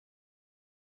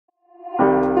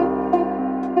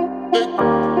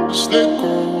Just let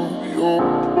go of your.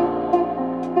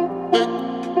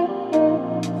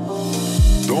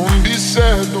 Don't be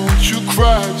sad, don't you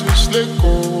cry, just let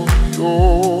go of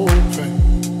your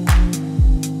pain.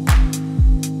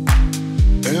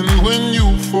 And when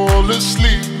you fall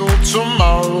asleep, no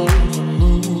tomorrow's a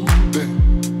new day.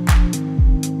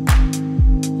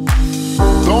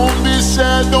 Don't be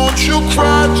sad, don't you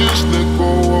cry, just let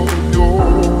go of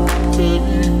your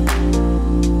pain.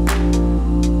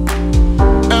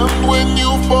 And when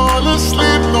you fall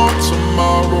asleep, no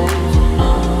tomorrow's a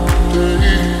new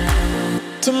day.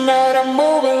 Tonight I'm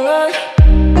moving like.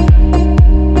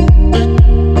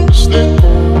 Just let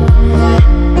go.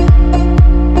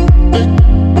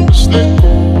 Just let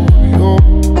go.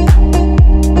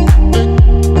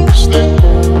 Just let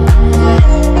go.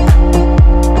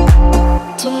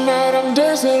 Tonight I'm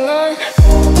dancing like.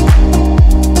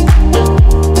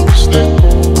 Just let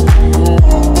go.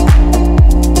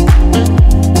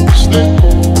 Just let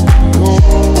go.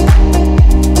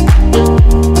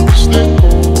 Just let go.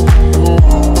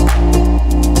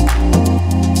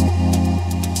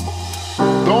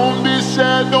 Don't be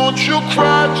sad, don't you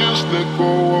cry, just let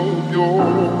go of your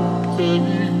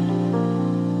pain.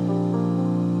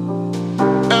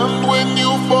 And when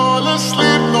you fall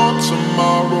asleep, no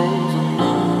tomorrow's a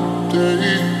new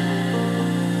day.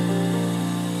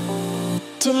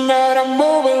 Tonight I'm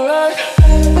moving like.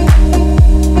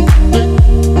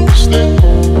 Just let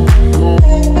go.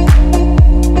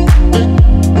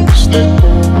 Just let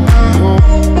go.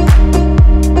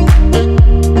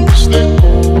 Just let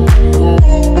go.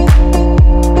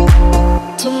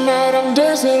 Tonight I'm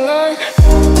dancing like.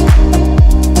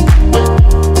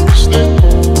 Just let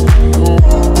go.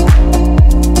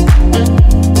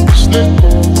 Just let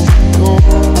go.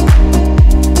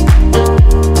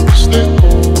 Just let go.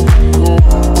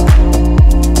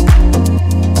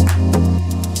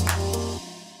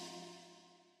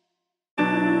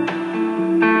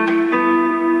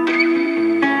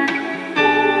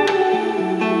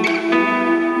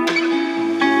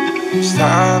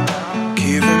 Stop,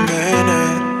 give a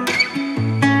minute.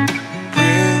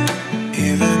 Breathe,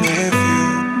 even if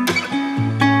you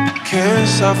can't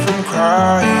stop from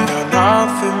crying. Or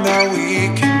nothing that we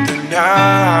can do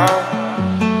now.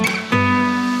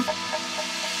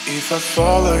 If I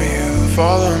follow you,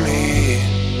 follow me,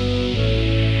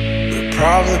 we're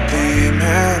probably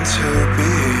meant to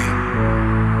be.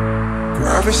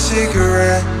 Grab a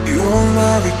cigarette, you will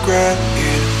not regret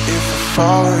it. If I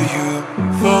follow you,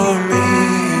 follow me.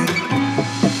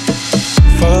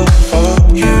 Follow,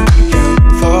 follow you, you.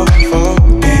 Follow, follow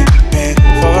me, me.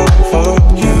 Follow, follow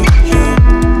you, you.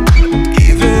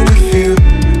 Even if you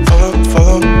follow,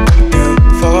 follow you.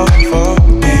 Follow, follow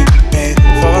me, me.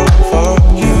 Follow, follow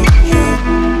you, you.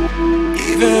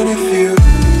 Even if you.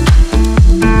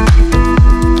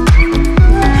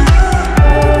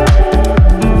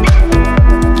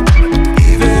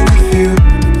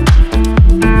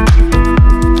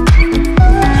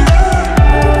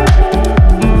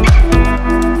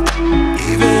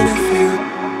 Even if you.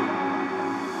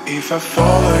 If I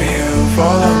follow you,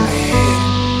 follow me,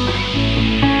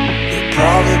 we're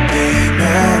probably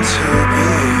meant to be.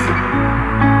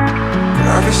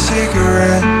 Grab a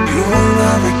cigarette, you will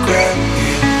not regret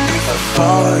it. If I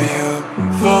follow you,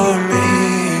 follow me.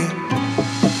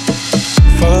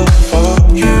 Follow, follow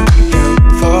you, you.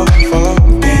 Follow, follow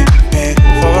me, me.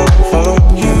 Follow, follow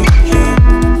you, you.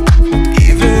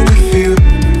 Even if you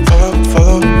follow,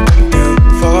 follow you.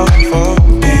 Follow, follow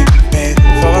me, me.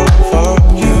 Follow, follow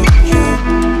you.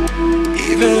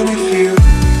 Even if you.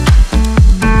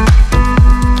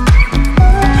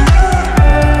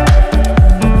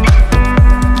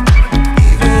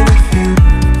 Even if you.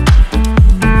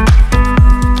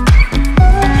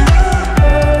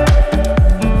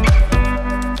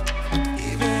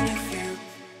 Even if you.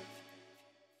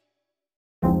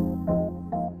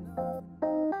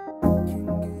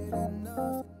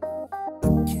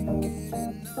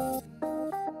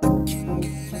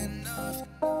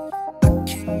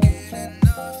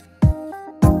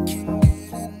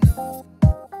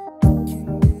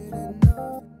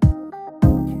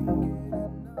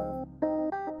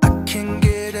 Can't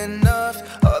get enough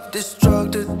of this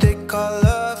drug that they call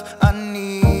love. I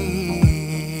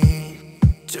need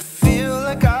to feel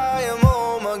like I am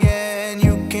home again.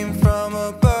 You came from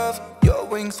above, your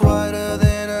wings wider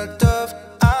than a dove.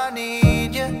 I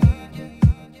need you,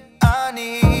 I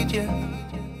need you.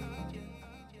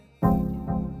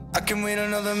 I can wait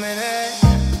another minute,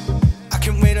 I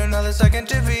can wait another second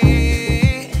to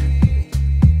be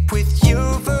with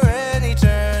you for an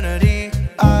eternity.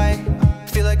 I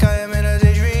feel like I am in a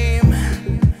daydream.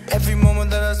 Every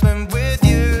moment that I spend with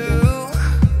you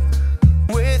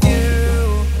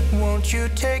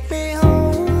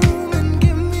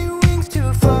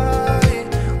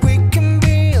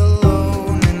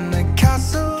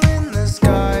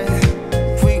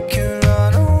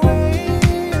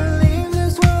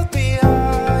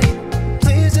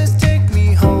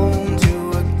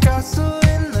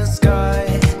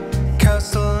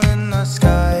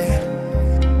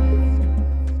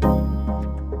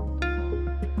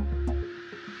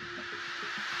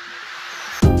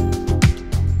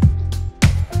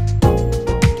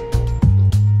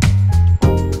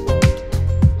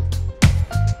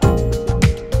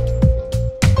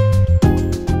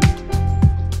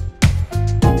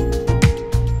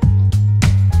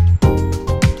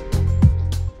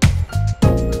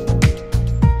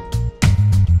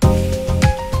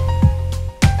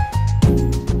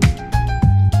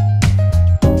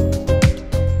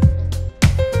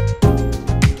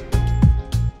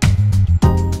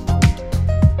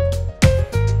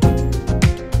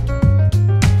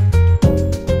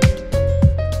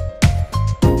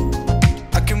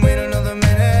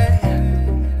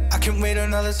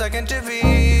second to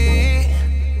be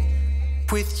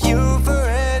with you for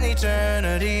an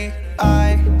eternity.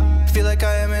 I feel like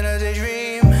I am in a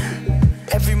daydream.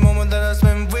 Every moment that I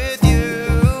spend with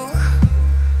you,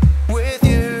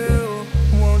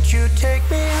 won't you take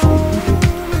me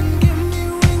home and give me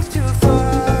wings to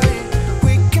fly?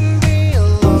 We can be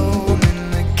alone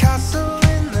in the castle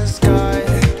in the sky.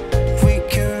 We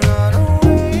can run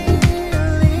away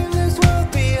and leave this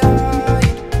world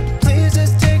behind. Please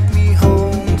just take me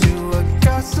home to a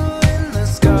castle in the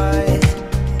sky.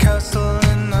 Castle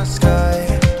in the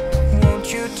sky.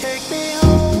 Won't you take me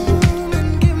home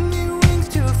and give me wings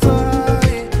to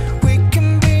fly? We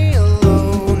can be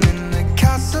alone in the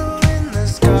castle in the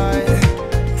sky.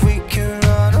 We can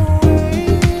run away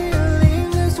and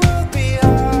leave this world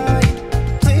behind.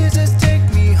 Please just take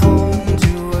me home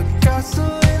to a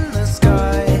castle in the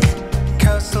sky.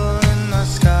 Castle in the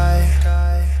sky.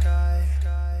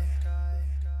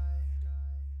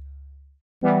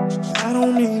 I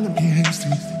don't mean to be hasty.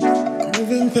 I'm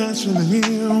moving faster than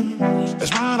you.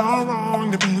 It's right or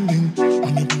wrong, depending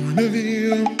on your point of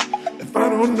view. If I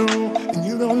don't know, and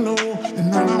you don't know,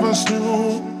 and none of us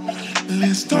know,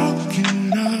 let's talk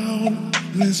it out.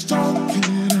 Let's talk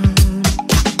it out.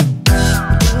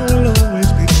 I'll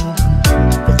always be open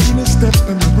for you to step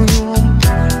in the room,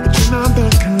 but you're not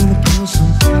that kind of person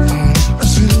I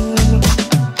assume.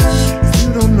 If you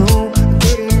don't know,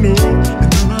 they don't know, and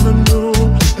none of them know.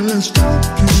 Let's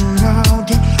talk it out.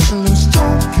 Let's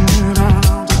talk it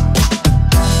out.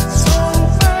 So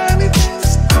many things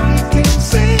I can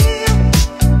say.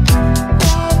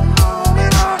 One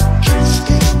moment I just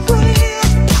can't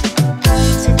breathe.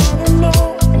 So I don't know,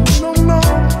 you don't know,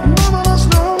 none of us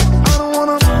know. I don't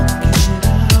wanna talk it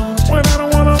out. When I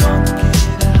don't wanna talk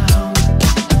it out.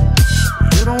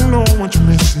 You don't know what you're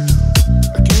missing.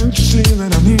 Can't you see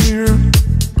that I'm here?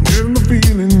 I'm getting the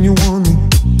feeling you want me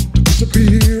to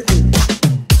disappear.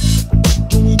 What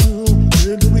do we do?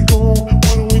 Where do we go?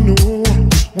 What do we know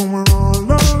when we're all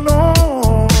alone?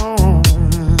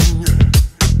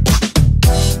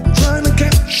 I'm trying to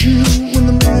catch you in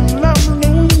the middle of the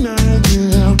lonely night,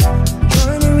 yeah.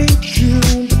 Trying to reach you,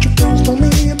 but your face told me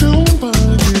you're doing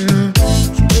fine, yeah.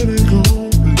 So let it go,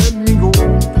 let me go,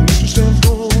 and let yourself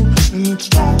go, and let's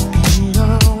talk it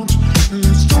out, and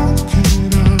let's talk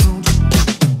it out.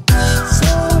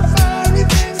 So many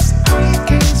things I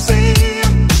can say.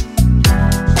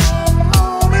 One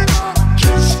moment I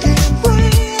just can't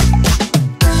breathe.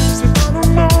 So I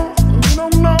don't know, you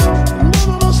don't know, none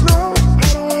of us know. I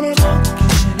don't wanna talk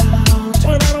it out.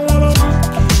 When I don't wanna talk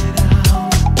it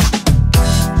out.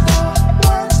 The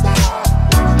words that are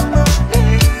in my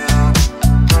head,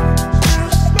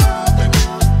 there's nothing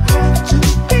you have to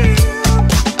feel.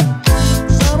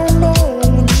 'Cause I don't know,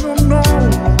 you don't know,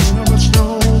 none of us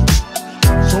know.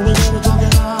 So we gotta talk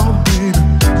it out, baby.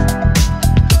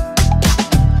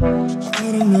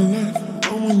 Out of my life,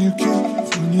 I'm when you can't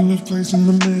find your left place in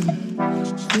the middle.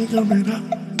 Figure it out,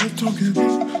 let's talk it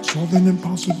out. Solving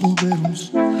impossible riddles.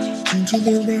 Into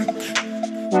the wreck,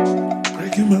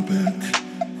 breaking my back,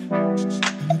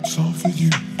 and it's all for you,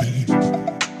 baby.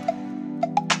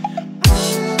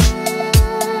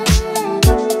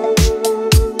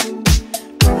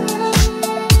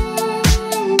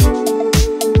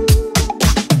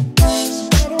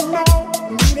 I don't know,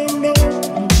 you don't know,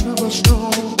 none of us know.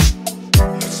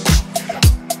 Let's talk it out.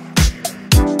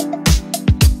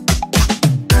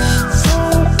 So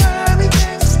many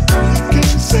things I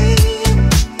can say.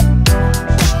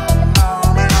 One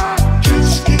moment I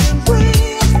just can't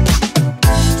breathe.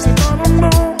 So I don't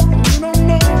know, you don't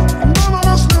know, none of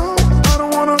us know. I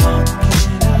don't wanna talk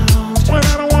it out. When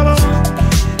I don't wanna talk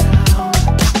it out.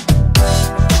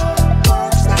 The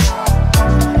words that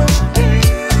are in my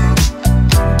head,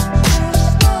 there's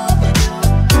nothing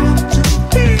you have to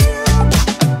feel.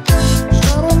 'Cause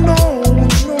I don't know,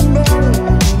 you don't know,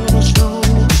 none of us know.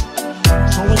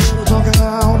 So we gotta talk it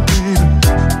out, baby.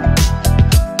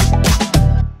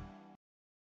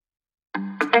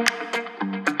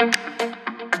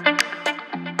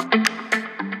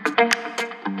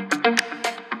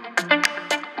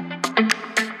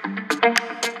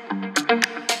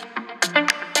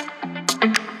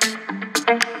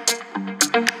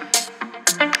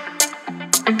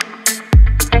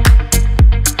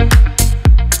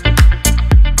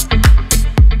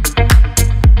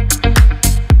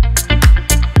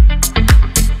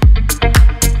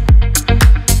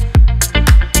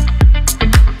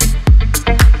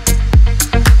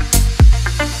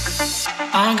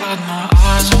 I got my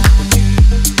eyes on you.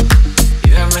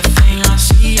 You're everything I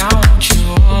see. I want you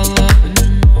all up in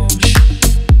emotion.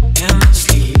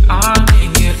 Endlessly, I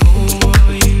can't get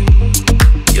over you.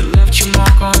 You left your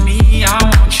mark on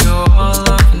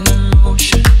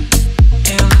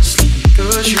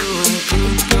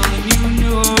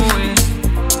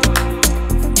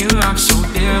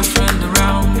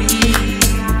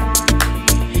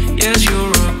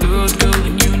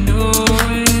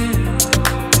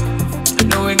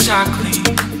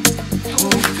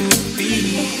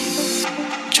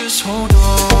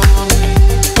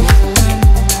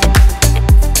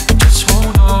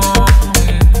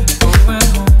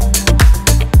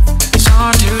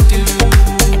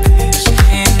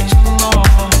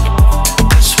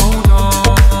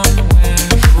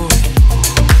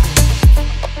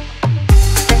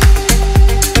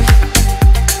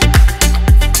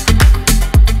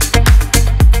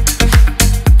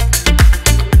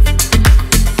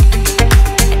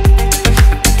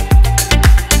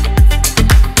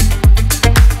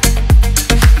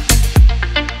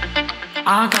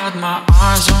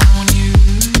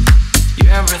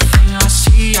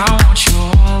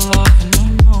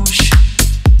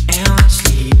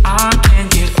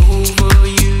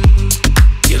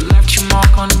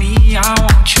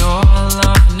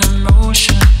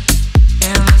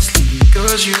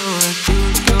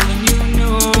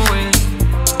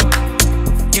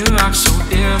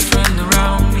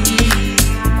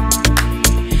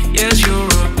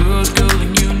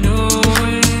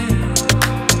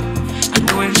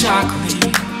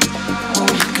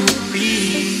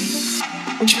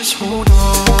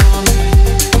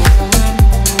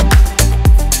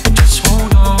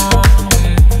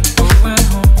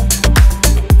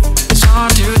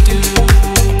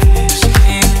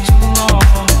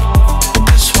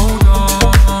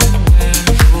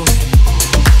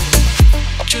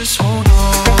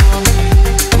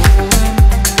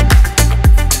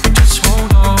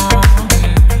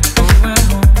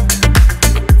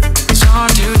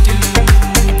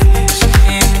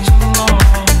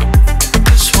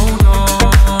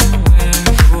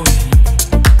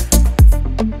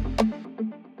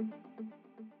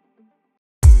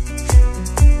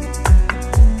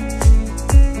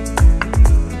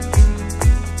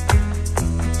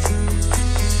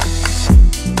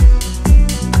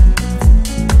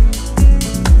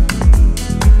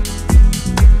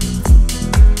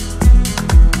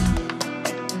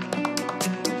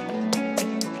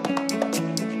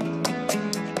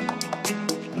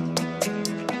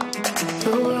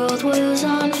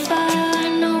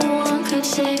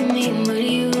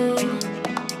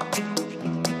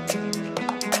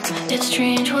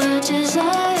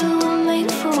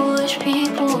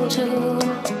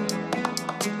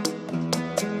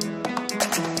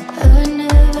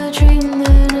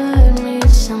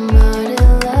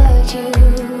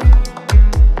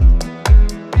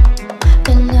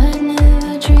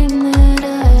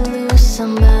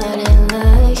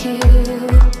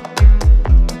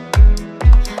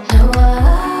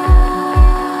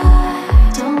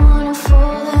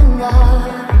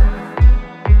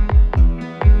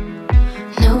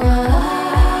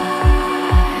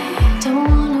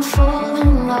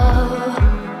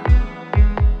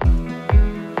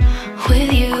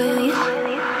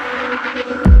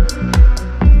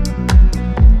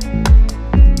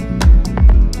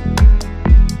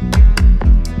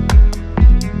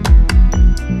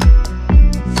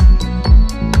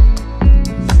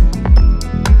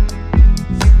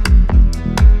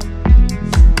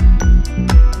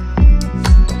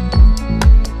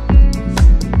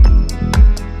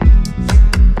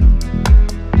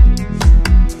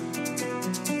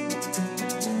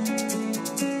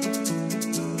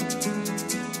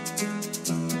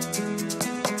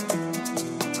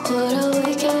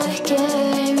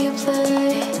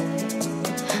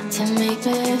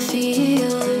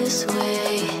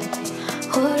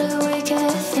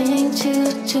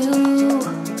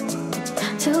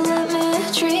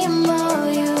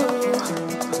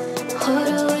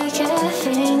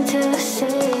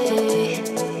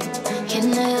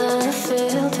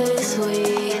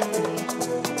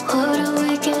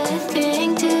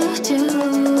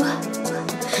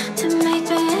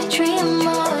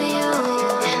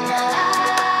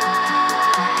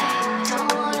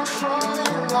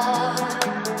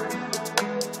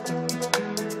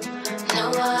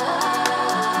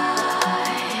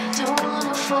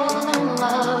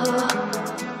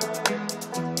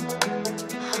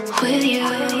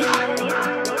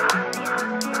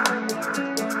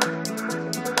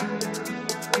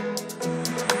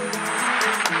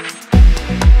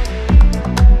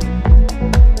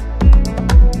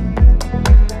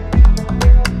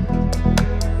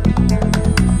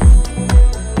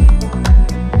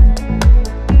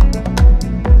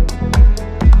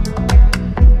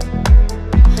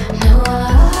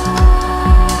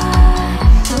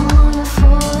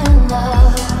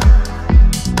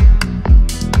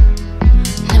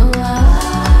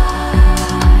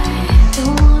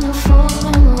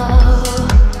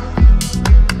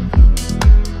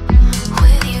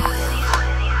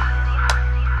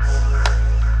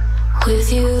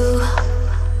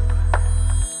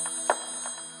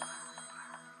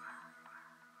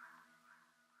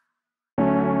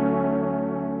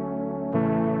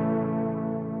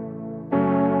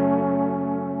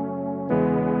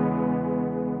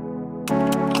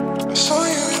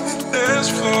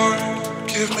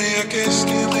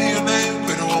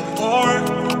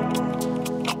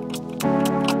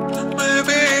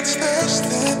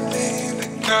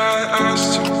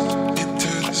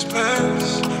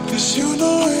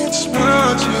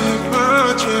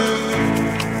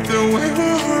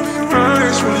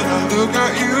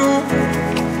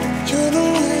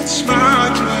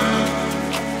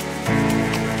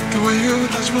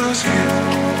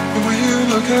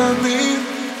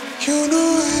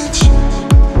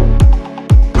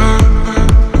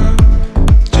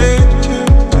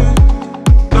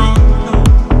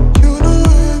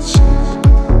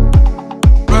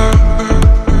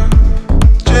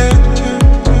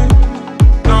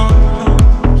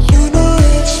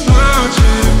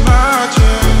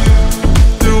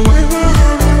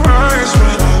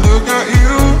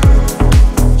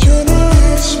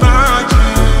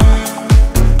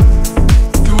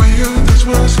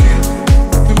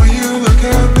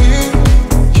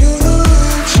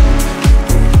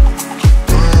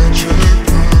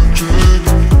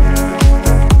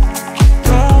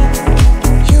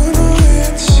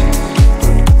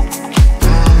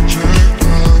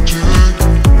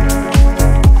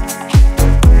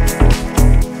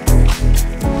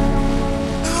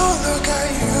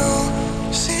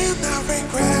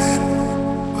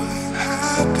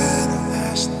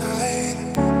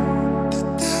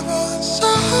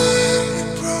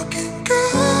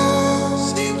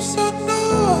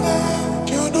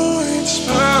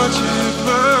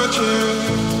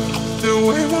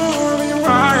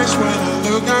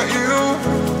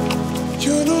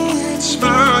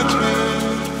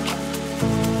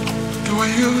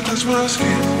way you touch my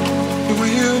skin, the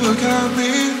way you look at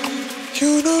me,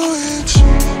 you know it's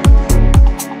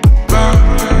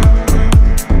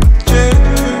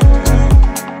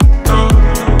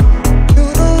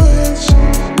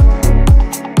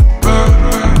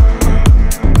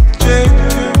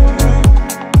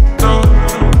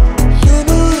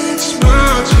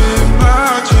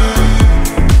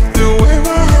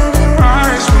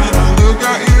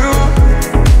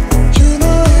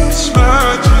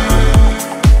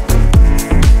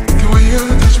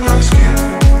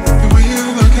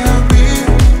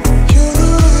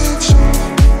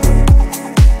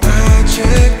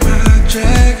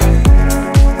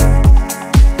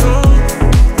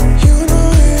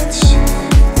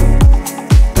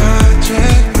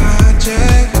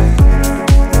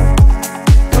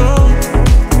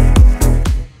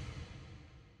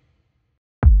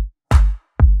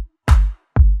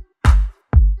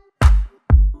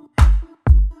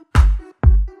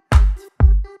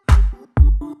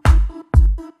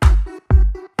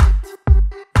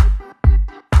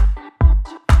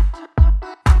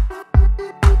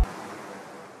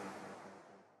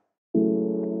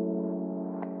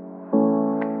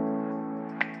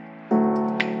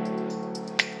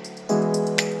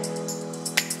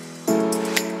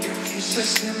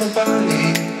kisses in my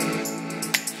body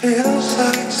feels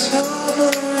like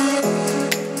summer rain.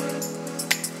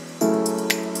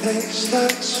 Tastes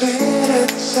like sweet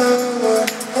and sour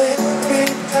every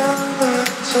time I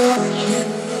talk you.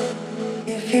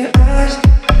 If you ask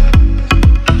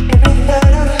every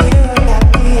thought of you, I got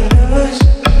me loose.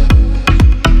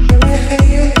 Everything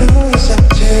you do is up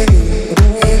to you. The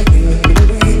way you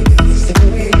kiss, the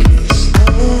way you kiss, no.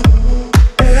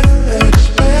 I'll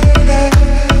explain that.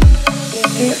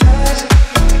 If you ask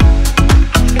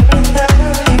every thought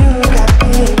of you, I got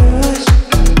me loose.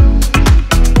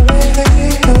 Everything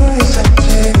you do is up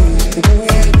to you. The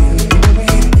way you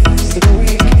kiss, the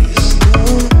way you kiss, no.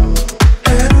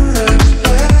 I'll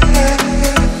explain that.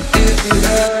 If you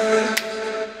ask,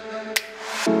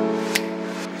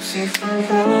 see if I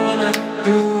wanna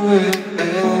do it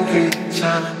every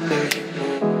time that you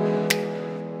move.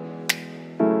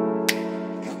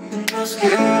 You can ask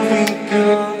every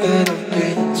girl that I've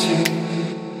been to,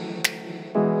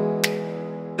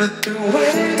 but the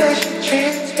way that she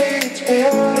treats me, it's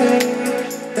better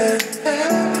than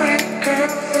every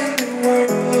girl in the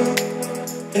world.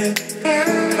 And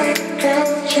every girl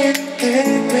she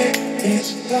gave me is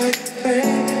like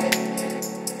pain.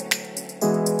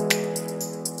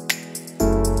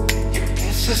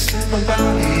 Kisses in my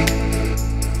body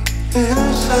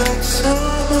feels like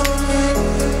summer rain.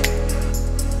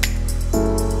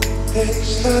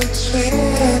 Tastes like sweet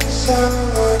and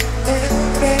sour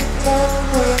every time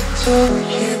I talk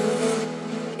you.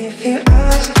 If you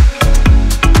ask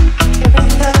every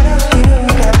thought of you,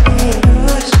 got me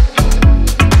loose.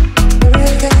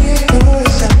 Everything you do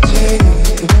is up to you.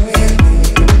 The way you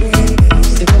kiss,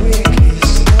 the way you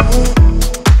kiss, no.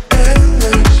 I'll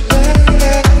explain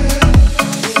that.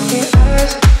 If you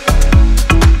ask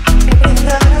every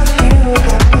thought of you,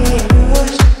 got me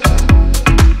loose.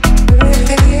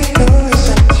 Everything you do is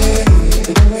up to you.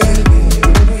 The way you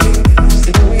kiss,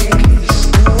 the way you kiss,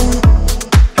 no.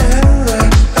 I'll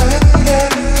explain that.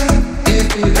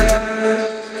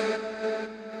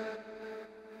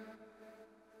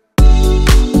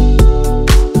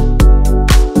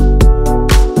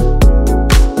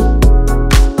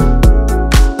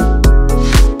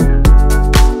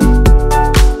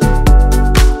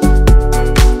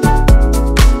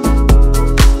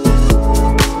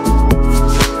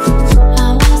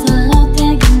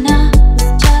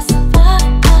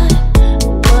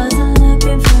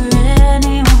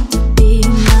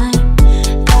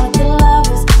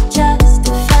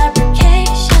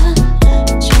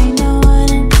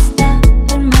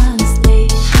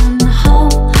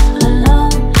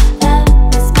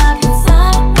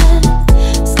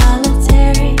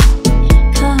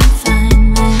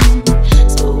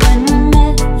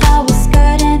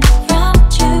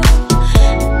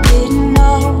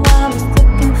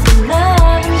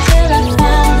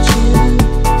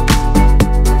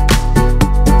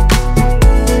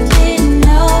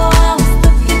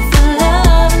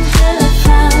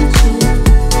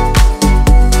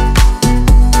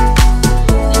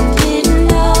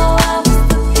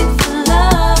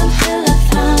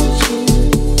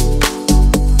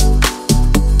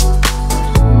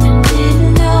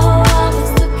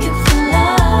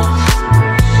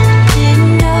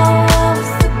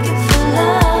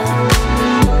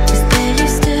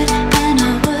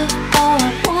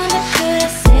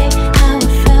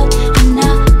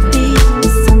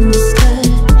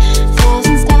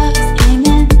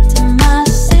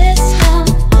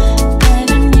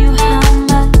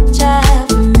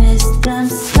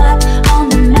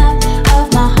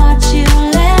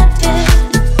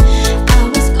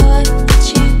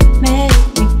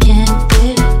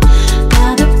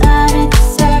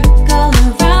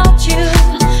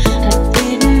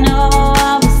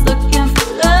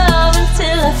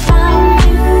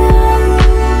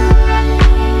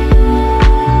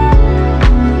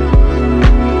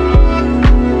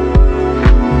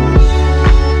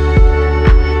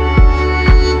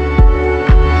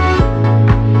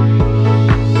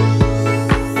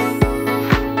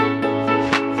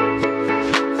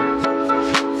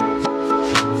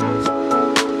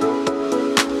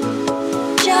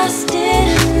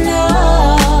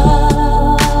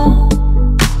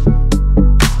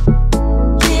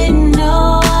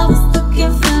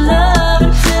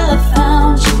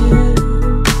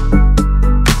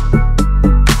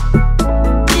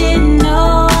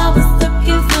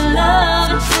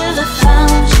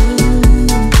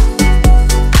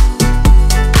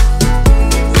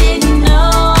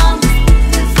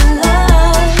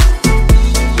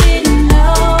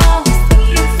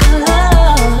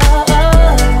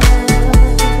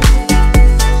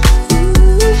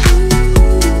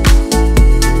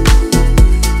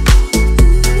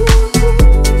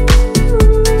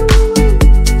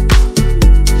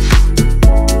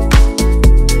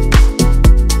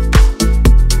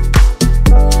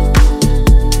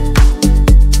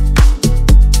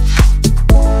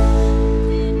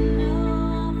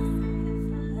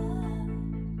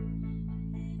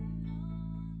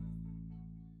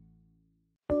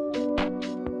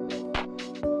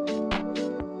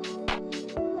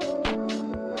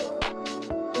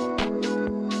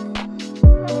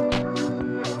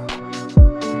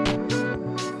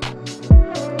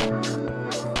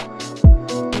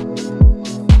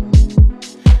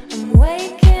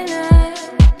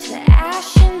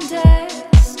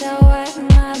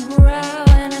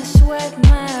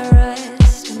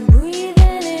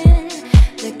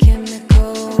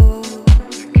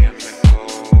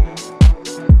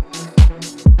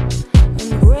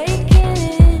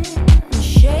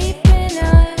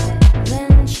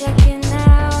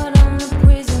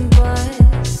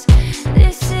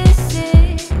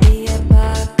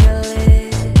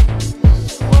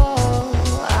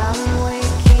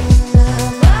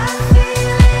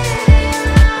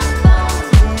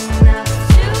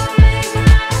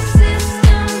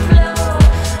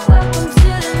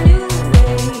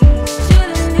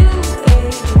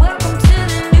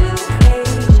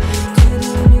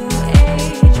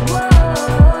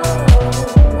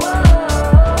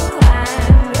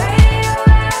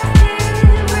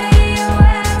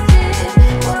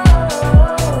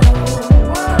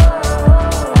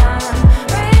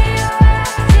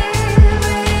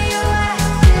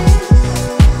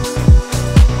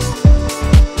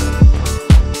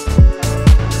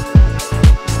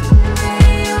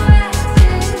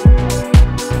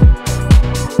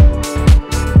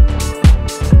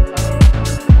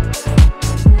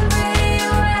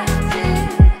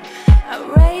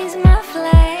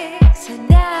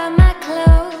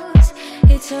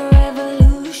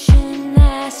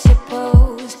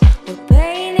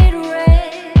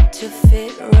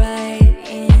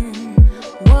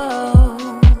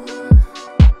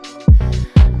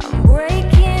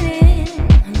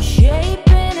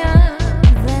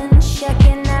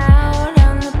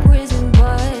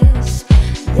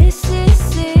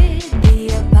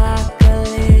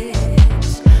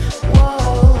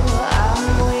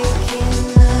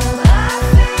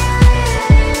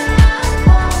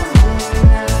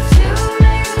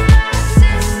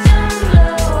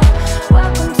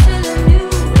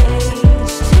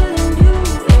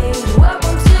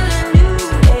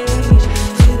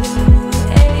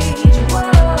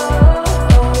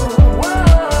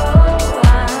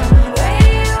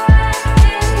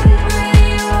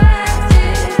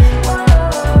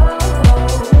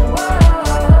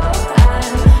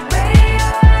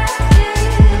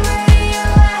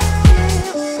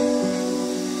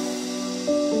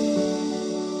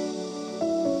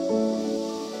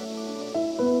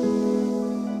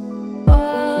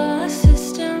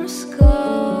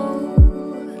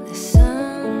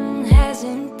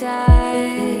 I'm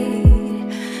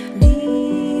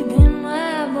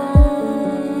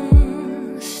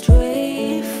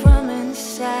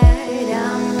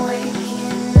ready.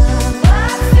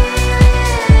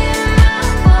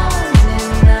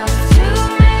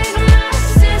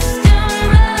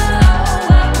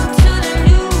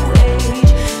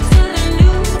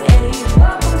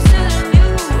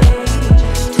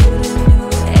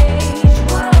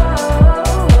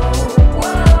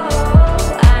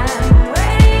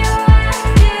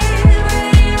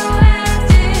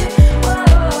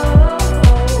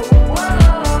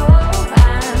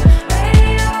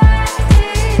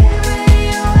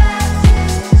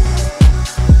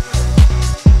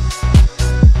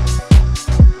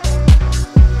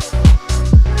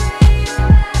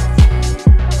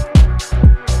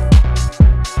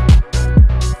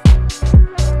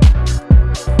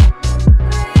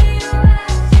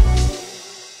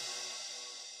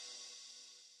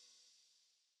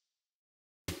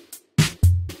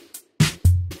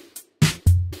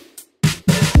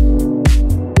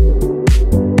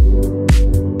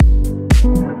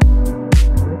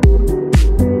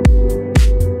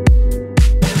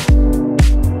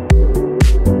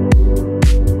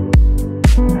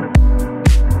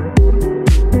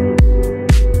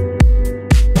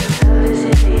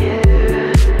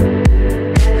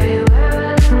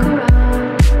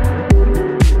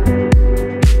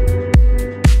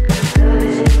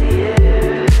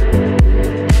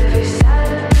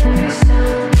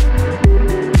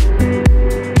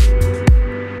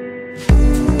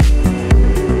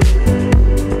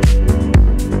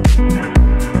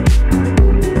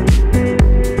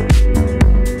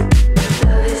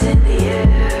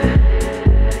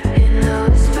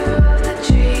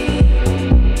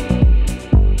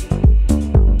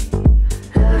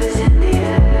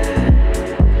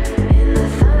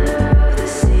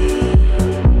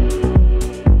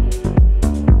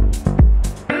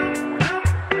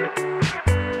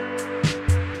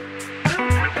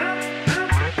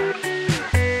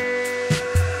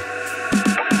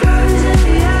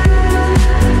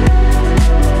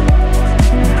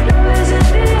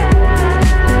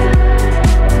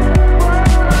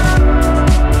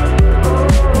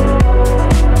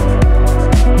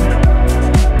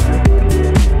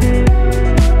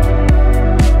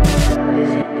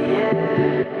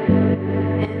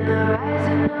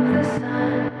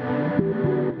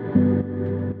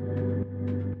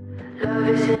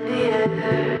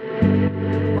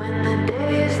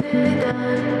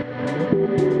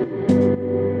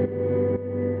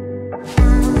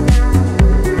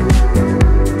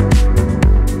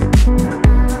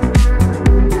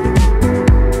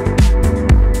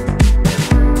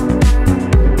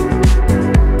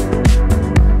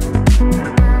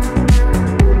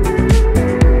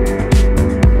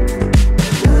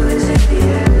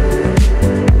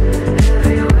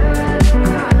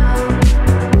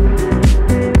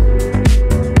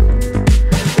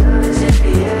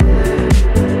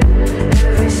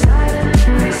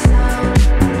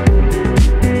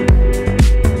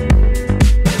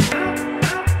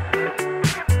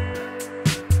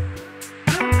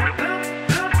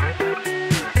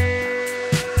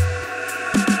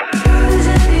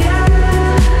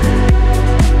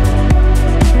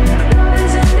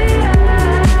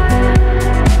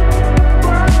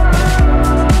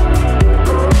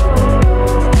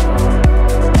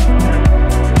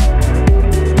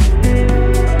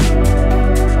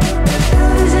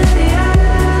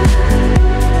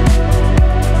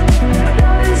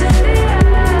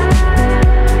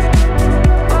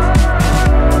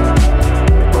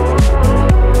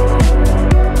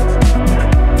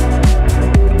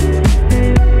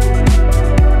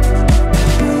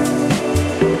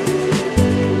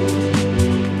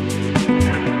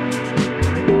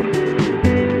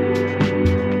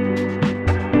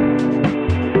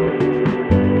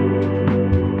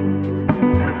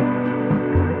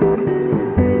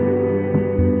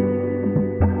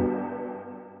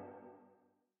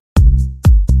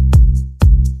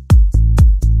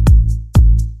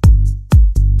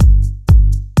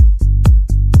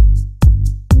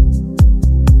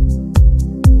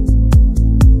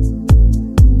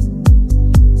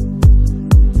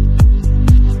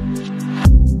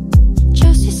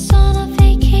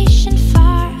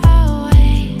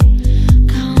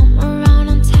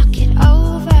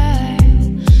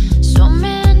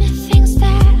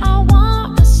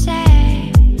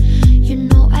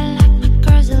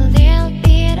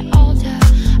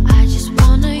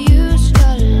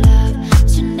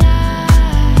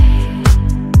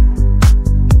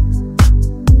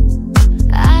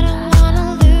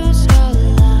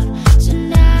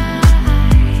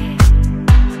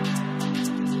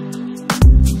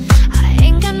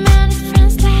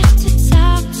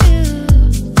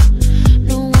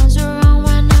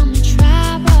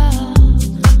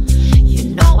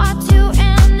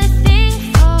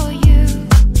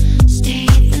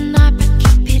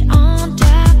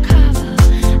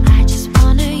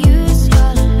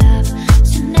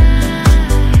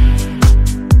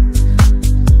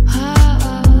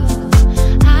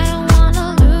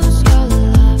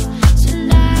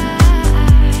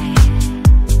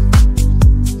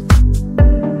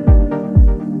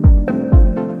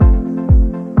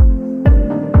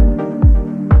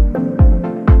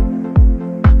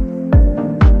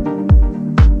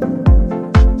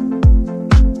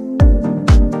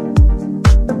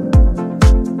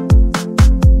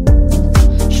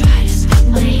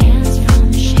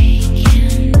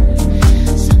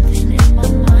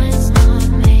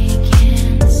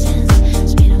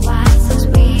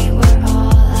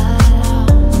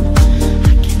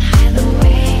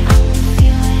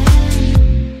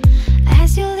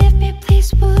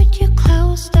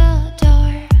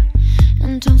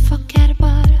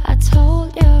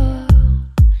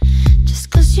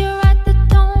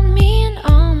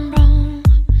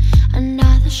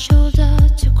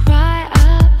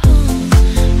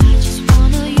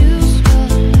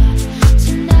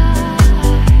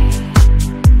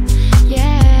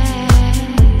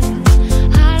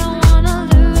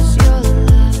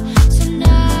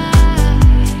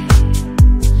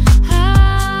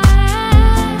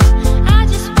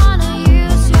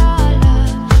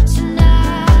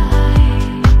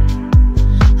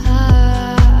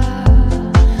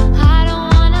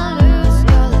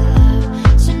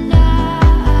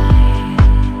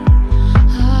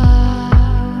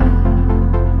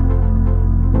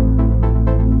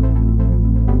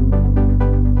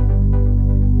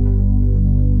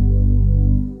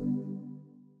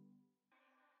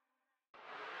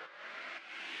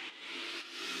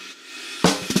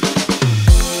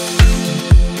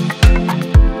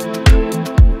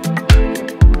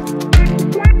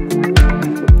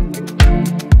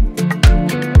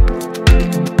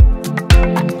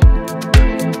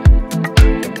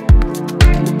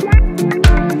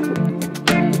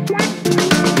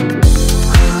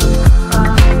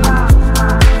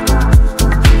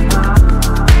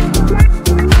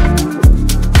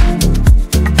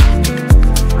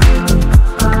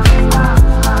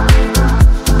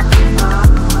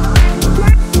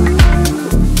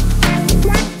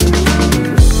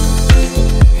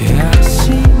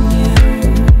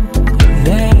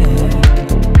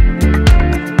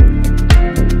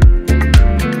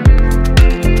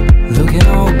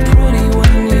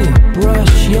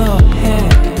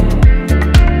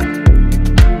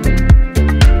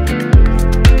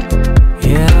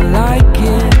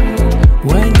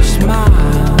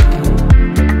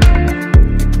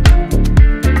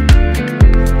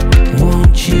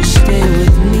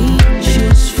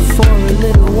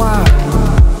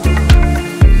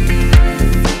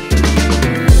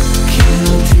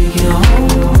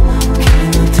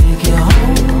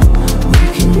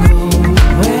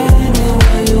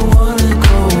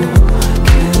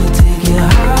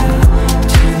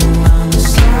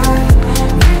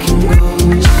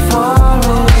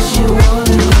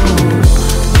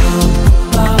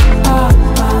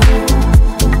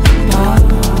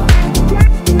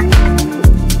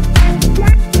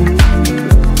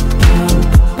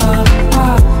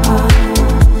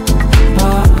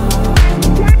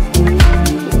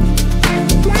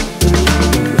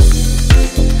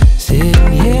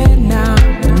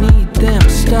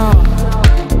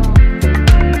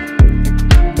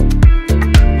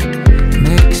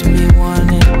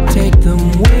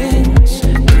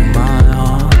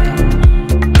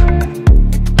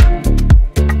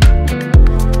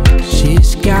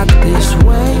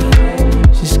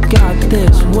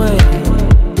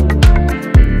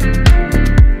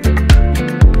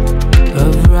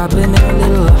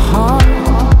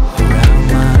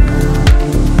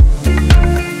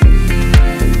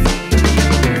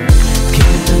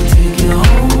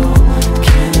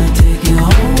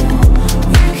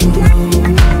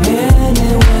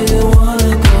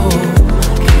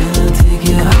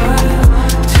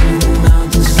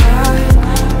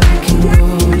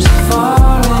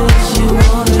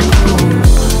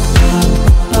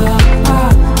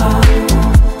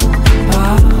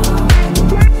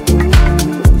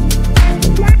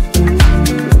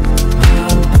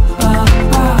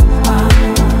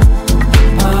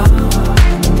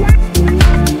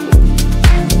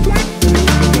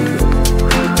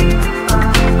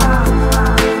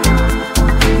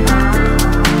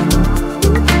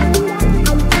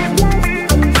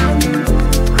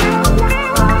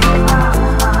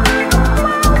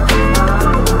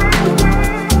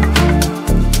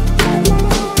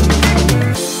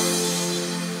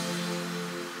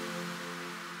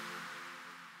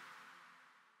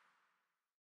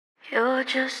 You're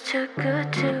just too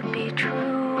good to be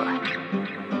true.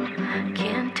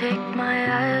 Can't take my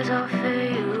eyes off of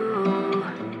you.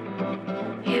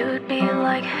 You'd be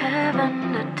like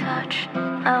heaven to touch.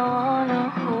 I wanna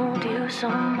hold you so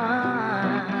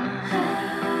much.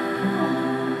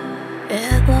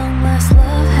 At long last,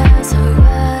 love has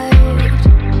arrived,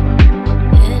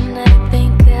 and I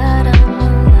thank God I'm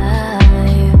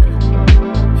alive.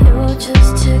 You're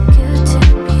just too good to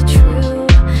be true.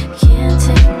 Can't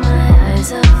take my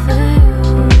eyes off of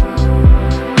you.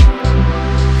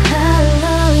 I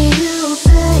love you,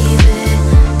 baby,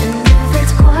 and if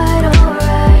it's quite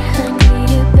alright, I need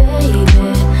you,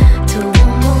 baby, to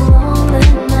one more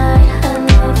lonely night. I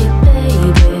love you,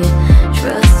 baby,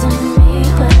 trust in me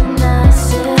when I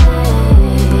say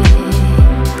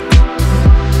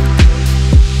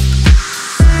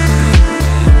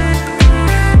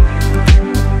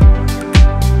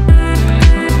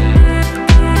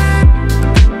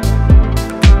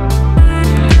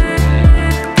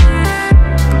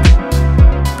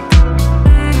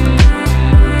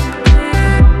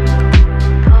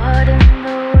pardon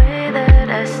the way that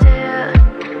I stare.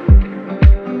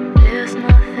 There's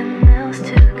nothing else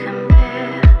to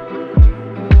compare.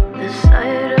 The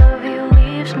sight of you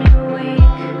leaves me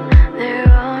weak. There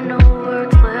are no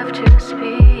words left to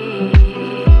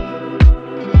speak.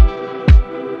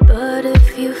 But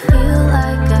if you feel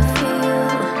like I feel,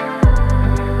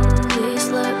 please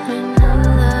let me know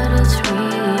that it's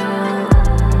real.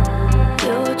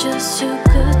 You're just too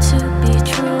good to be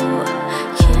true.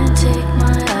 Can't take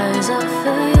my eyes off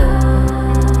of you.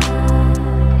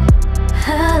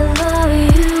 I love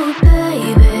you,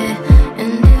 baby,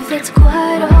 and if it's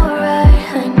quite alright,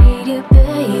 I need you,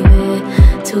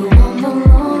 baby, to one more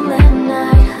lonely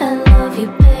night. I love you,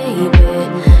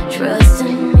 baby, trust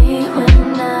in me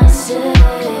when I say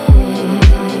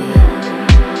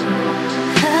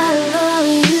I love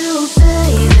you,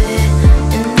 baby,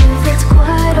 and if it's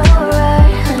quite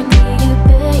alright, I need you,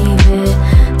 baby,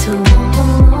 to one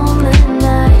more lonely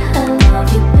night. I love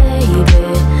you, baby,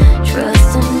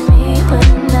 trust in me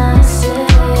when I say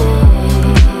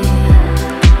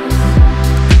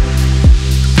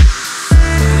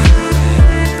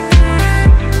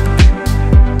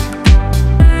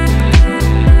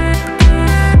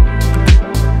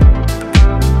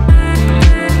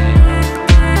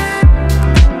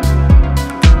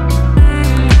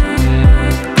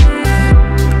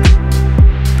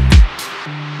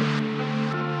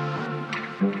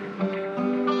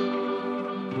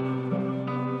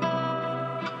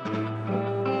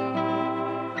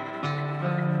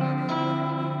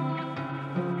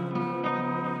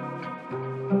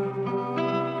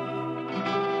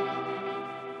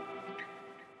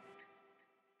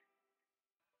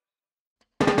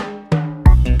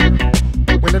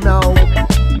When I know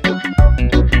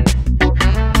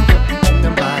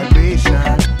the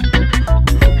vibration,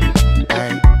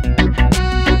 hey,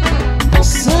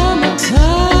 Summertime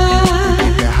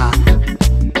get hot,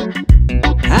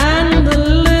 and the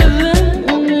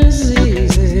living is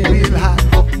easy. real hot,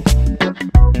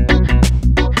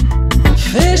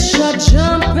 Fish are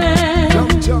jumping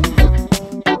jump, jump,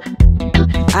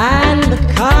 and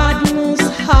the cotton is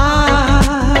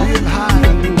high. real high,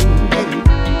 hey,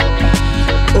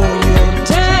 Oh, your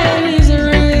daddy's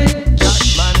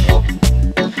rich money,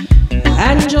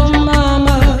 and your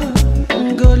mama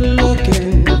good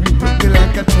looking. feel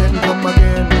like a 10 come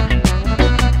again.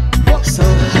 So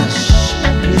hush,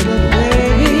 little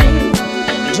baby,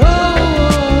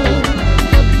 don't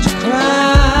you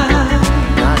cry.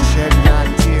 Not shed,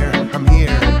 not tear, I'm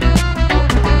here.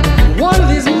 One of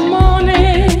these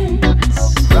mornings,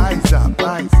 Rise up,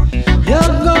 rise,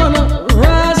 you're gonna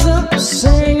rise up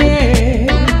singing,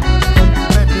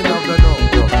 let me know the no,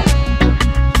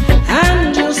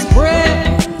 and just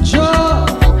spread your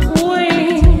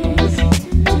wings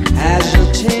as you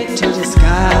take to the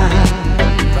sky.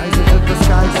 rising to the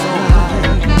sky so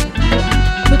high.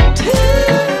 But till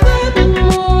that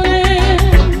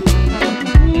morning,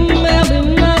 there'll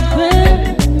be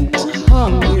nothing to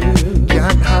harm you.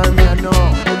 Can't harm me, I know.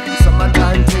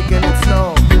 Summertime taking it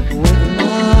slow. With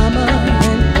mama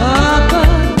and papa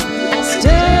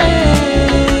staying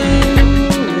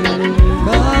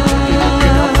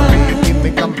Get up for by. me, keep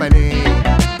me company.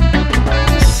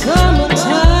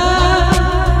 Summertime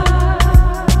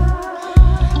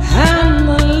and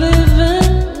the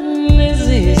living is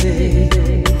easy.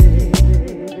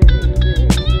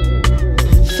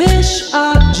 Fish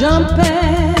are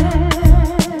jumping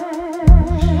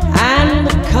and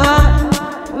the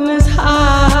cotton is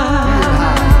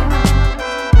high.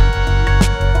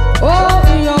 Oh,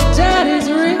 your daddy's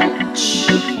rich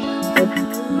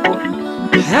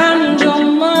and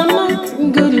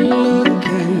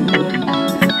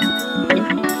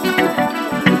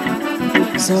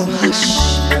So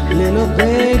hush, little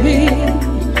baby,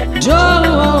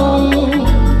 don't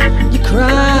you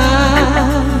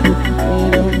cry,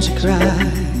 don't you cry.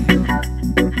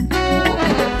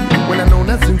 When I known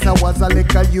her since I was a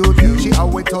little youth, she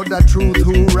always told the truth,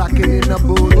 who rockin' in a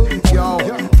booth. Yo,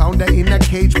 found her in a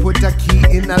cage, put a key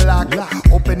in a lock.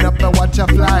 Open up and watch her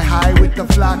fly high with the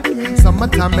flock.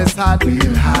 Summertime is hot,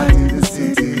 real hot in the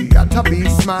city. Gotta be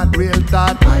smart, real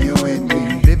thought, are you with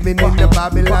me? Living in the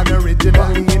Babylon,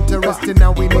 originally interesting,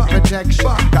 now we need protection.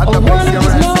 Gotta place your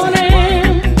rest.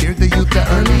 Hear the youth, the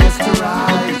earliest to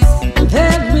rise.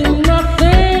 There'd be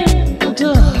nothing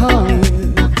to harm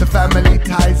you. The family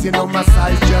ties, you know my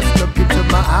size, just look into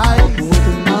my eyes.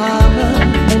 With mama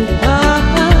and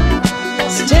papa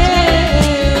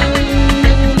staying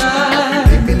by.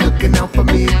 They be looking out for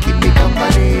me, keep me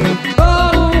company.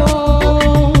 Oh,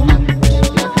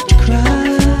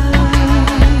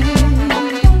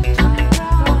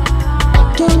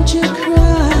 don't you cry.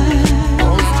 No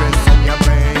stress in your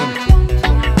brain.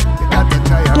 You got to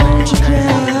try your Don't you cry.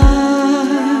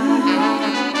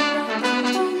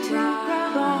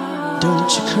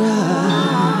 Don't you cry.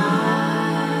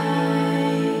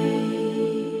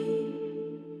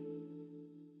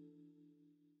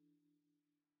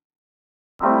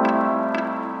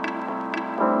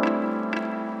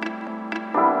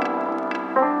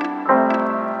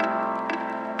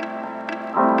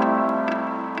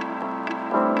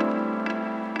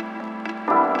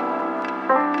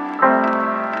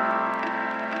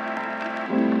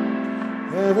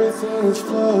 Everything's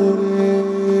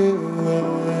floating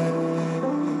away.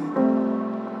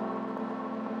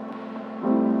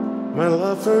 My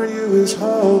love for you is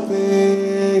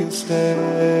hoping you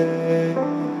stay.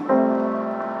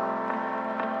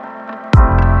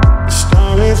 The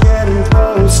storm is getting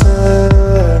closer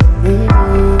to me.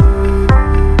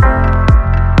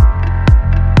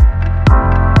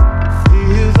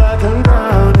 Feels like I'm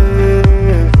drowning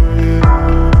for you.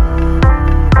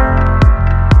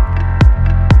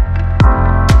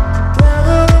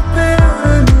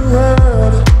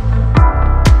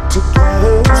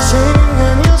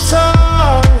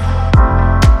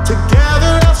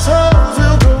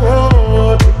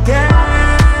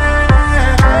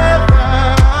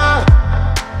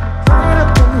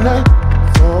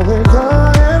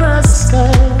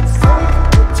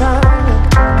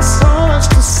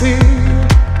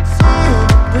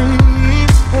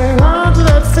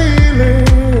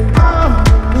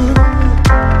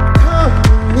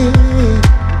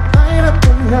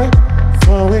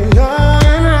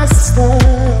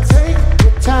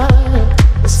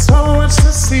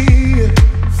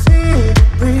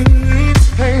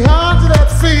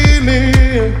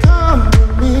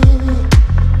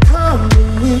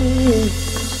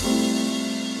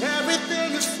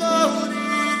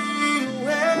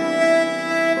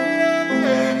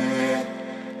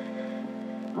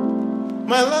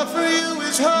 My love for you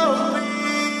is hoping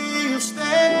you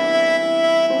stay.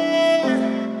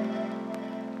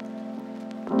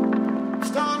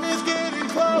 Storm is getting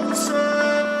closer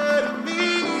to me.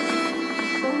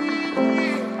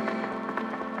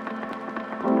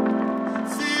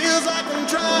 Feels like I'm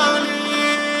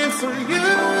drowning for you.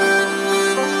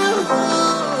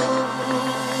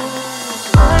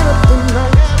 Light up the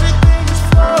night, everything is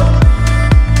floating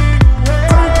away.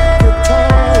 Take your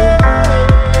time.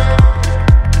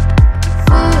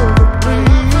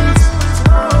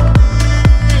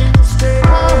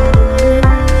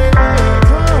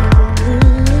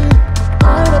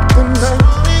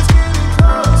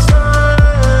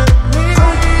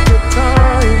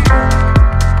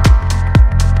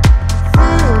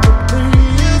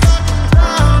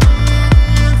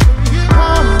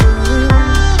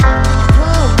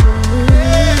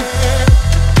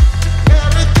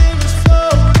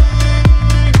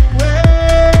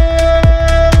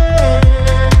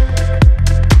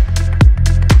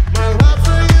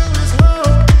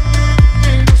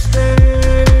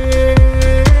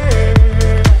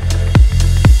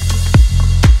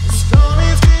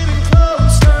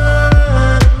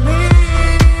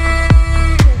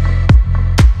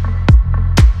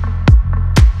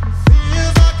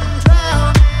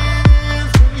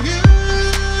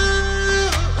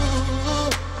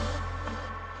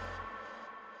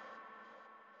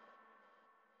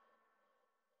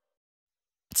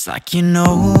 It's like you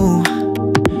know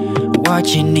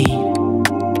what you need.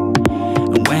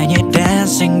 And when you're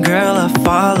dancing, girl, I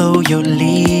follow your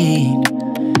lead.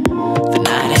 The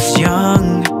night is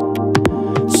young,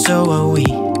 so are we.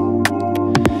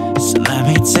 So let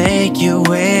me take you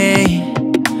away.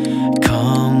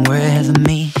 Come with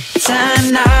me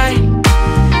tonight,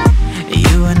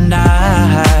 you and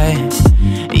I.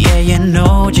 Yeah, you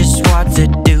know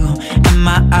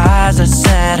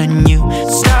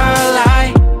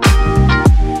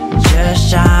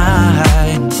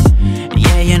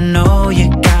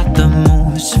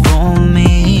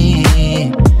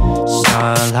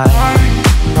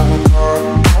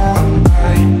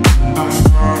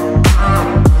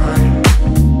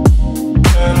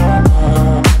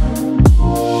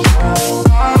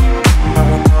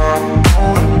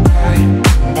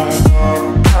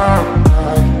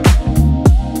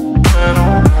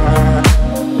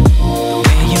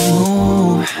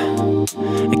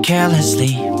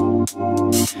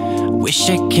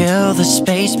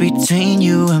space between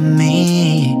you and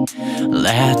me.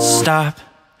 Let's stop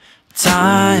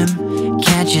time.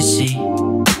 Can't you see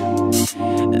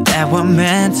that we're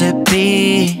meant to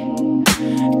be?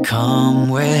 Come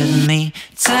with me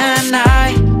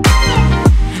tonight,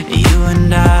 you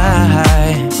and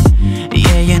I.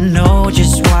 Yeah, you know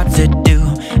just what to do,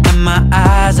 and my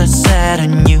eyes are set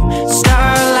on you.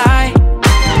 Starlight,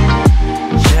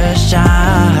 just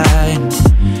shine.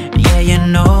 Yeah, you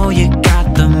know you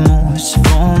got the moves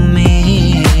for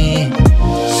me.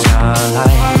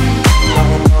 Starlight.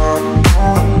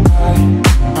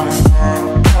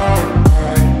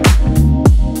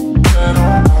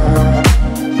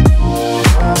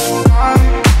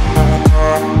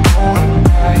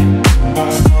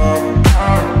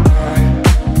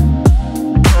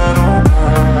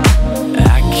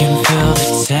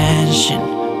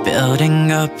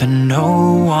 Building up and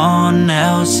no one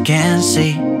else can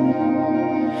see.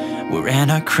 We're in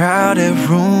a crowded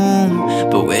room,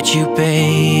 but with you,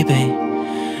 baby,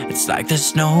 it's like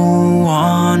there's no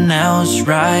one else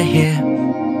right here.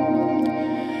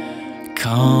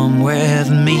 Come with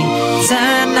me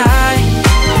tonight,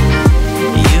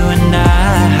 you and I.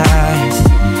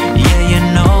 Yeah, you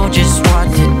know just what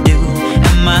to do,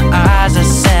 and my eyes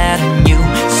are set on you.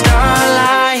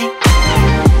 Starlight,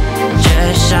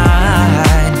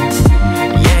 shine.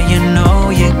 Yeah, you know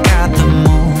you got the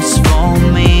moves for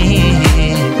me.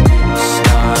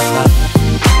 Starlight.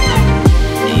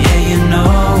 Yeah, you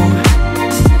know.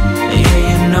 Yeah,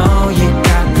 you know you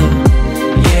got the.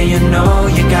 Yeah, you know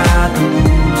you got the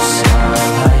moves.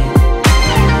 Starlight.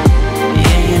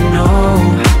 Yeah, you know.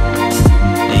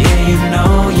 Yeah,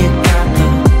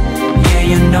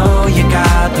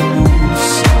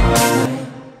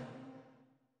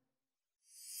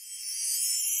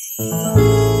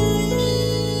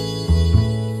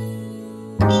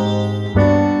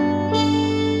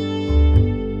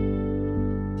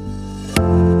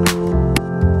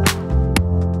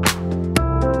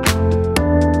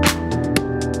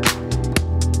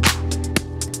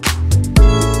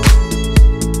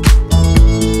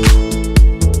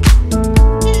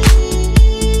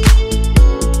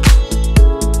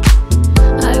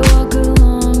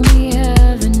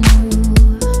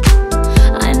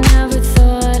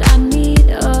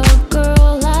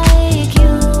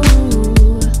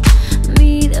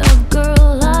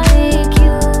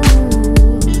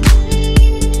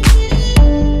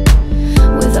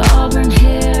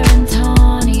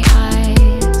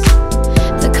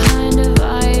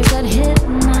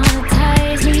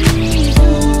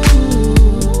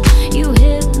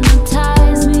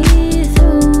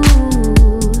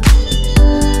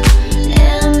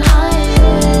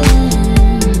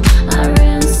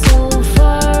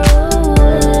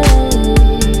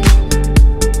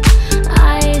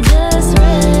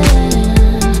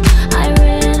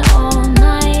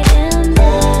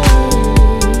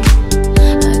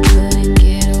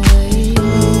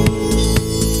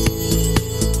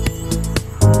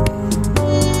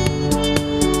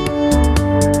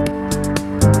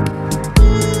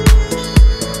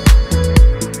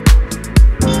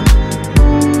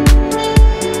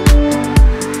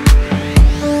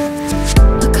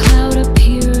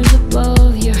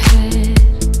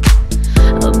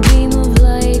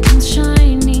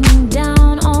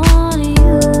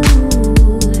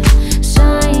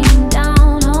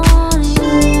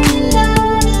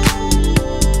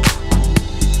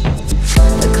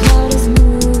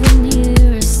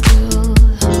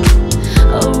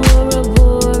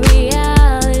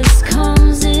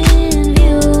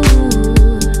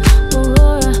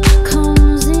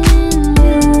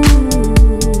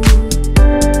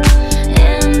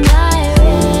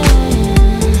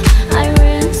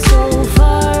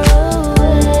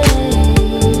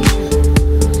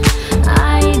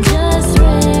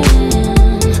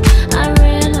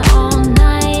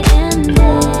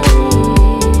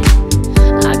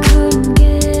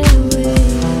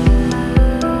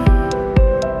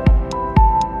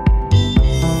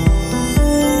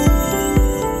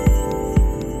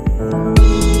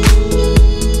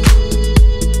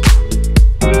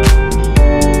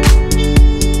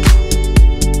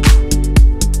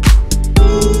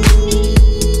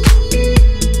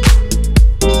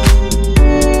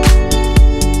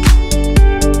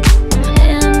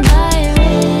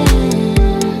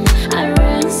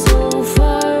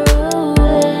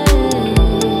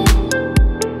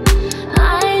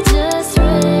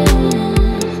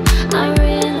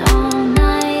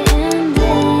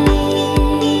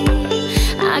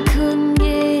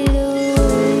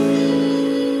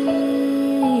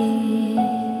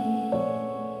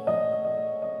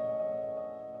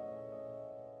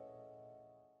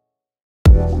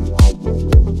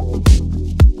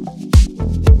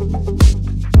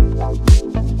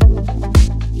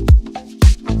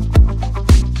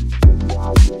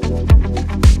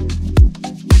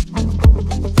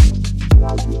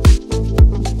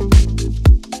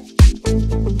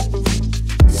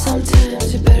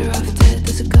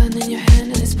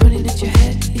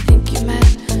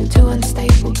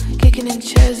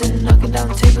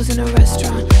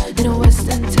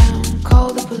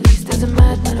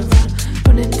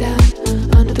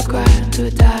 to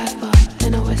a dive bar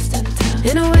in a western town.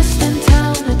 In a western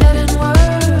town, a dead end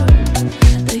world.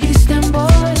 The eastern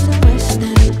boys and west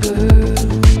end girls.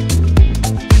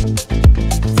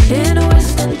 In a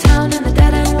western town, in a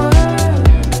dead end world.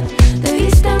 The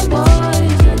eastern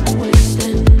boys and west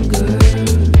end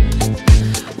girls.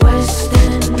 West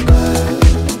end girls.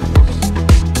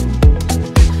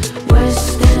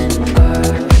 West end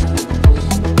girls.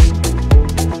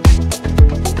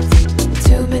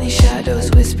 Too many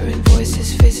shadows, whispering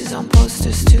voices, faces on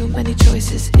posters, too many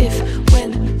choices. If,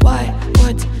 when, why,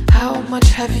 what, how much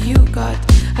have you got?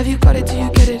 Have you got it, do you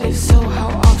get it? If so, how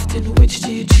often? Which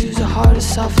do you choose, a hard or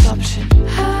soft option?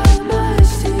 How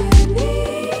much do you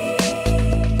need?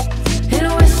 In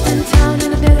a western town,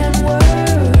 in a dead end world.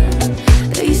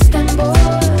 The eastern boys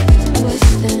and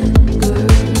western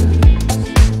girls.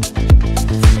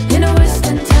 In a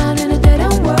western town, in a dead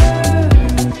end world.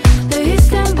 The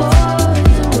eastern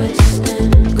boys and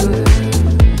western girls.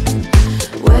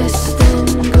 Western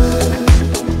girls.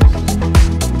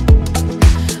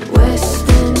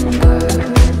 Western girls.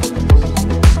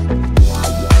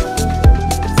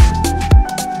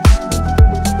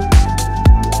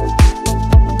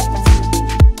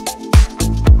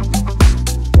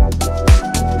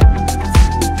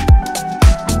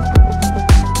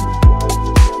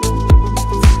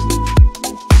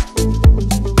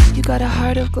 You got a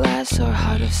heart of glass or a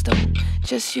heart of stone.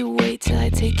 Just you wait till I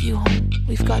take you home.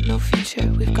 We've got no future,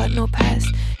 we've got no past.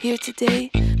 Here today,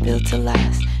 built to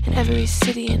last. In every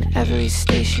city and every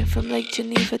station, from Lake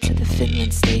Geneva to the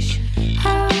Finland station.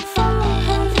 How far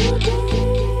have you been?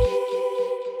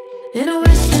 In a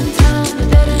western town, a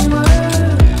dead end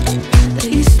world. The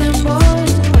eastern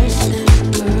boys and western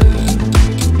girls.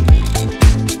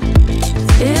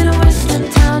 In a western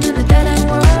town, in a dead end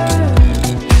world.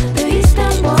 The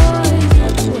eastern boys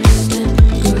and western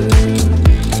girls.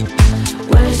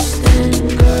 Western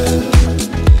girls.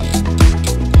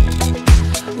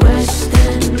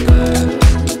 Western girls.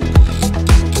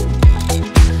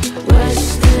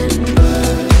 Western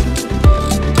girls.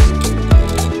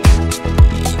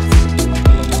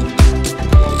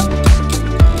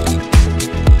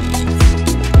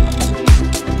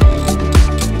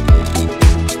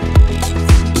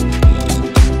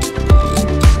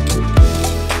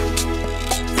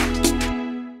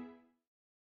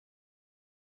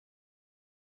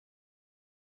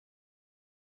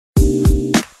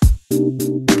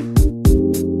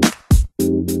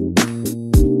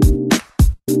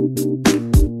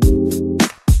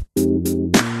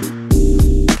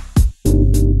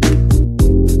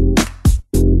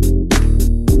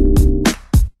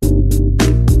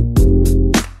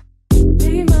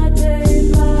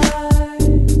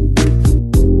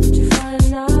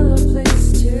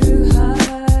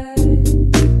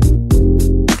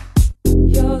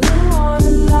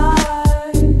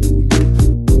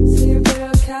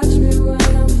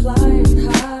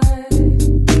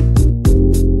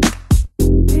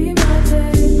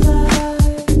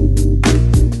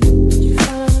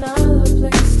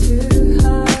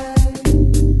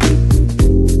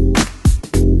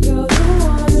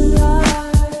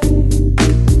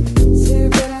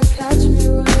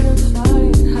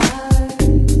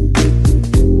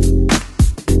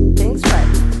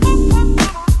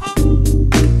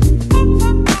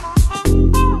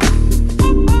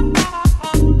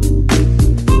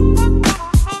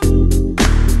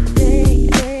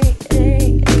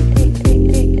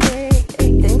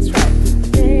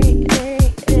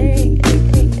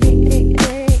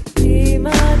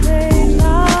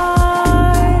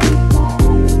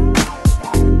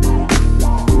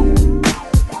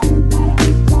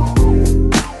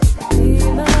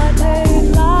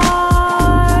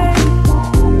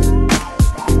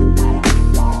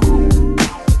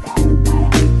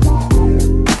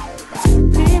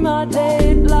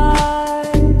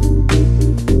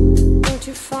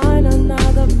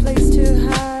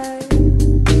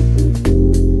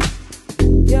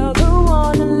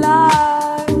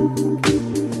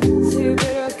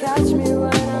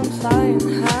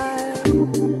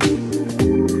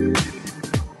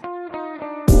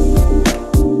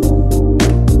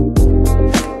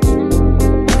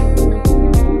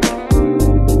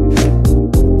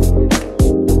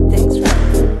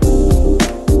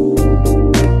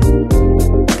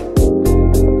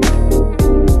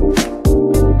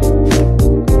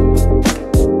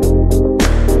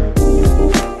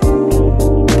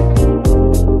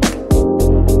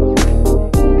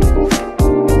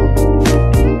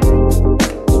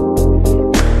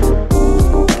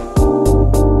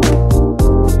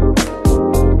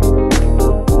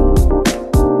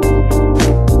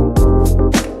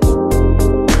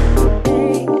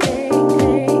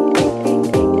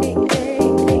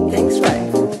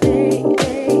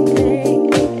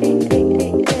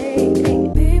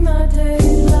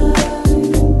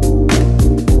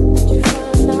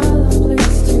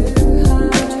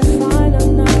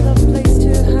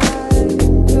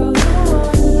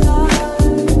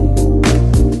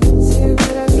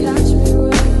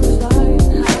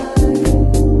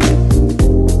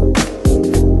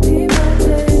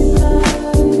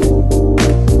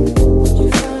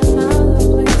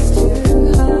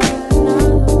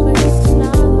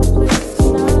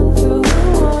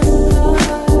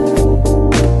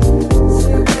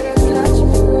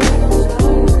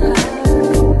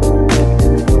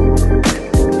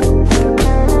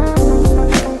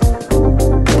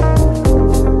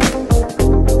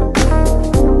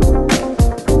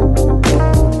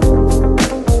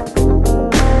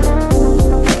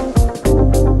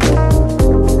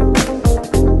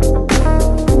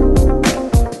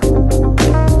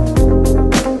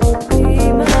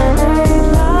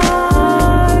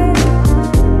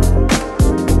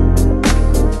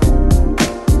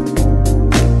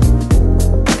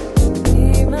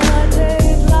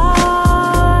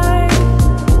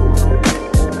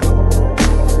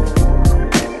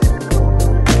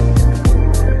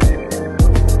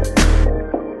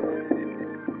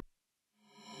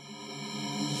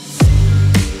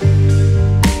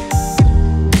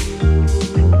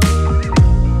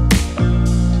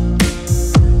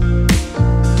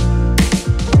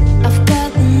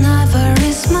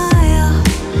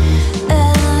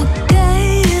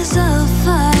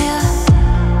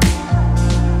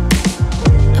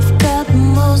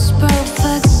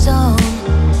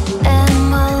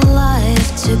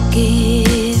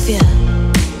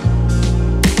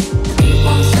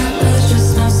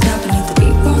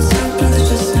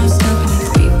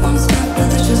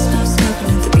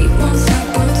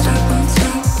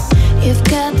 You've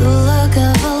got the look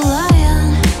of a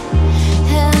lion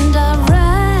and a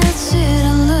red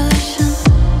illusion.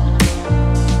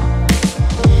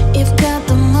 You've got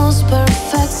the most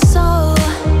perfect soul,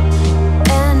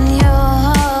 and you're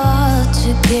hard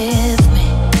to give me.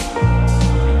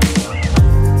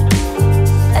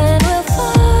 And we'll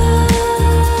fly,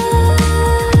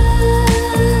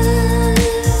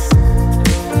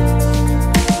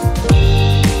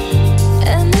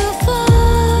 and we'll fly.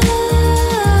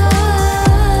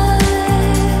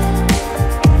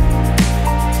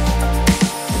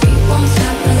 The beat won't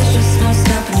stop, no, there's just no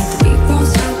stopping it. The beat won't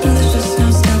stop, no, there's just no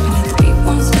stopping it. The beat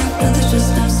won't stop, no, there's just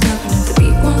no stopping it. The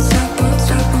beat won't stop, won't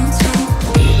stop, won't stop. The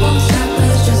beat won't stop, no,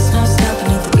 there's just no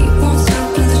stopping it. The beat won't stop,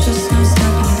 no, there's just no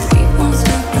stopping it. The beat won't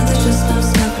stop, no, there's just no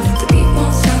stopping it. The beat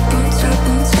won't stop, won't stop,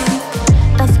 won't stop.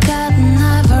 I've got an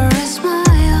ivory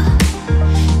smile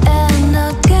and a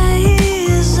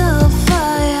gaze of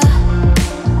fire.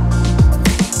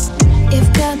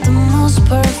 You've got the most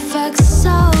perfect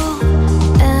soul,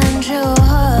 and you're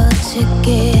hard to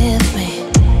give me.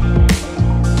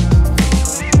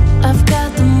 I've got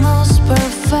the most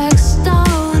perfect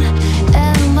stone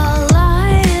and my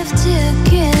life to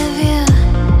give you.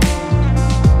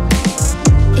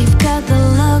 You've got the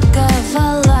look of a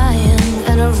lion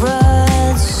and a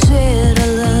red sweet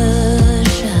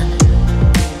illusion.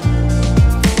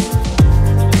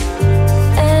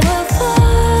 And we'll fly,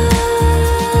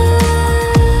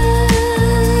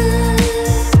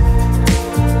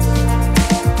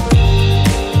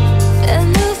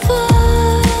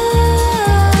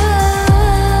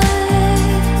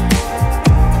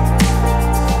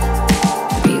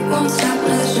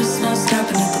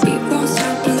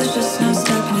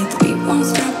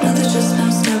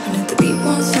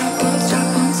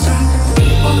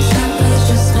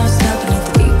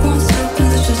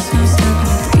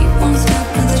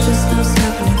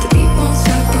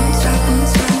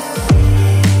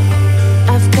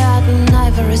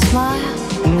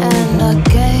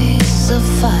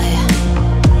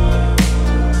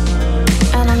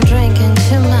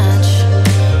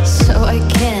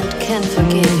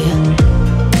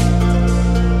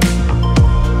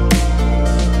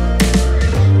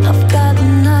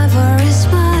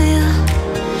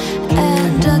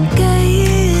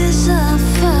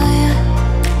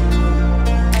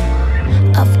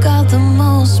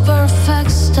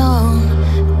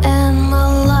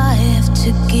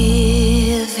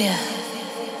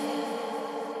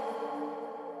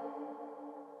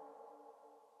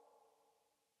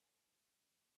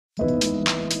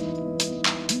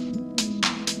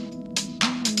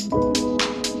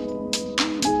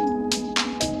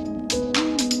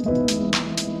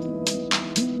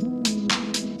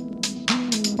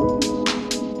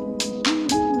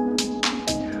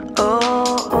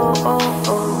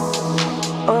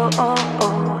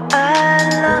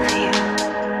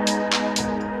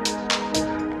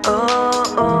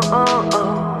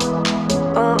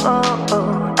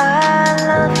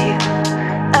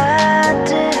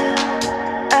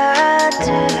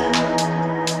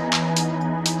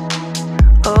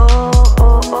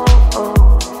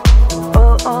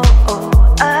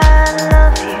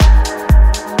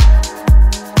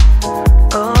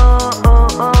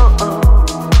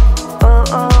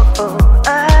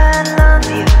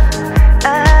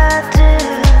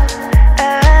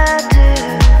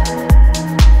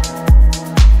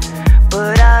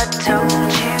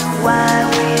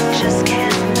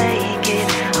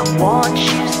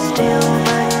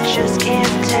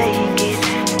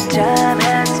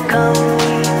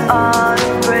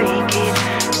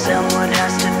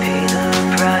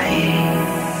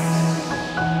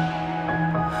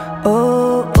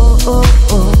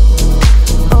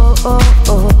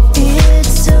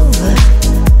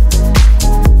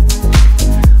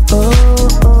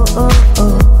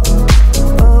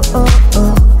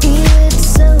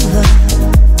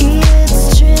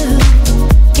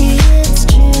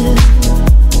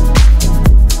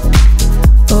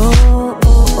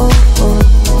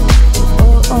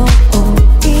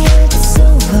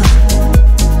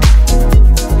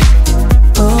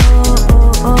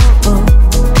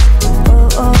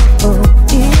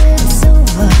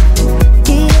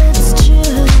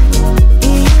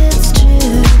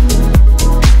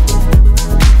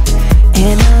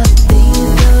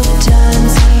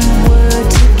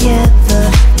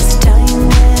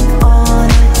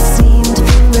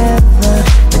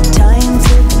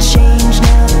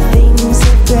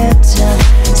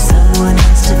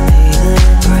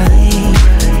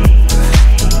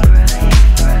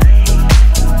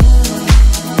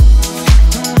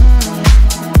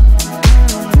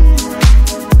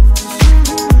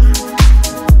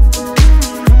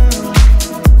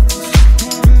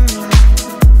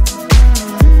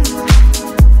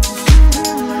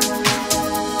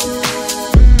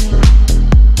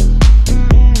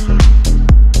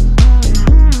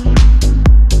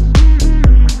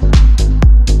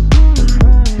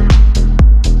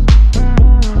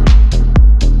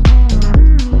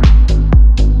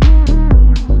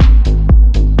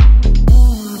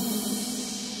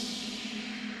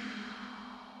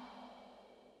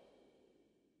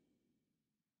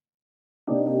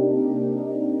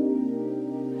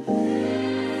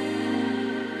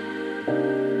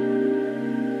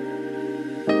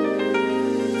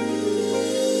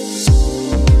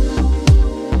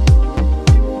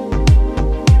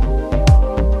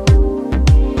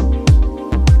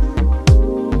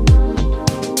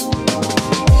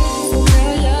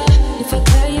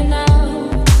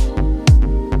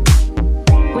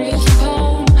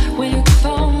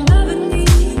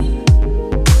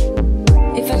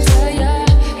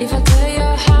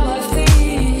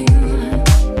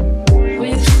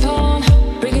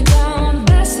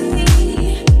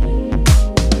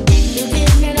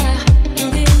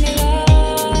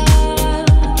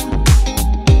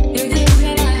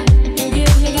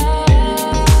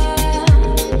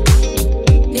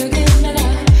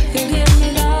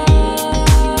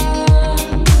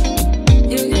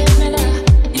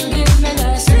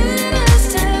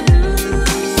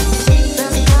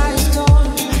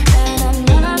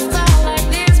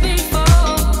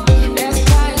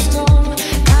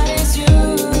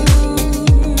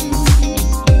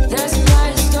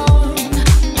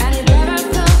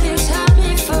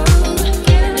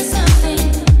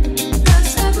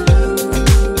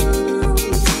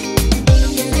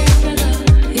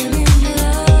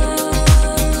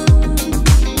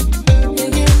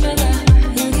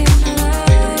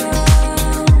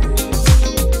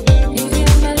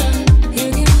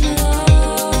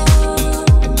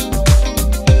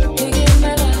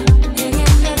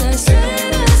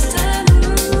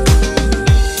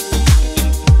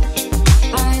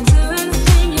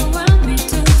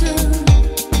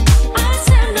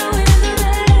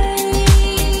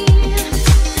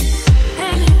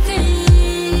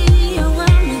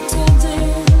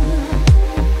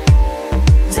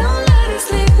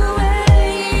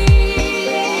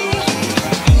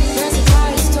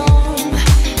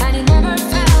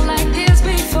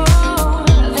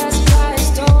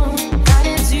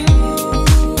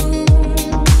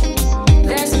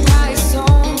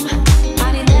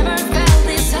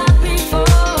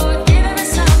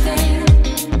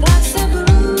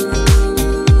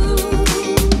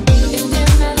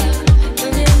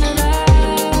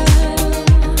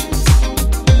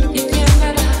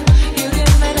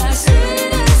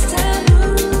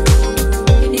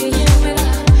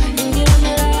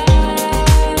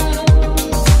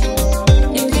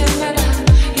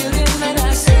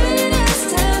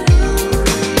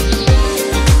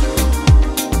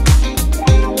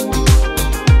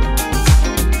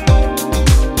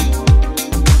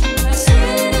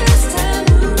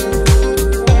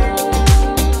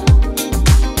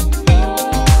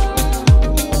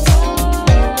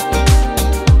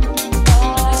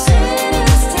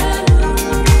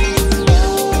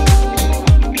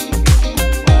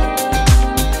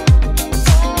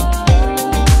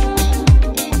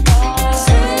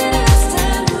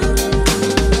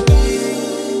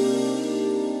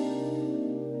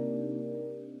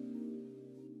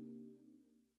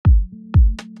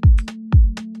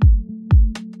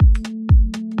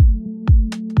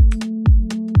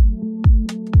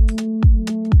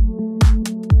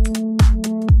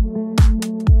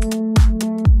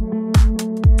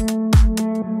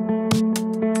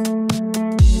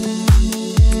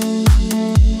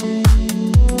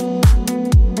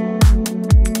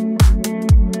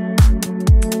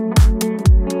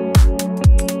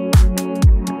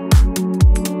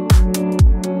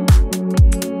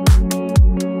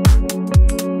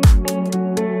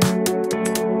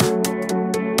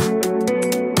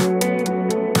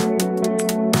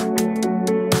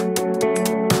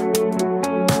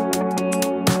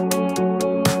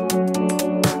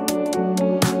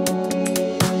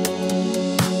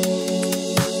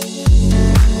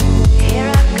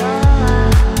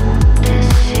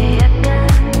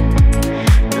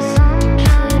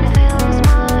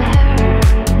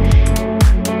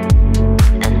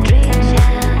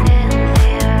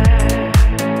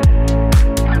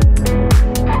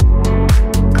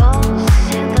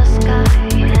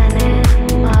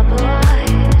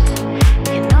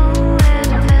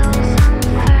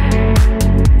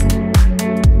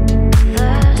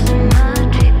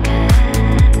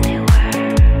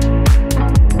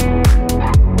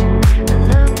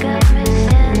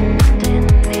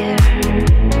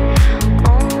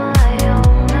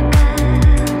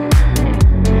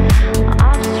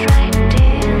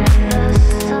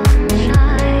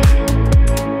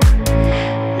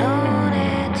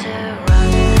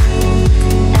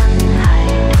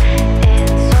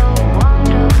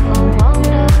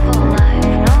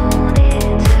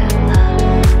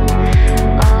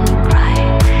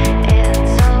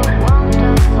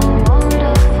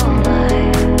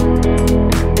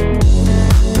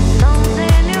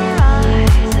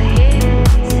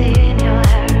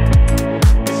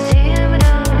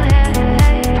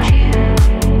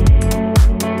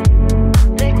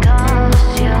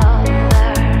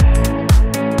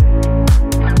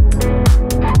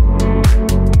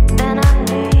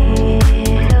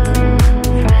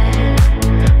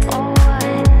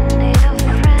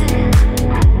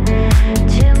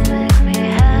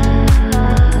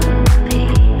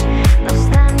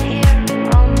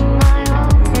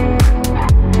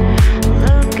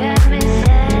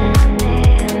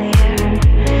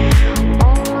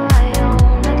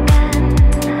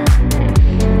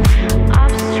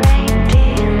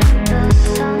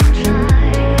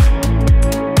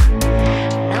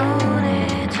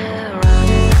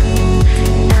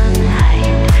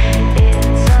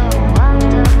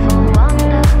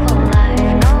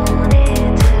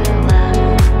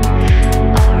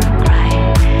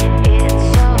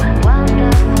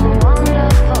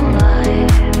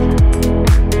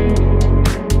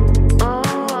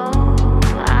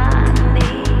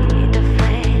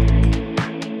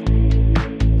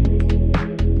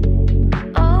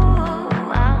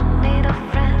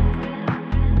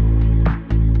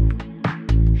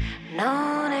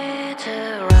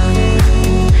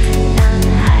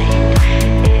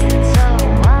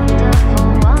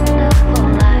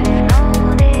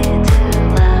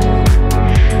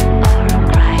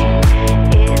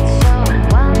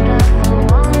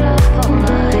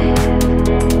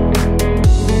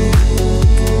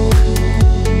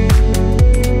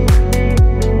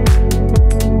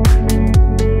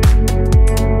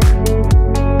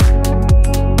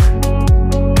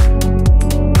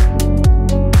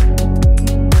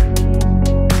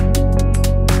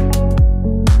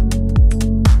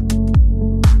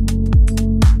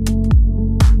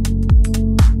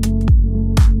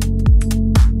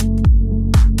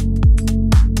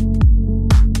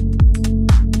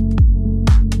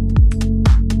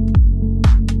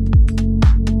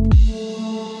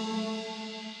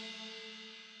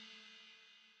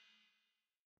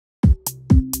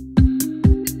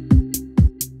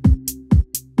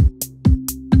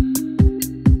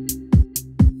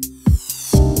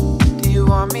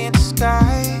 want me in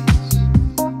disguise?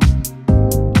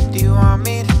 Do you want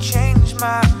me to change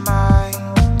my mind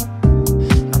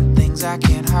on things I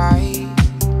can't hide?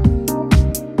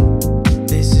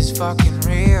 This is fucking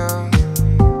real.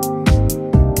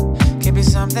 Could be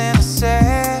something I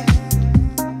said,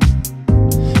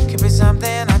 could be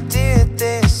something I did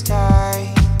this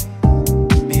time.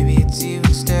 Maybe it's you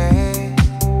instead.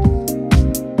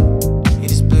 You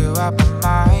just blew up my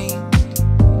mind.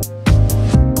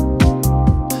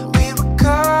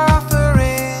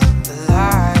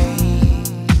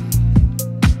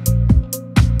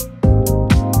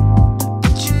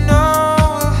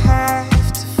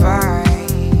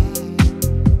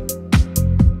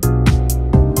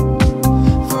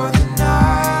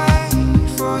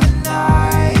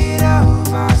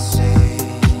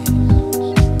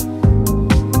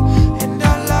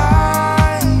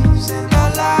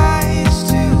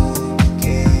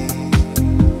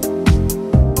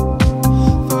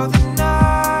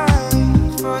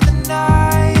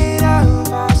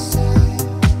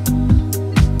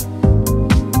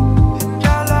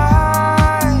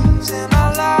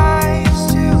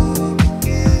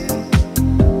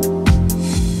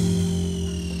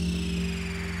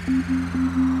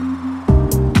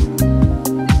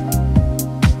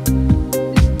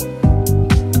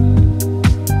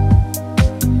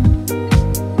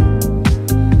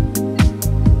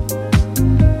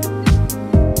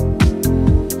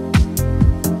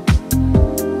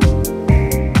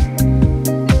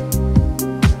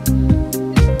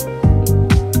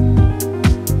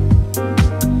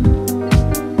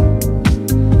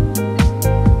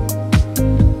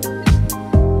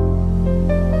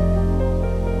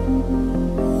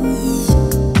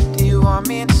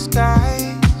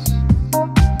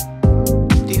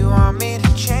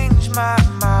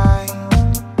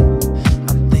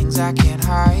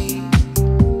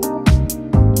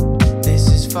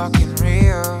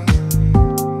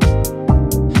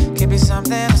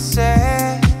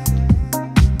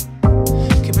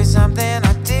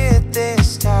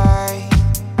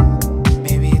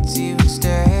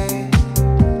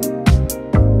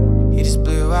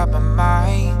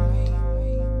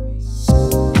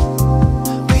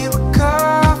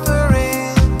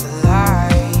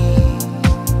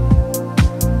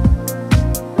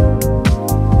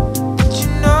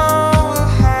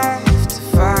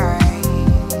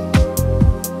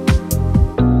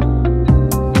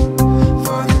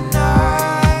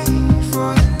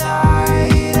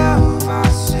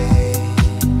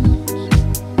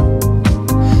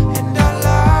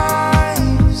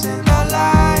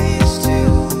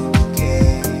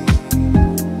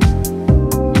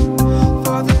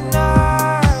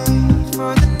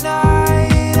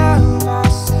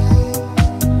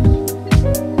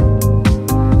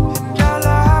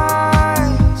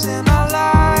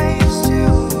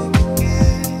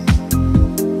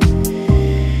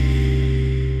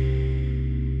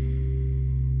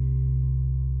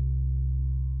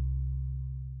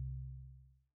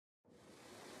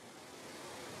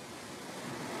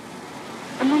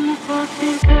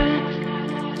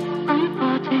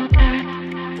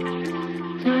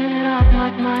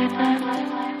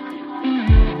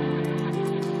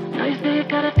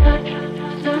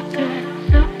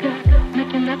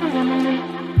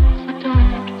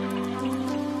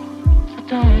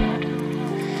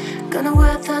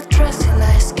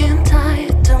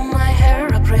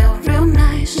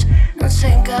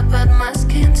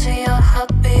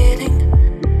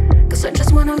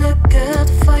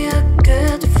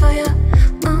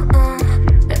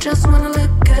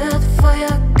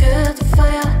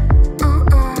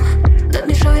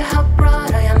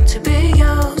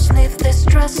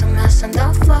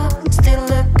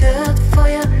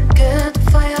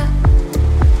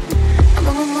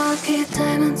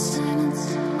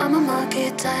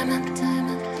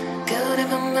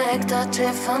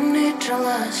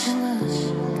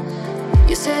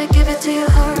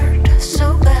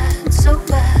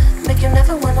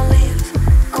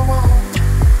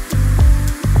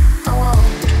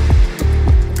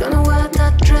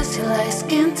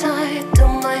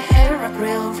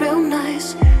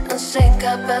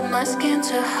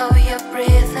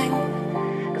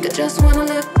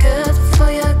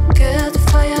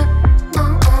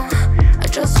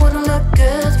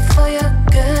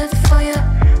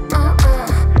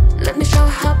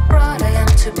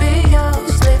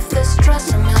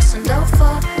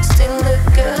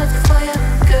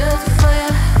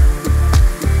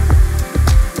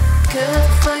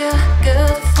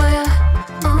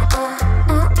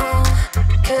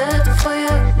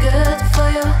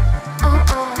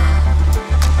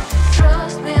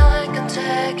 Trust me, I can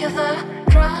take you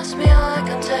there.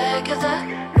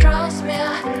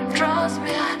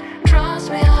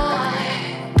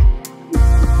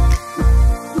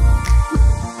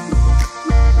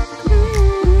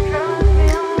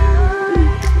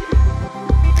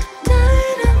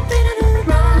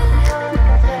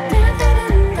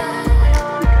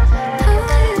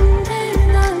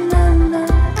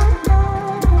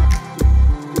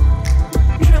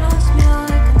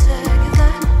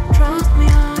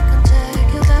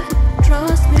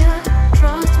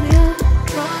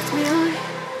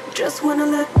 wanna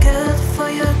look good for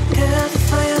you, good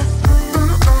for you.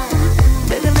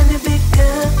 Baby, let me be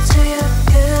good to you,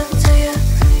 good to you.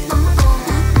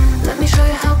 Let me show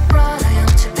you how proud I am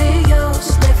to be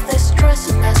yours. Leave this dress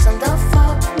and mess on the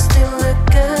floor. Still look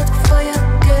good for you,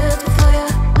 good for you.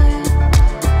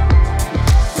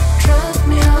 Trust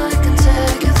me, I can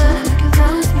take you there.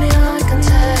 Trust me, I can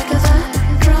take you there.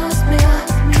 Trust me,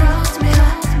 trust me,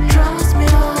 trust me,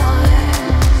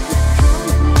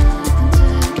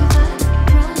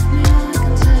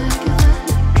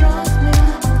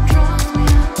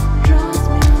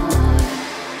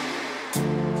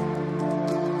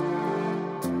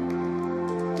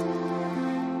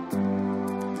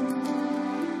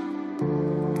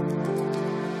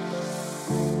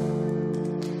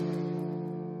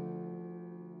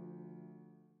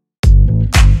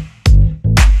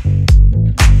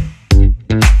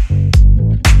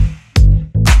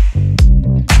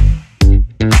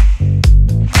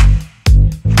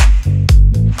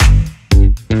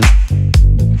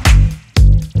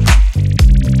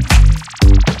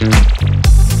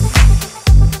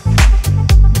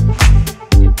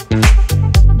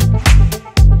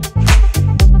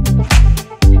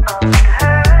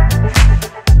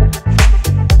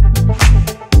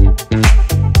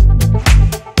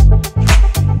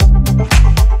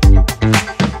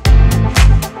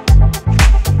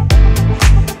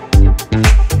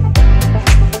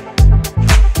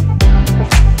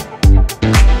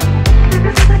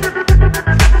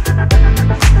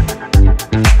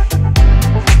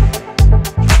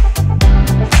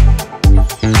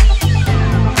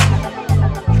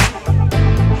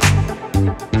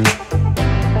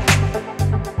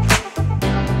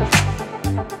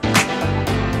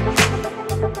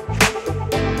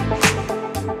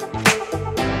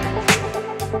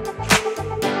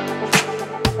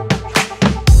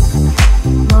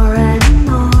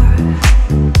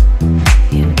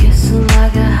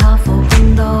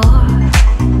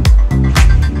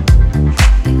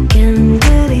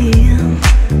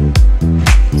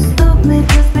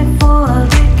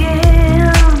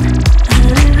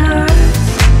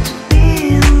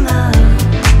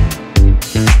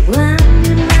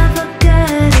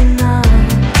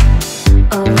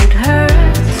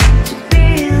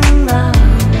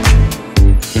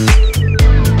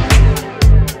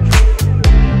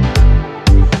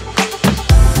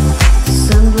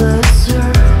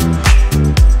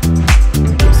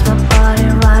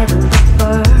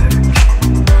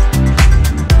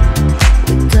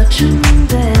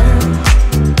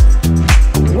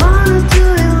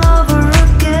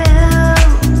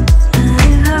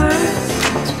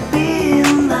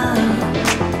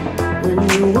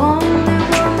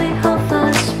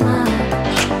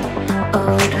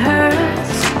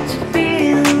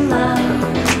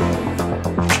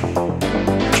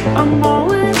 I'm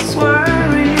always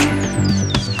worried.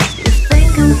 You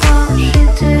think I'm pushing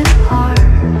too hard.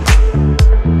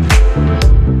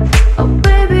 Oh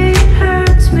baby, it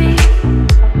hurts me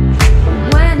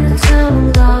when you tell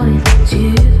me I'm going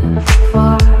too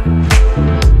far.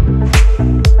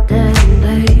 Then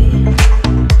they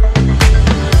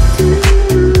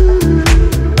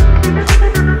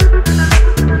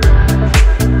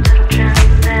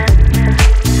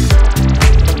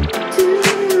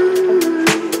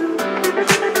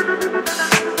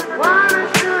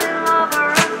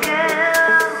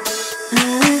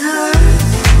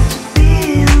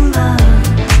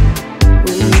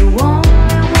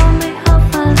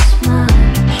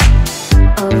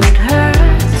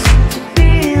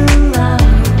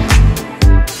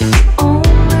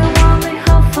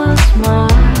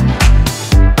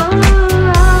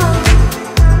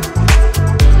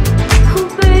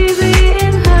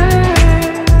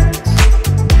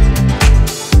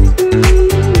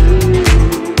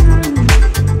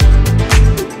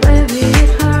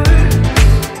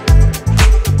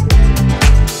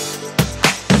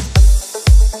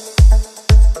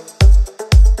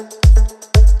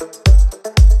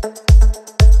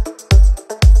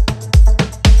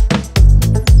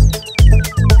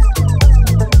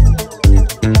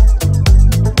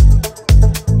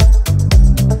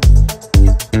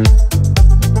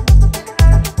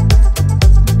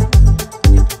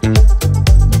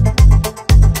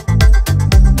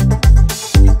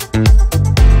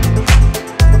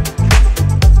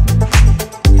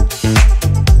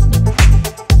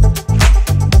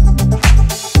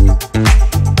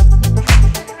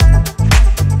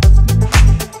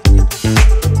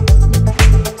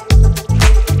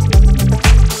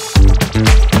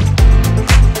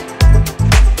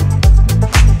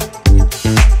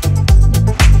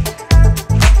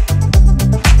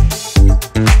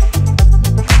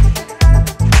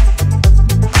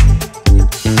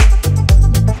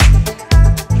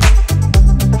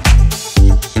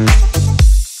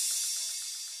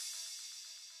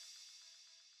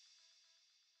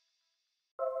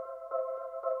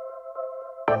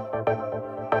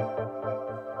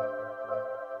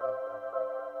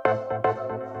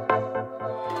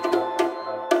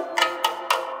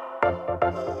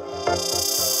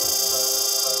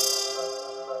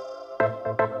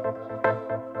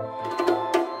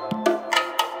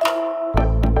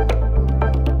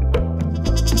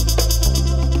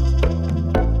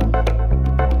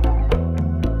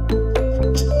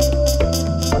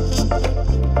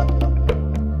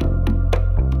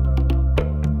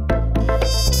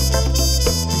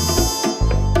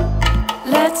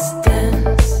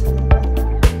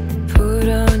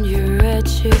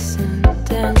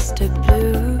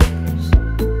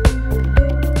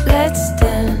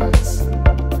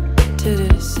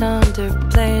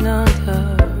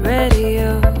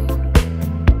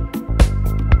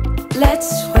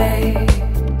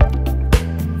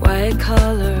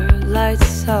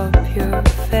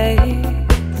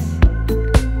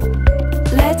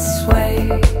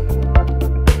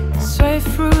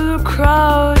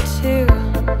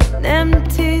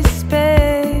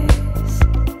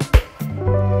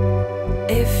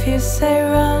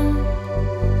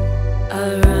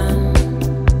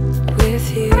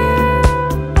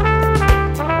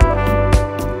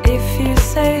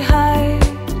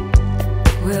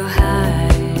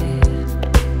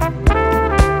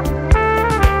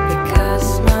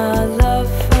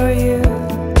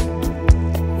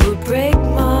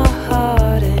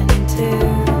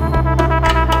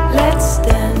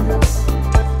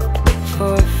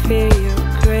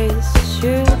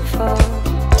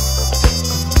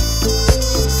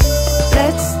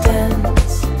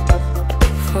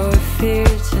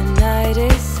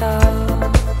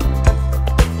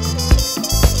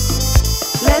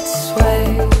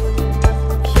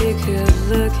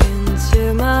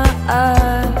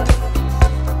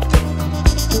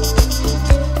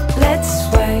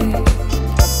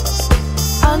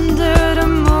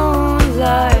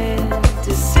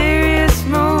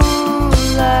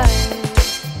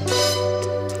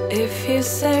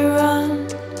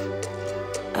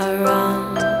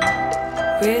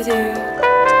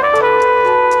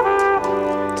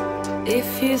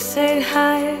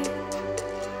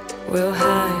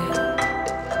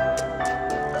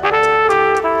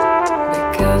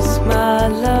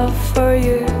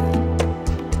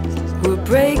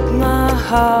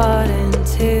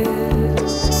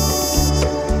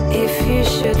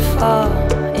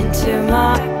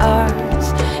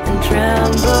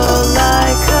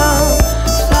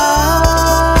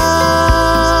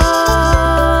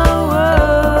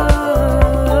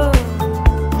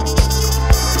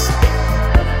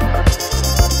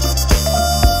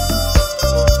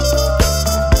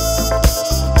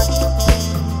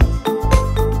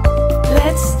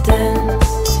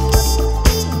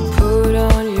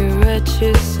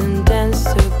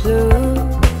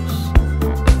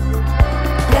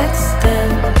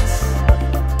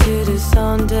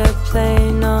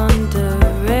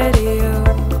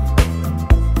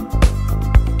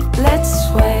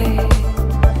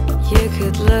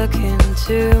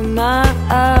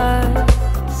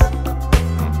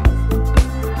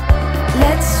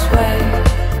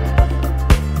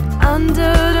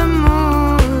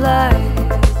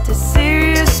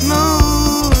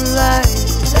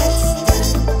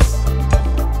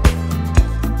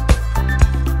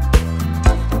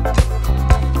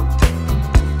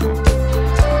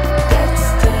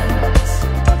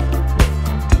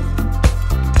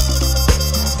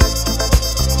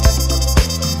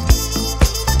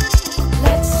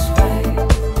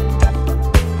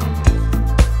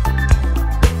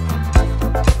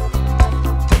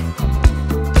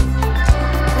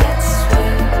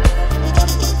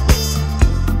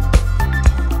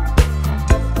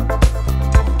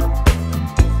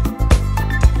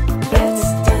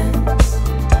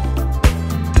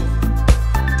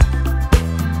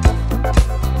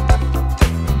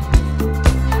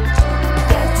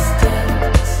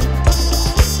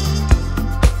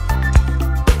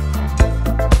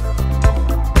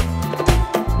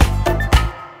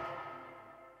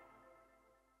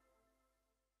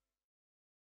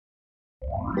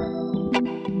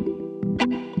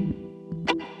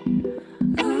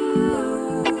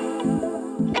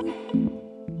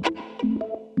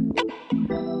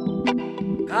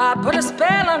I put a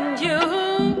spell on you.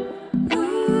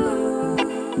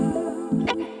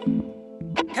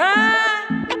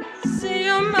 Cause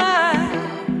you're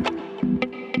mine.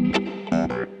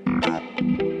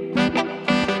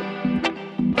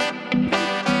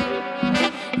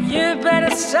 You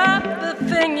better stop the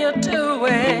thing you're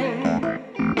doing.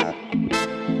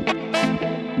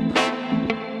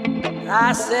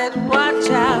 I said, watch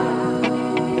out,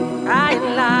 I ain't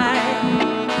lying.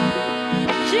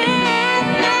 Yeah.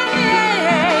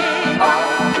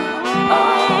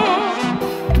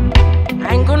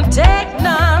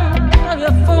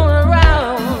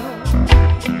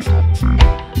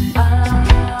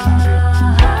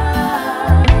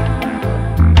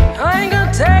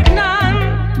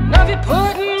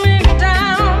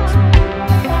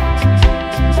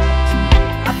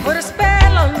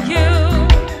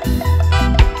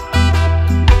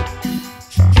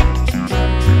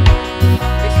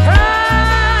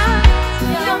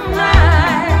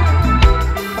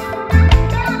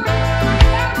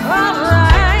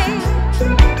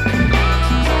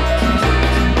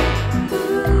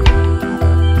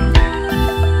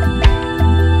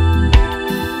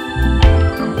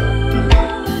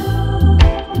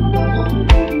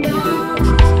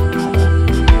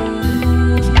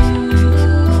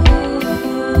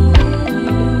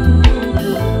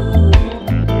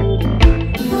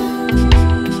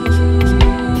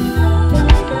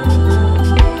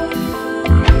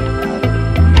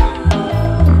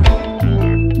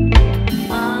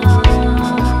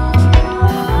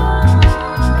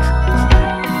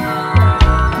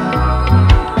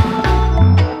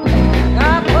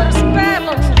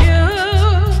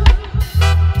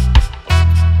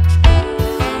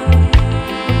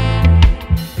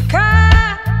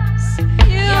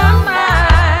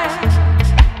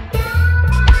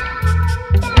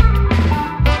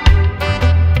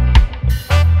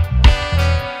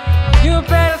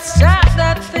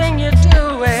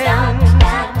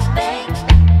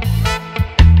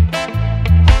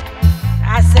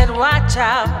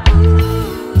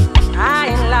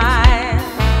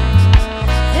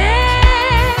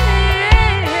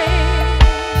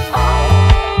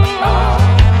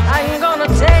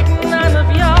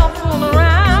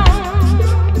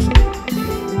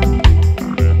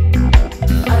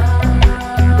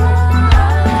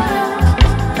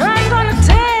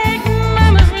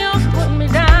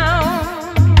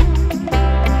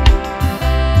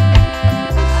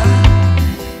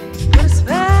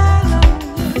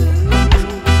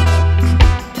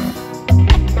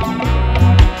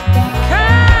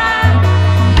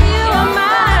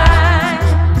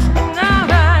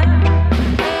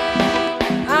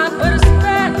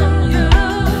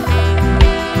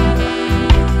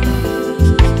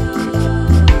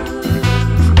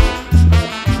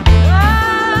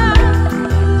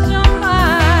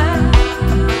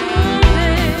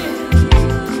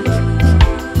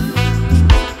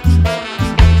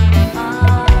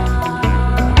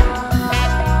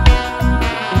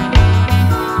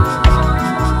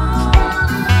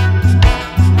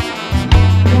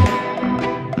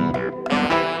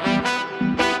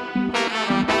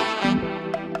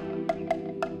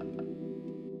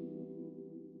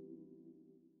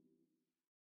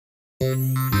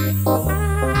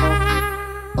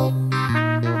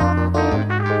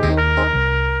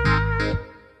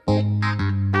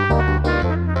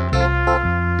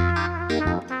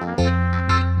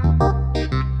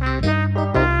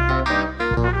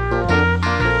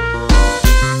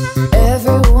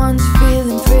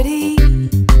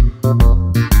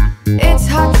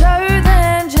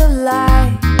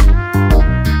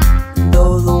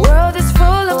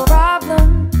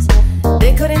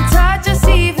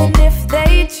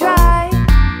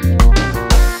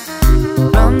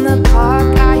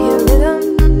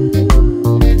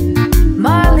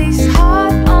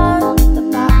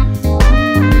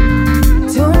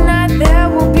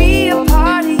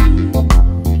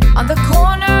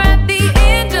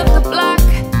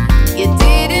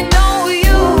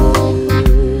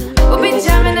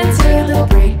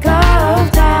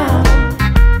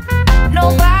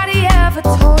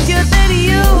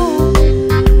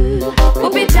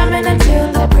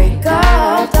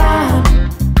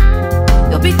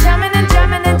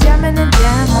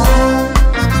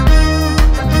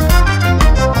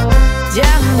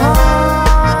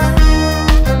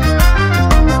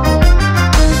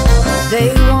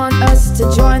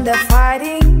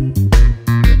 fighting,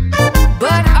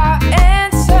 but our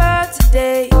answer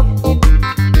today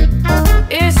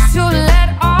is to let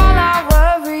all our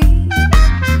worry,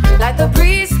 like the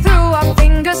breeze through our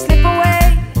fingers, slip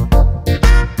away.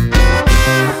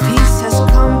 Peace has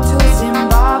come to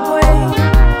Zimbabwe.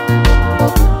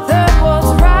 Third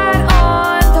world's right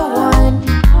on the one.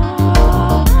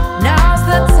 Now's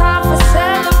the time for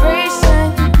celebration,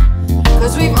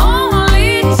 'cause we've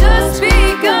only just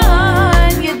begun.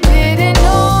 You didn't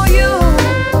know you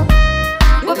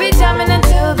would be jamming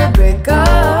until the break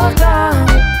of dawn.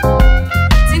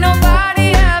 See,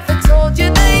 nobody ever told you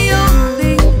that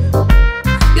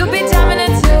you'll be jamming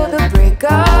until the break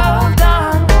of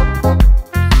dawn.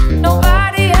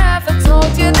 Nobody ever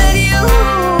told you that you.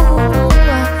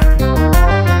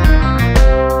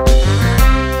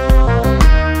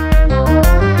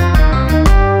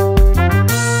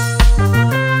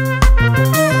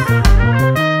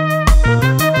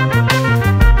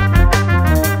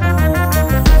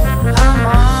 Come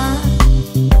on,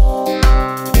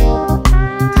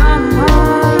 come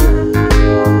on,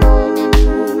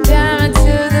 jam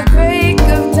until the break of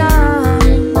dawn.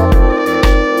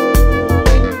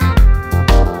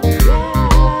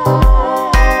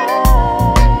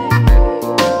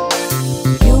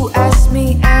 You ask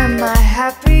me, am I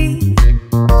happy?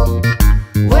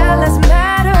 Well, as a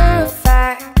matter of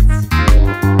fact,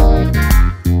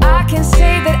 I can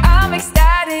say that I'm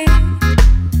ecstatic,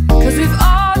 'cause we've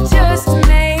all just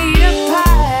made a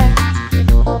pact.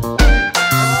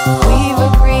 We've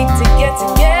agreed to get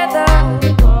together,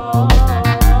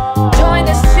 join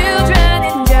as children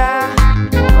in Jah.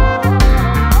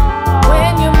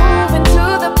 When you're moving to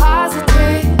the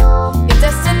positive, your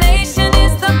destination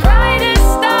is the brightest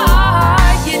star.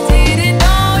 You didn't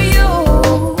know you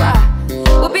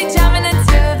would be jamming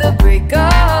until the break of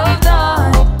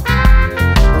dawn.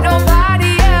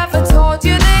 Nobody ever told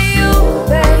you that you'll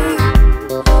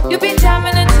be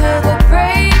jamming until the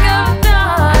break of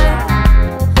dawn.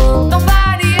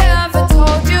 Nobody ever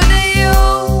told you that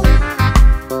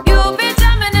you'll be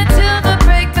jamming until the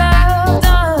break of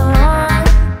dawn.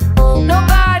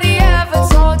 Nobody ever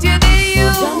told you that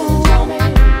you'll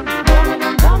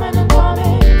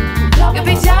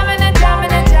be jamming and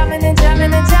jamming and jamming and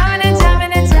jamming and jamming and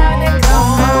jamming and jamming.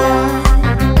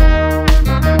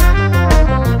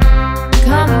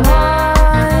 Come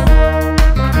on,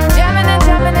 jamming and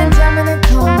jamming and jamming and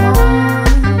come on.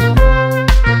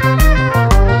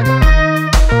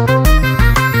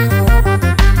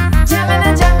 Jamming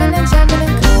and jamming and jamming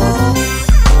and come on.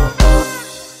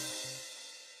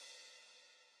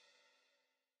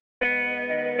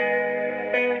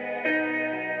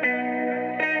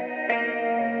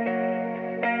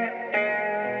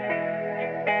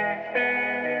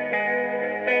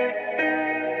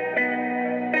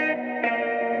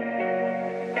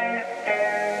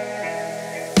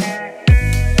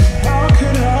 How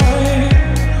could I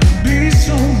be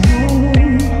so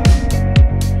wrong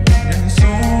and so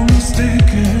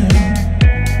mistaken?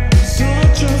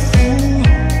 Such a fool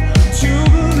to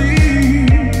believe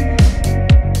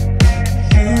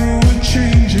you were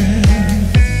changing,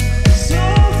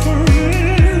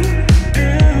 suffering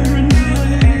every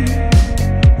night.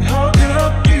 How could I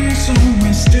be so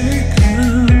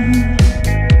mistaken?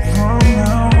 From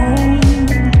now on,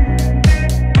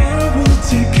 I will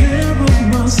take care of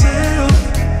myself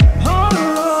all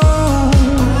alone.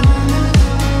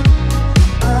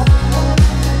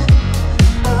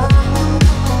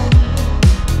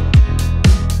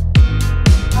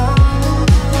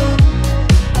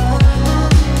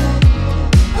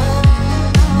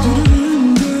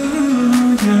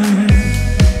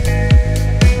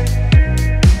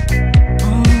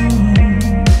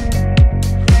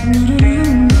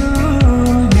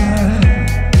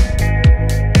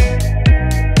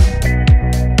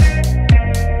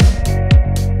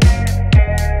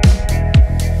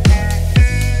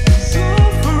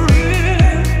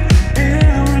 Suffering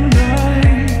every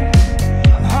night.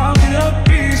 How could I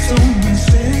be so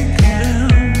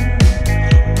mistaken?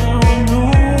 Now I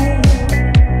know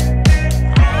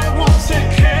I will take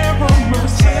care of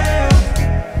myself.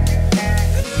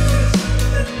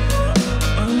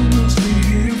 I must be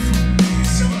here for me.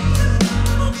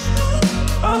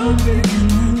 I don't make you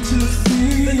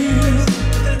interfere.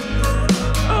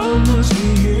 I must be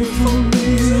here for me.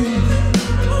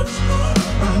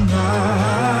 And now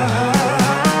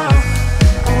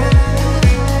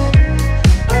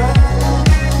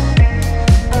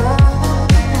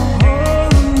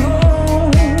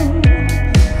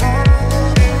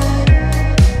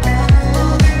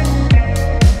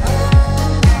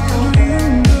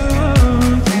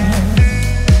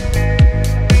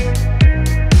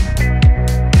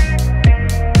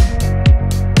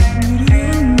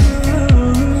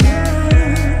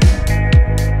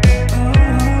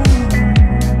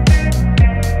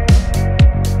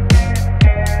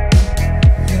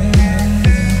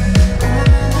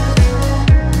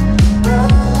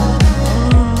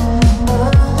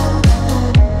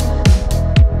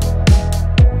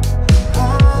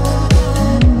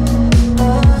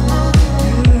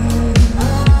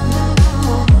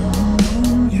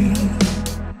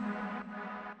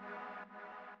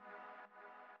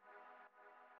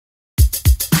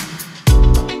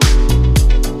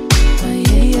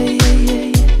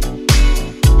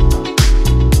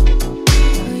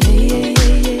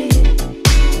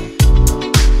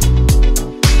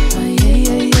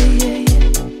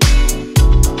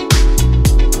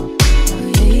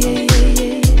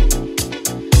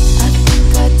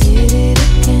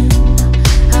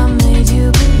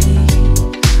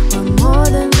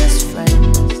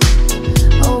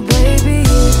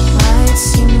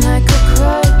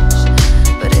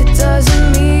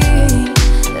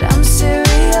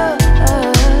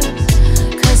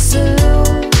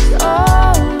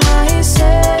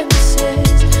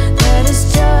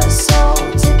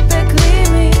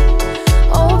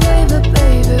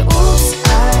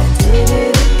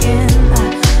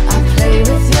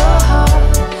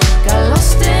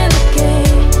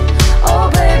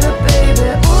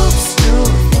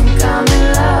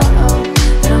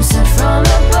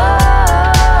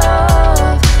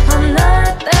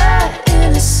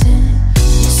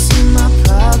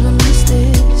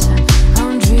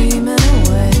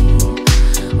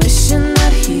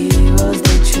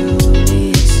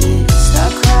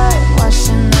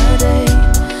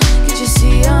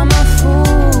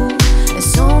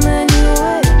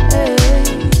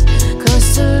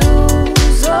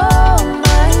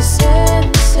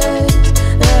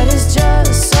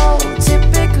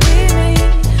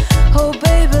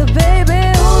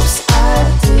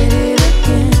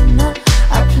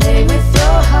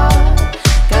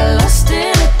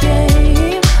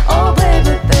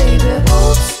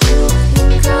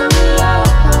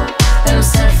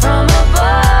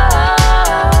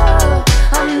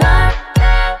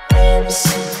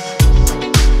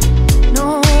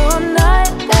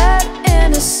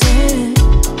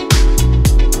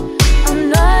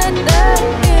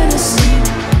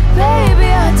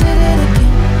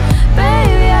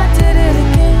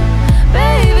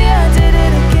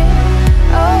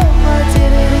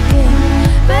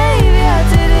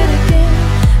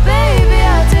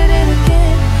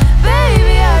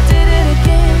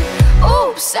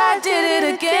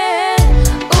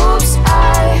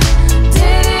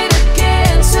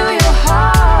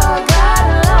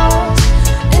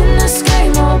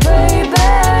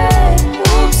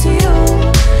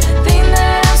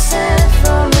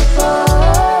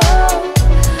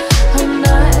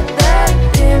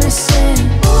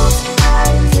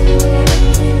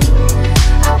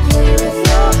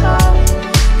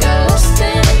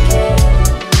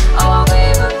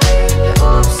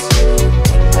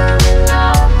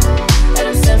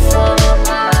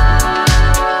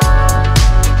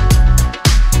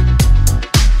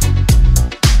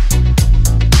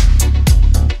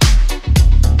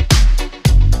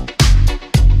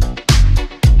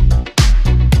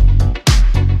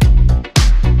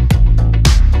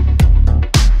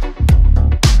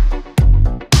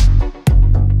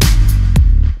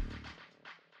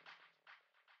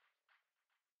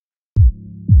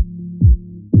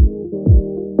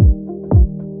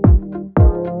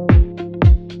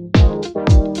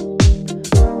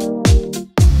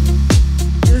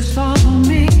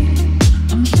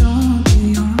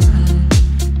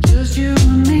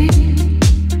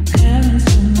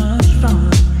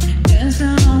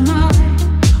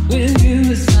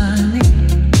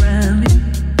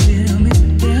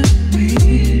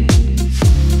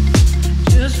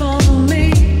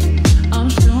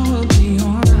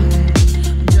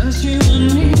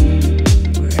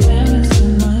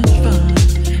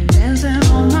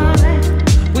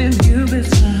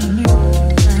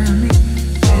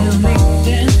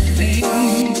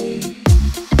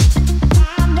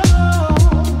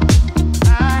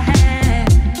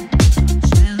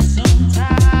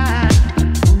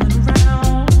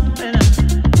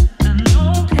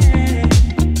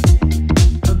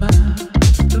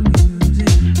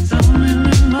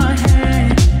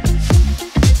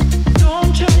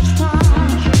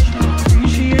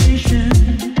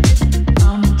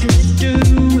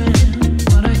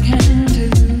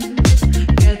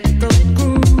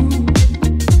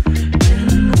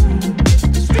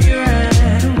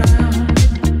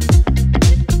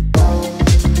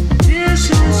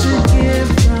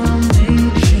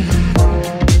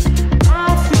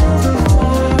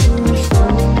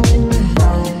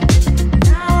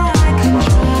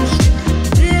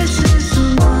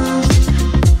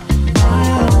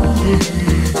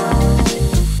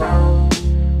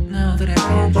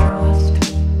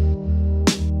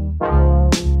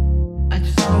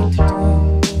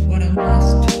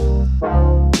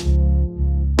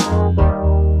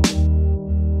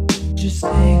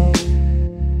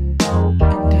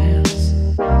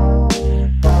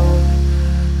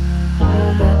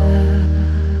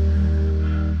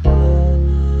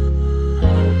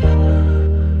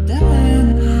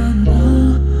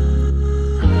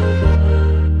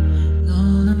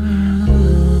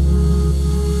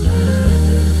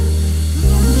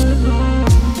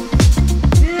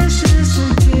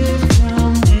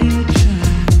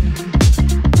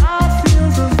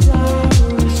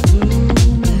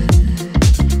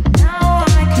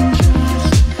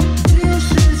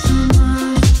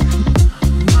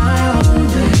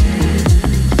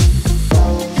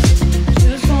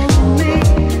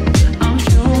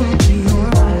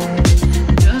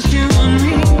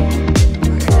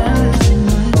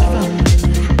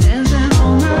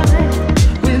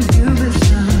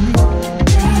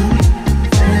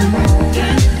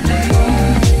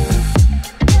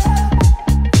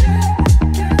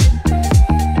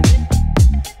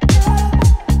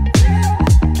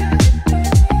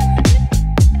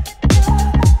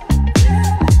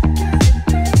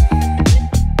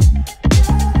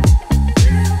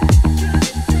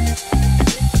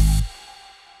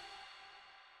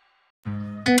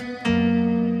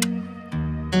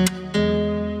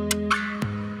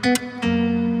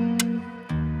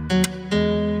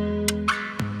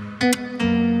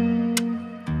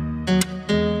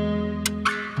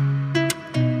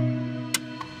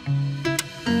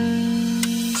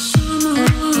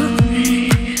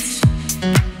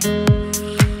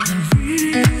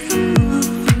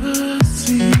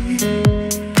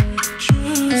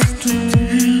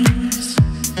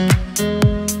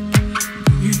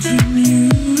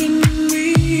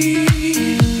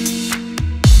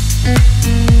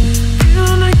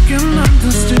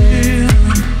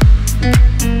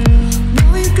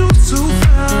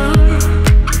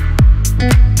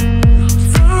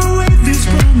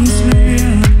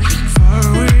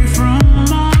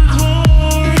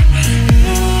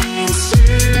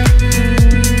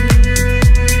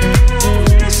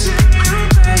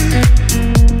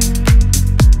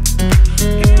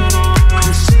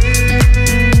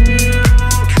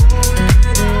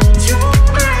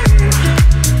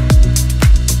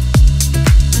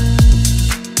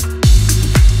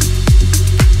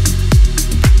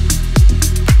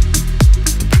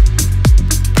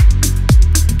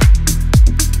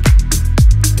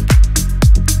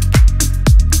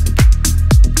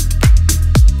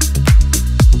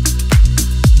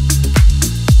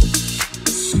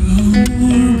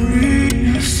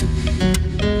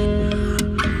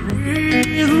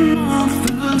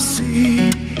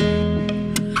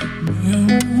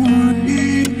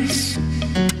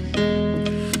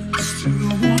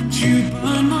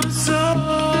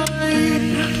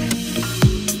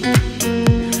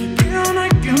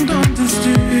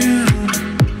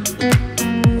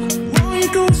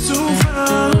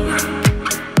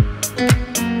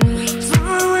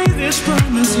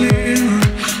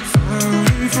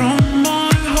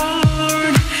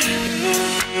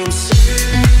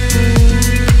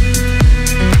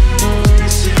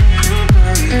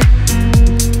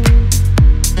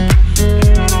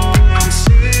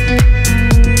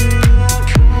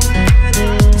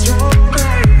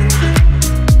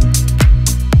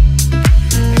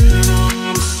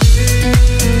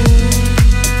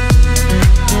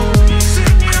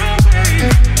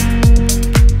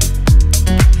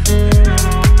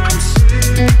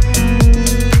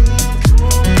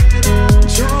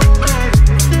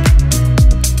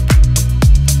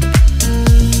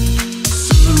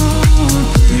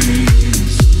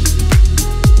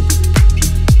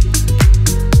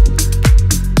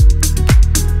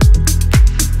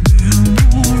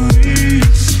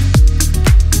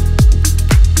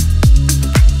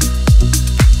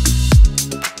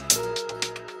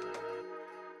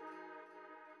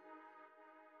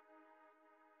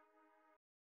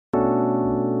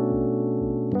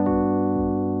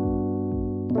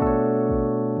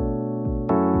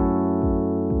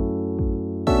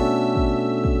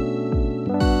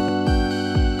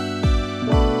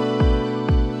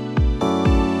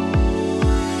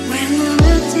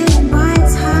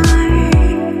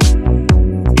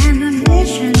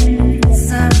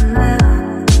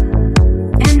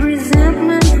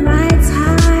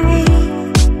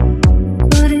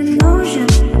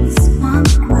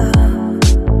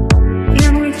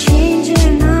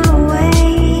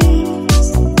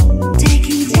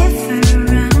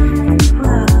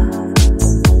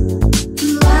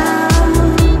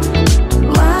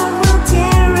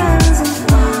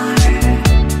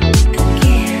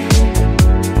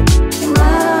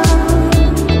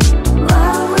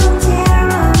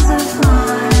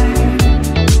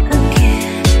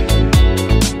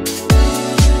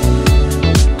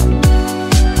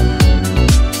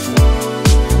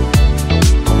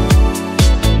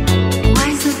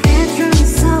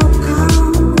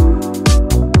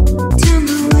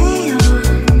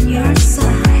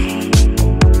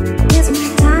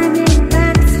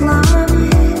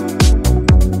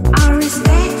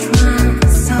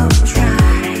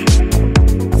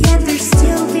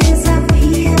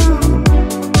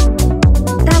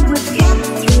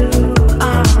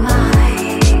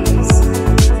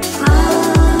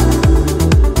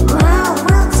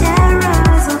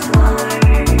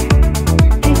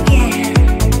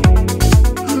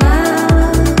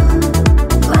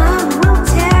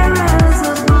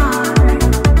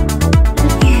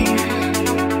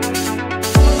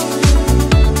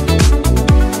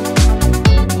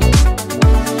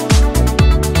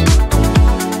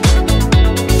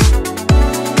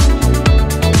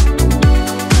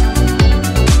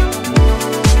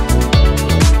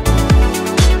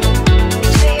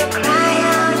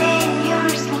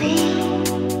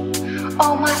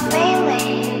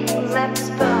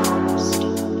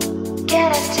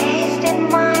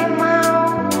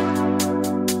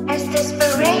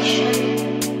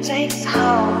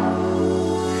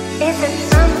Is it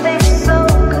something so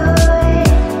good?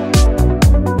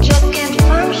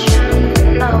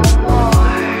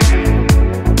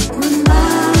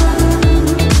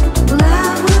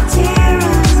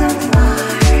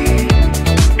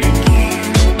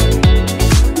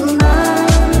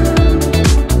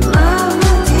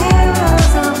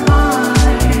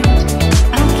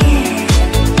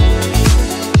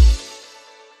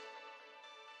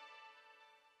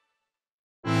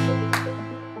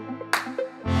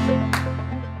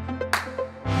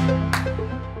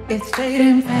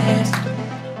 fading fast.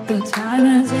 The time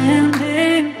is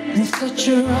ending in such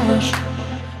a rush,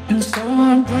 and so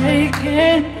I'm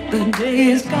breaking. The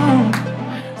day is gone.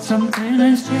 Something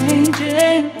is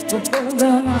changing for both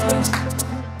of us.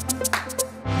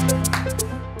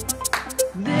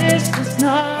 This is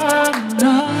not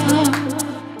enough,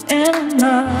 and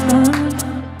enough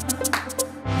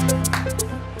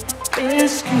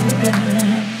is keeping.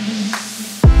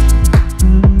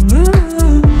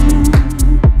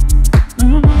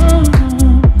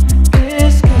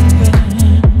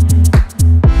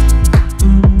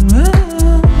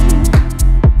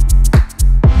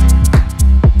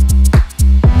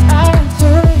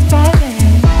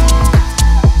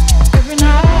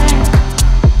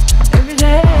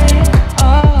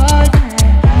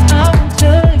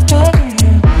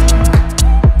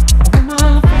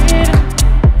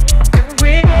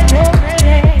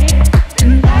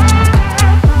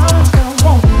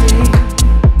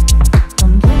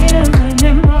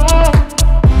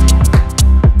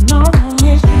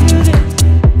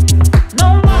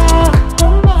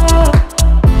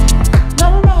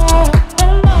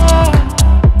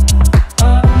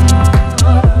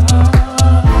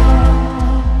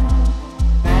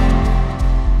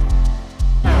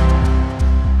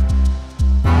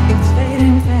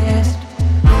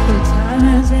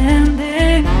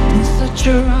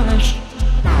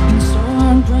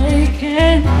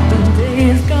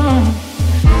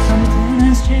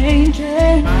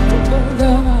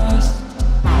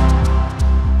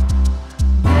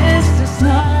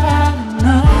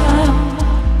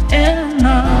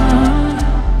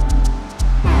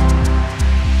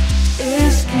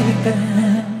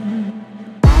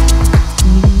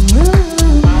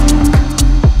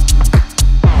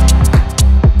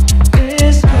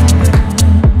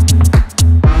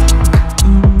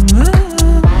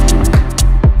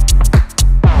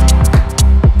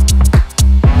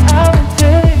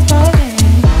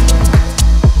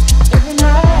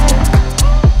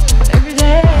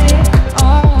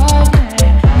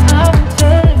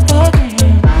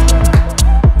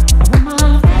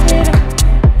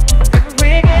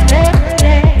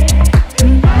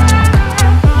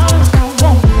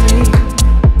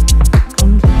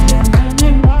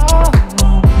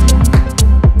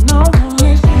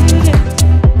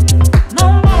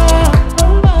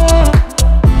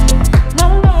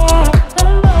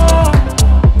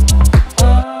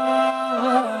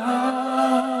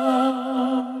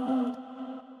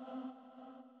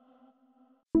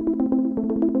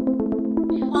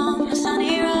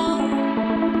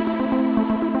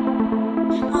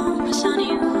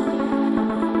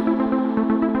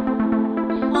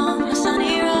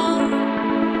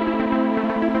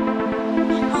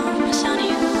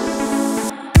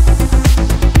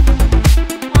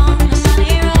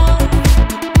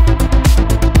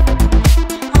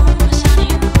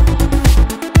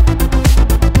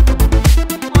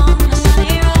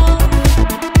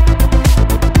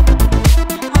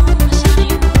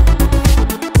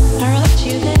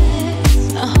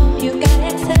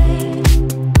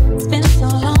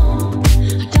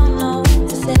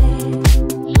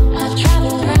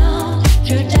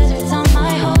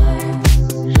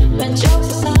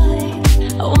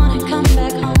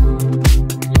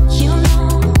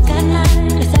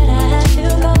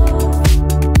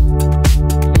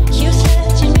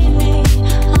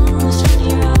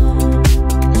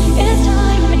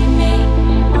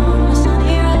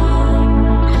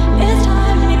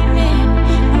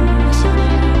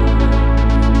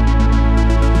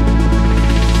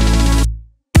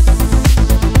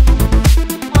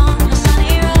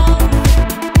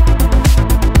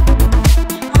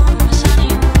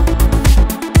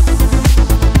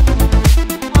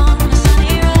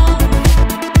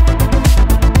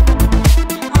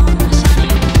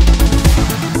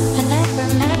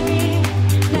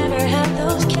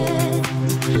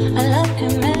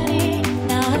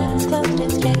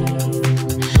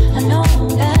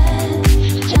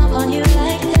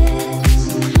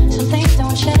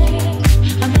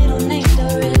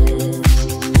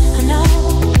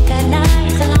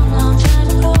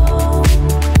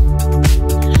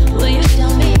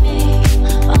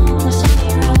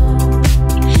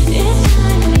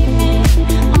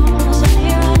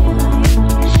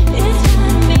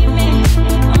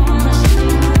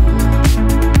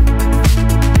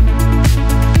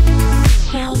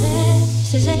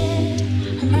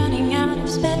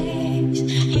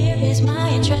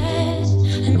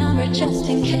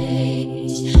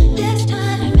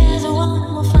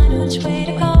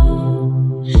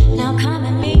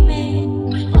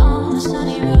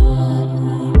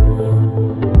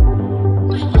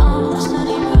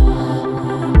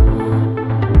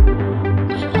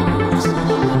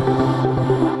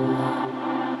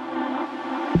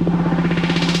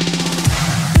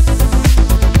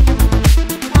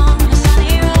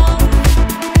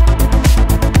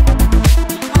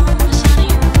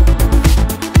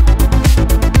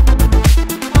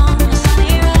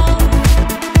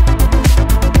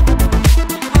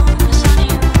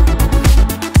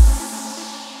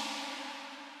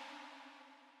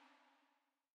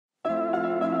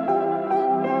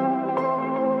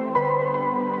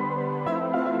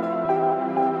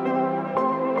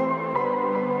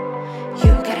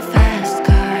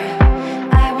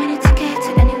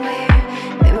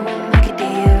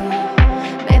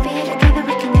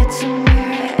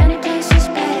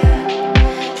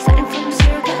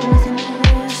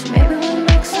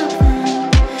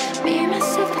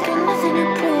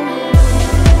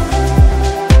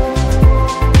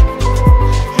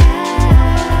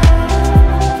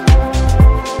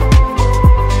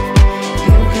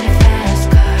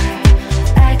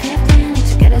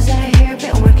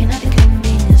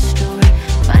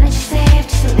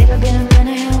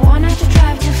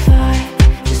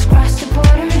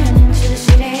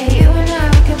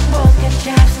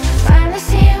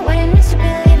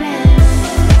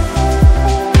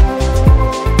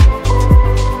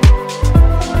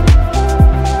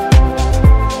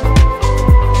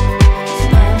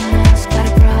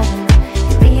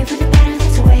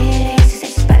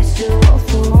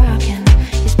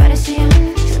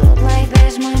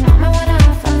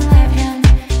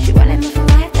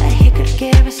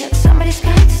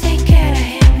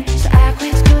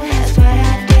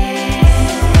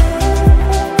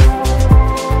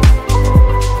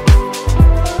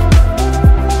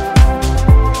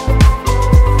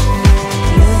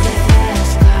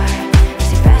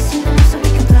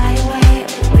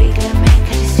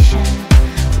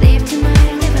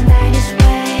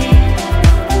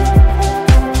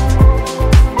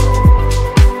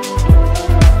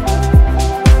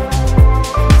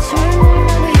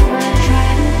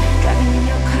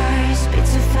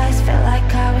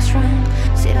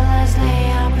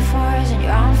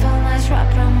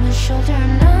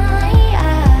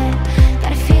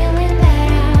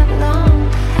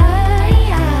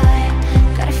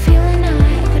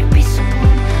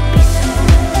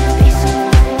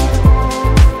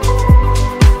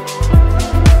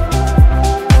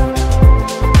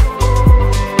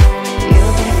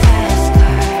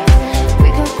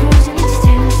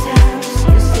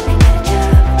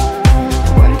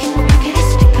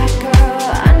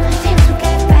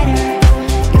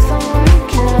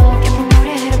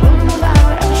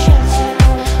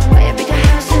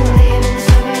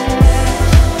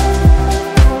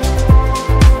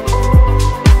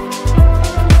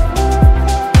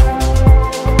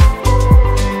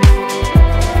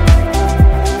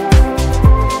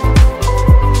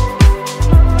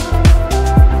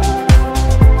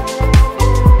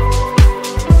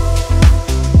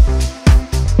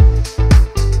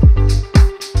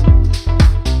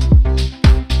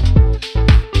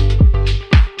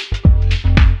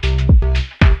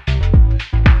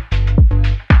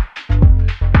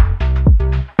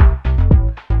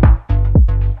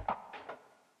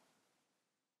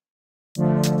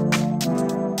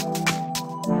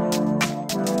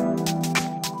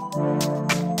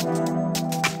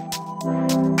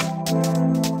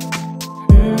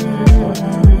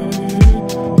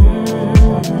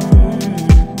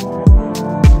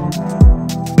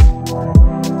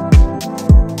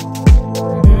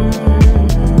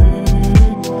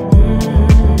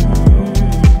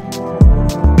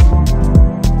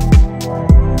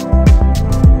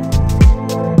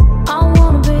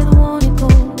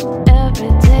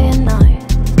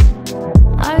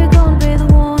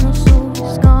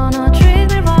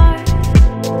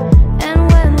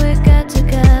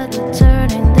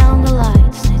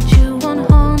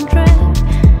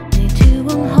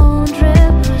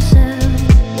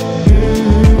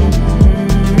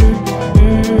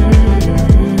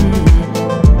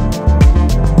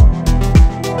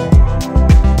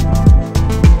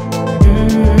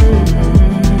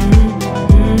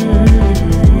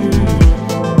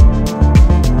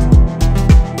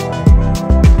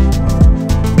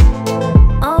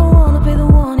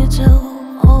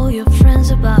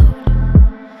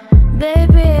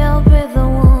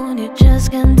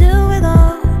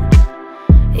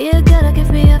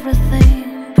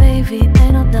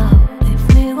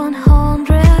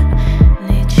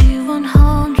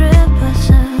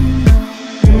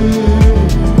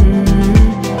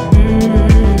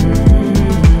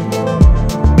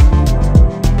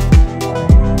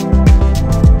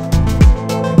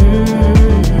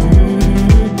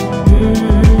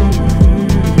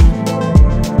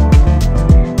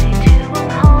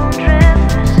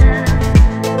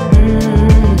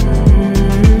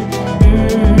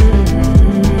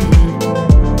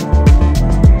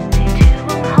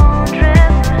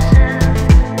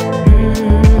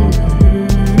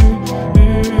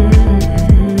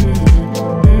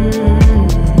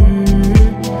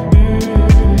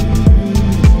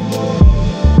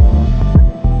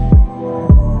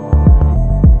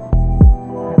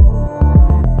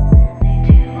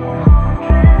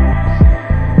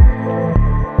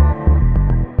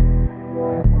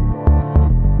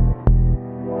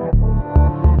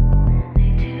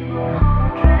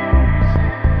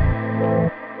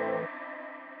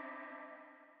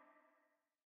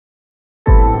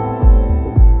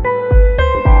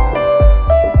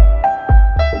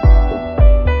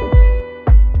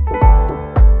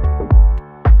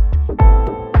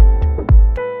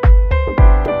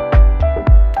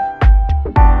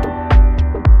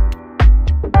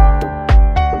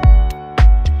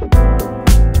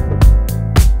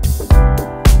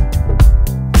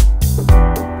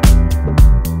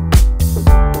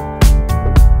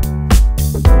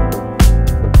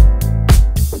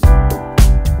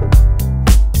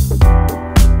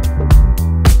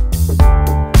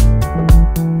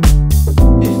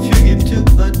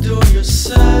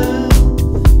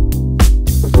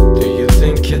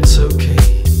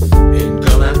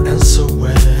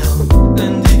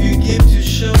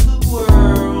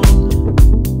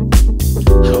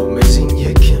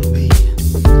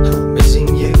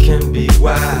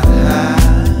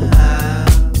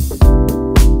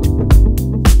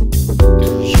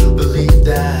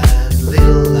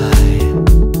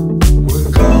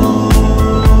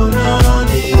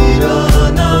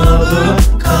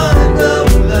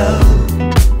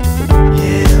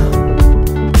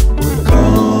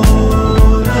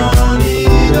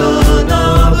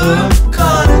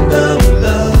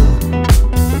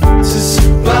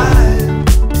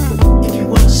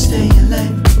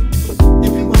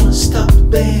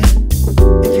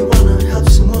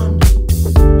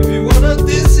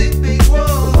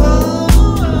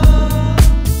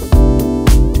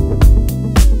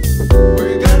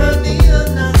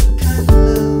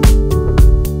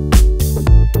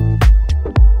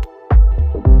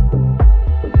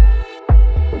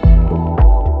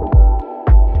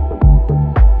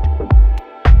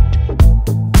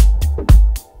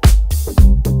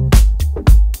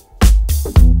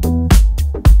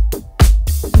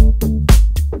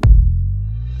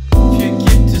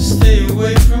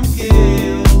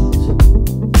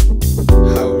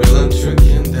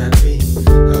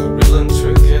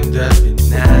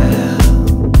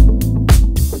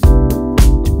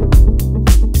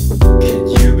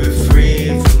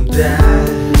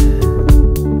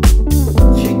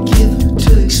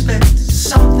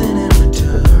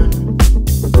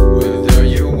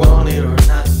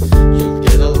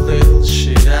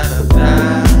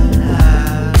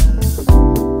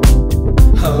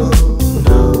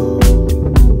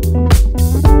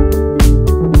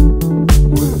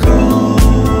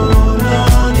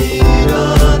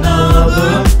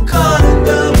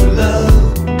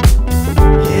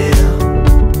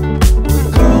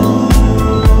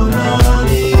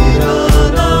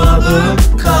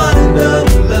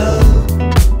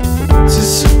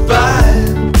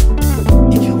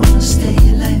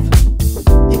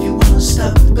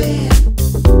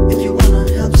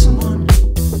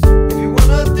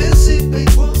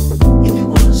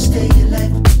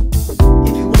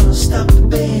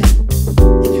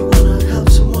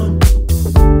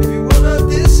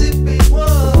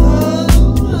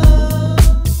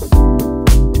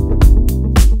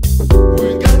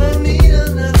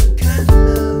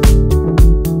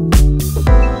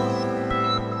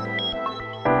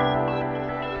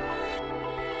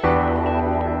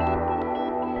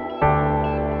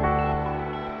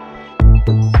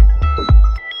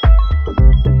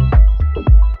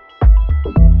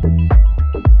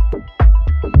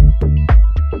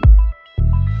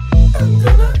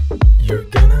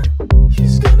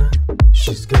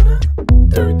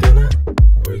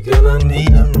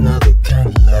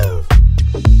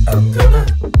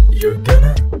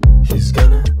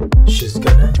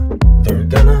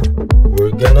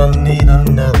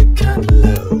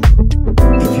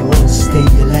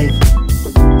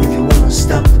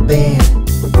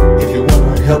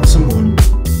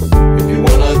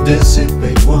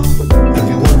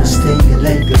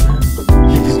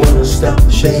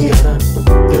 wanna,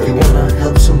 if you wanna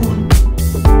help someone,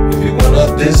 if you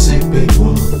wanna dissipate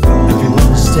war, if you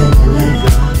wanna stay alive,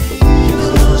 if you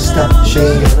wanna stop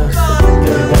shade, if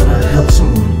you wanna help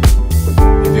someone,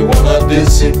 if you wanna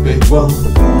dissipate war, if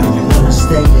you wanna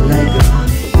stay alive,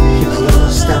 if you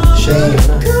wanna stop shade,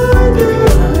 if you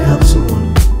wanna help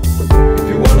someone, if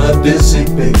you wanna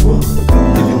dissipate war,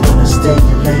 if you wanna stay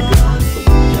alive,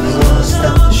 if you wanna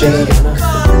stop shade,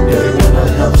 if you wanna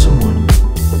help someone,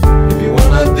 if you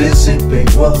wanna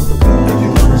dissipate war, if you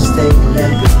wanna stay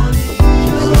alive,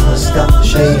 if you wanna stop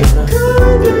shade,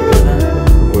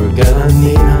 we're gonna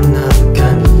need another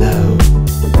kind of love.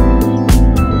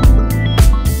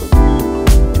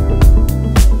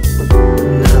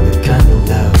 Another kind of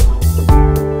love.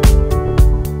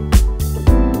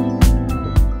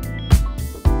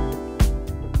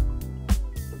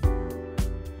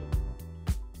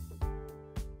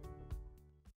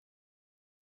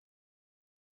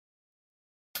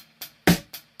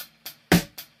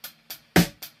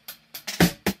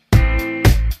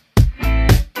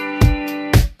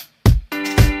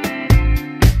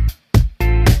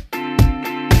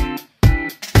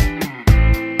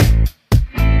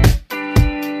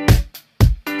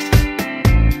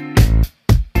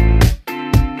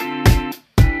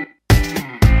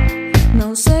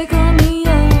 Não sei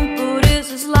caminhar por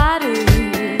esses lares.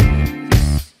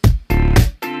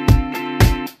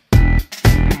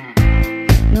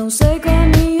 Não sei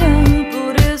caminhar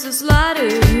por esses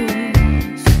lares.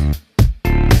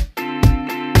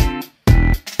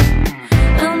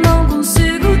 Eu não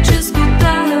consigo te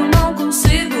escutar, eu não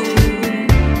consigo.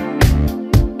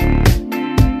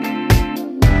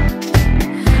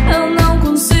 Eu não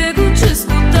consigo te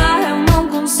escutar, eu não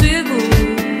consigo.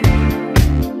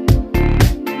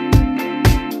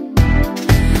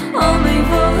 Homem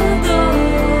voador,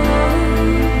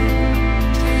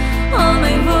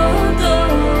 homem voador,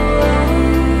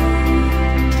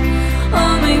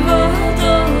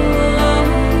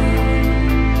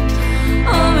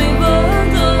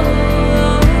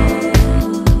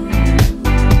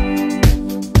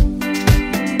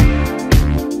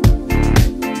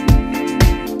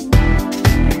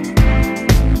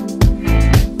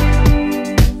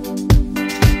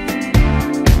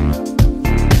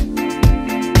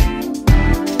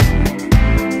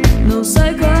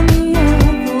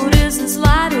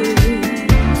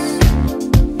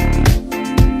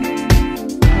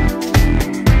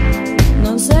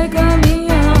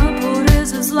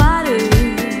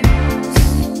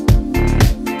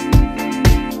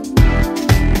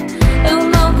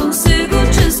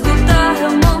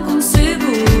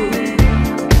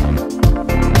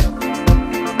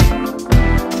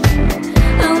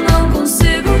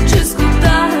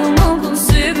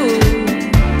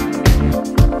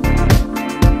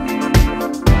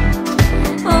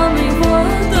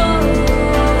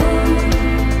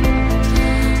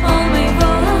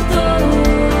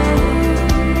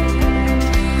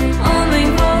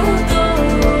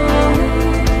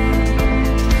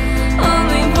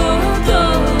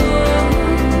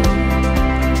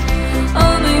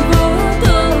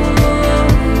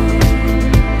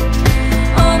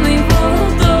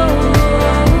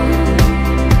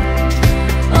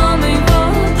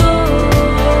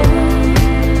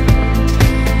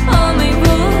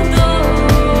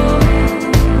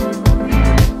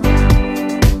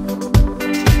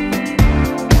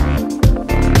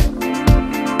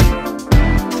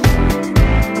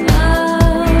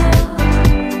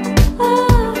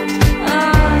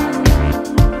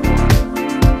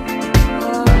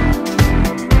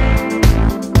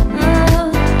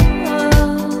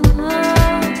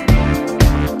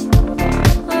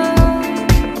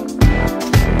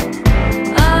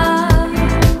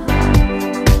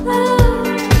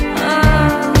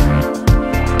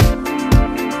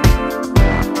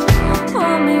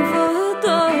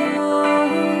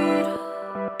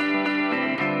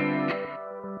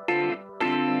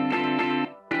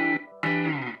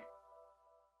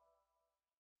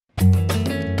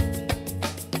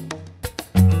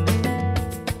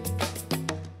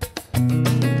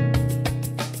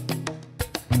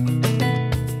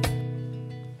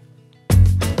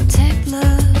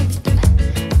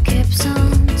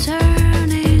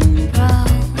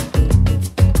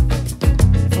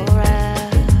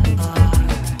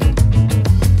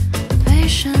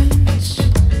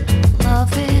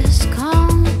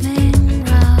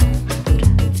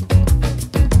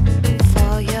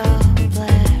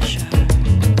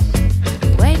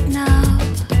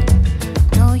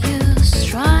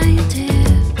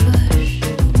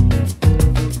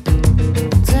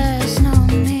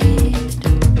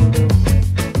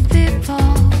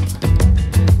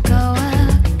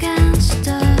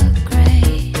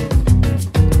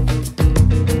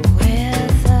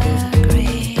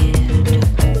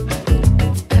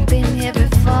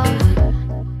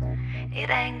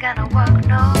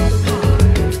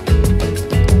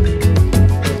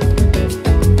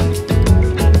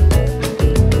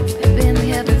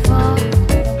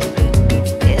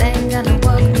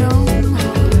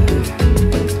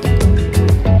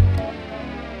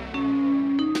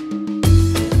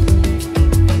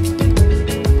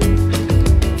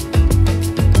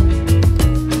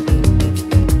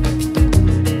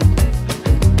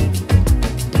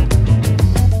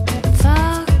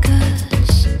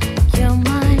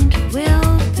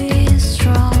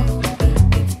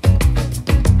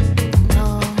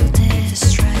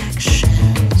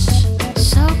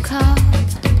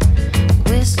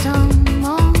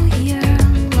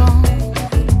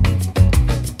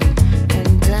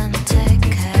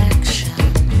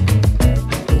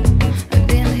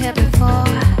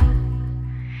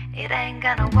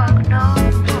 gonna work no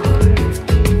more.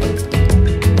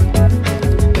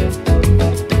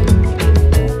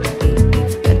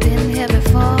 I've been here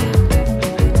before.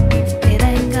 It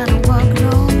ain't gonna work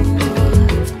no more.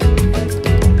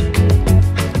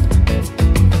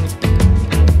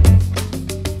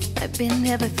 I've been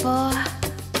here before.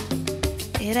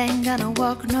 It ain't gonna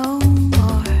work no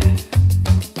more.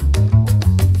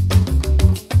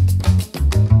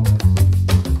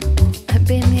 I've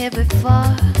been here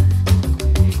before.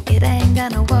 It ain't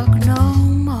gonna work no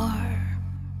more.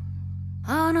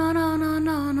 Oh no no no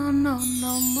no no no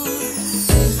no more.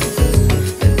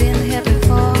 I've been here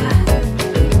before.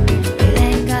 It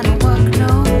ain't gonna work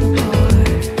no more.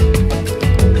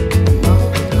 No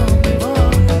no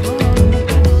more.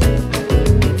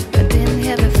 I've been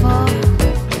here before.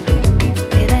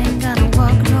 It ain't gonna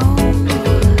work no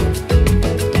more.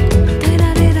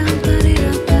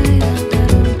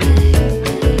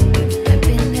 I've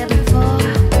been here before.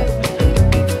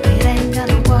 It ain't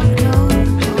gonna work no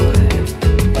more.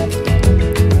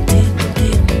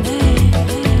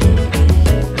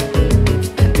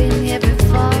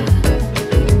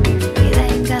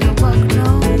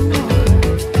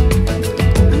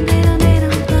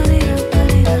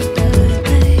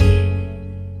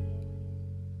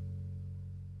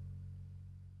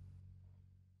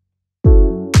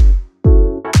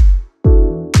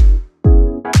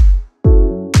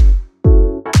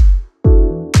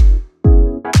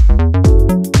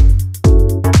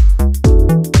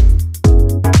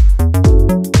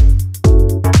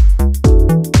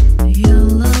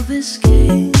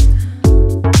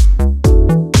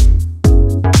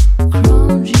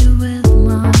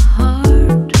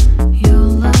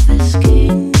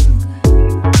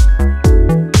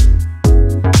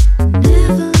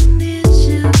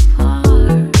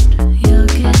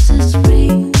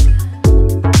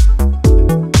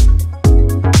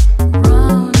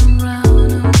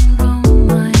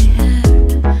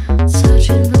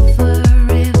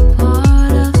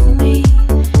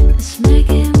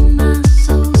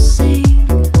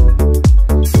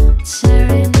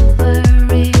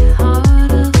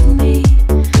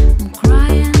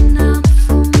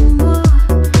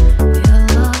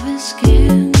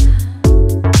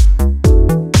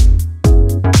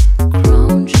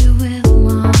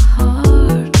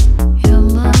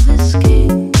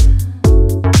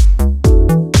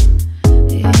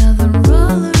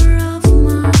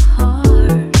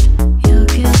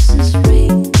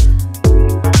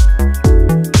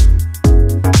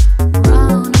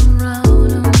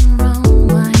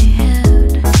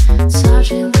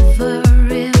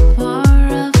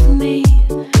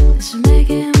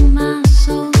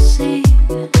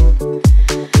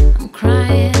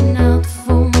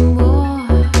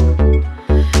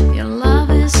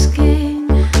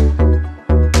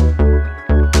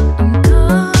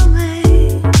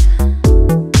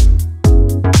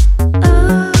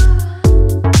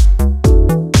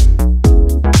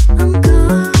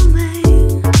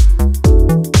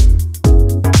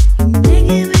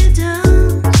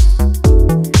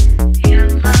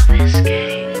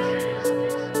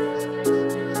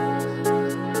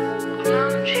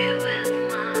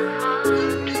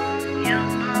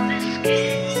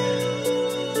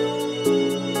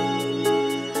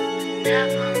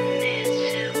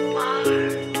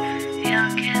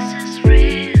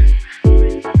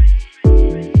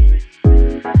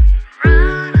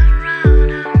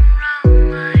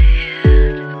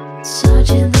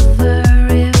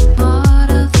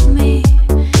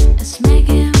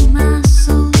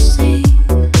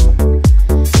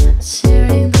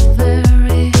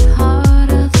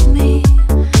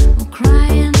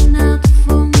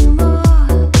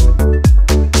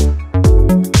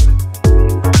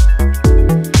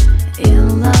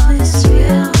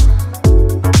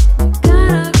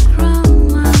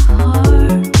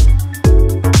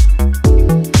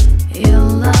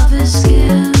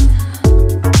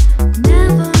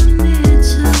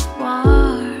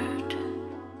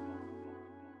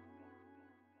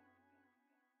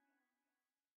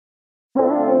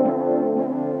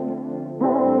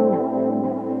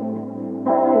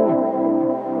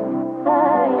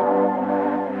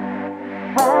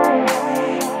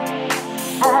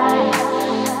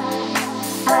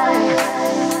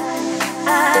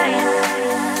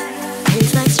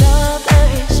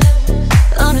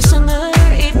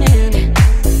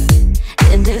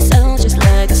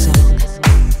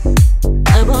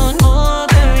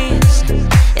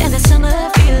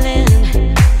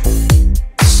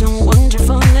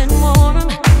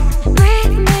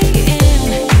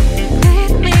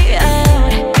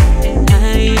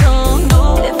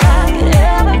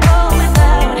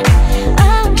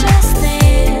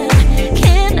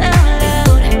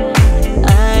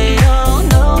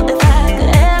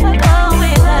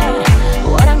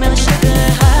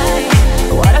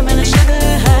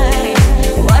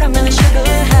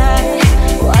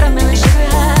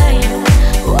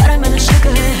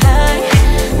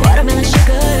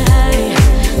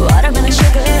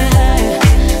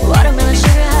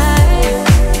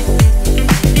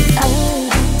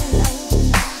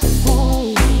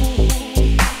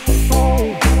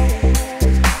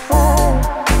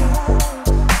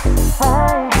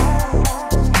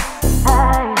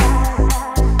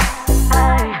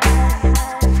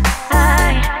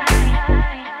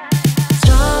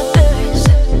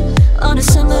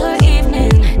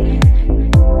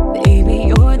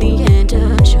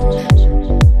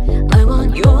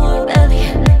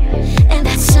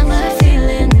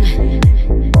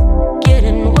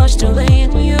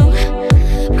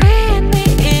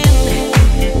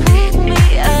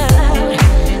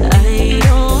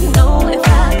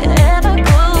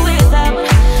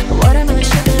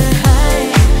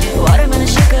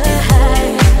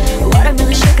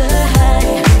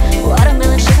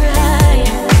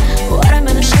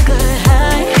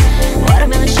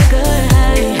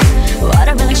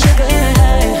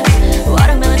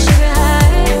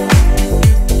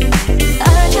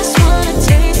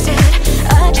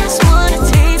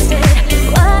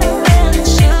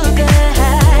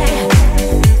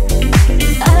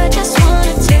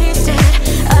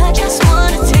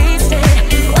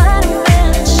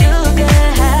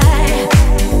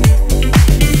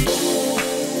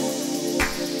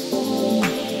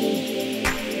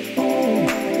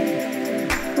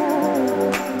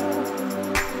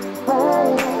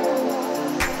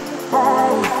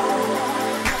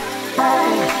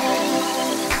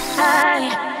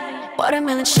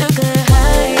 Watermelon sugar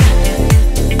high.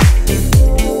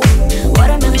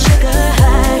 Watermelon sugar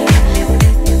high.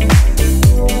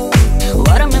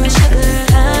 Watermelon sugar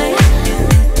high.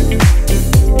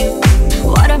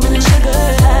 Watermelon sugar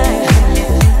high.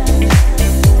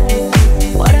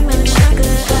 Watermelon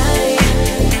sugar high.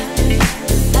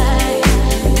 High.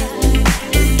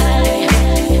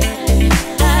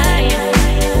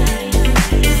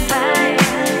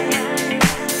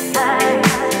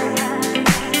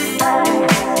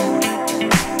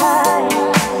 High.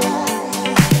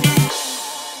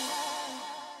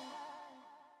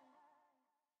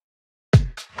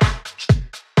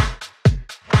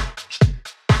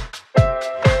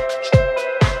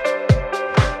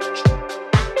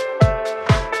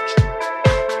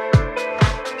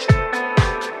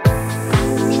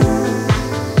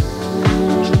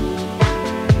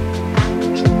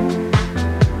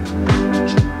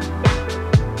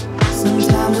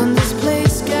 Sometimes when this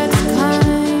place gets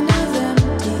kind of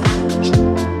empty,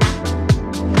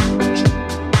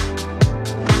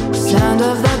 sound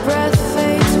of that breath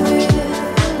fades with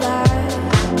the light.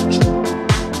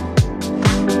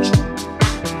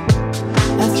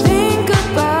 I think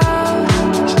about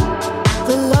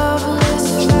the loveless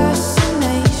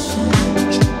fascination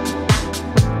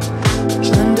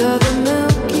under the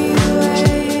Milky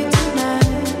Way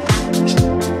tonight.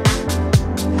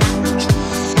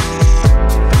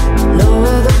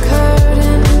 Lower the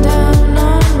curtain down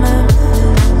on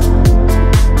Memphis.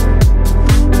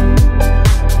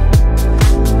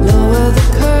 Lower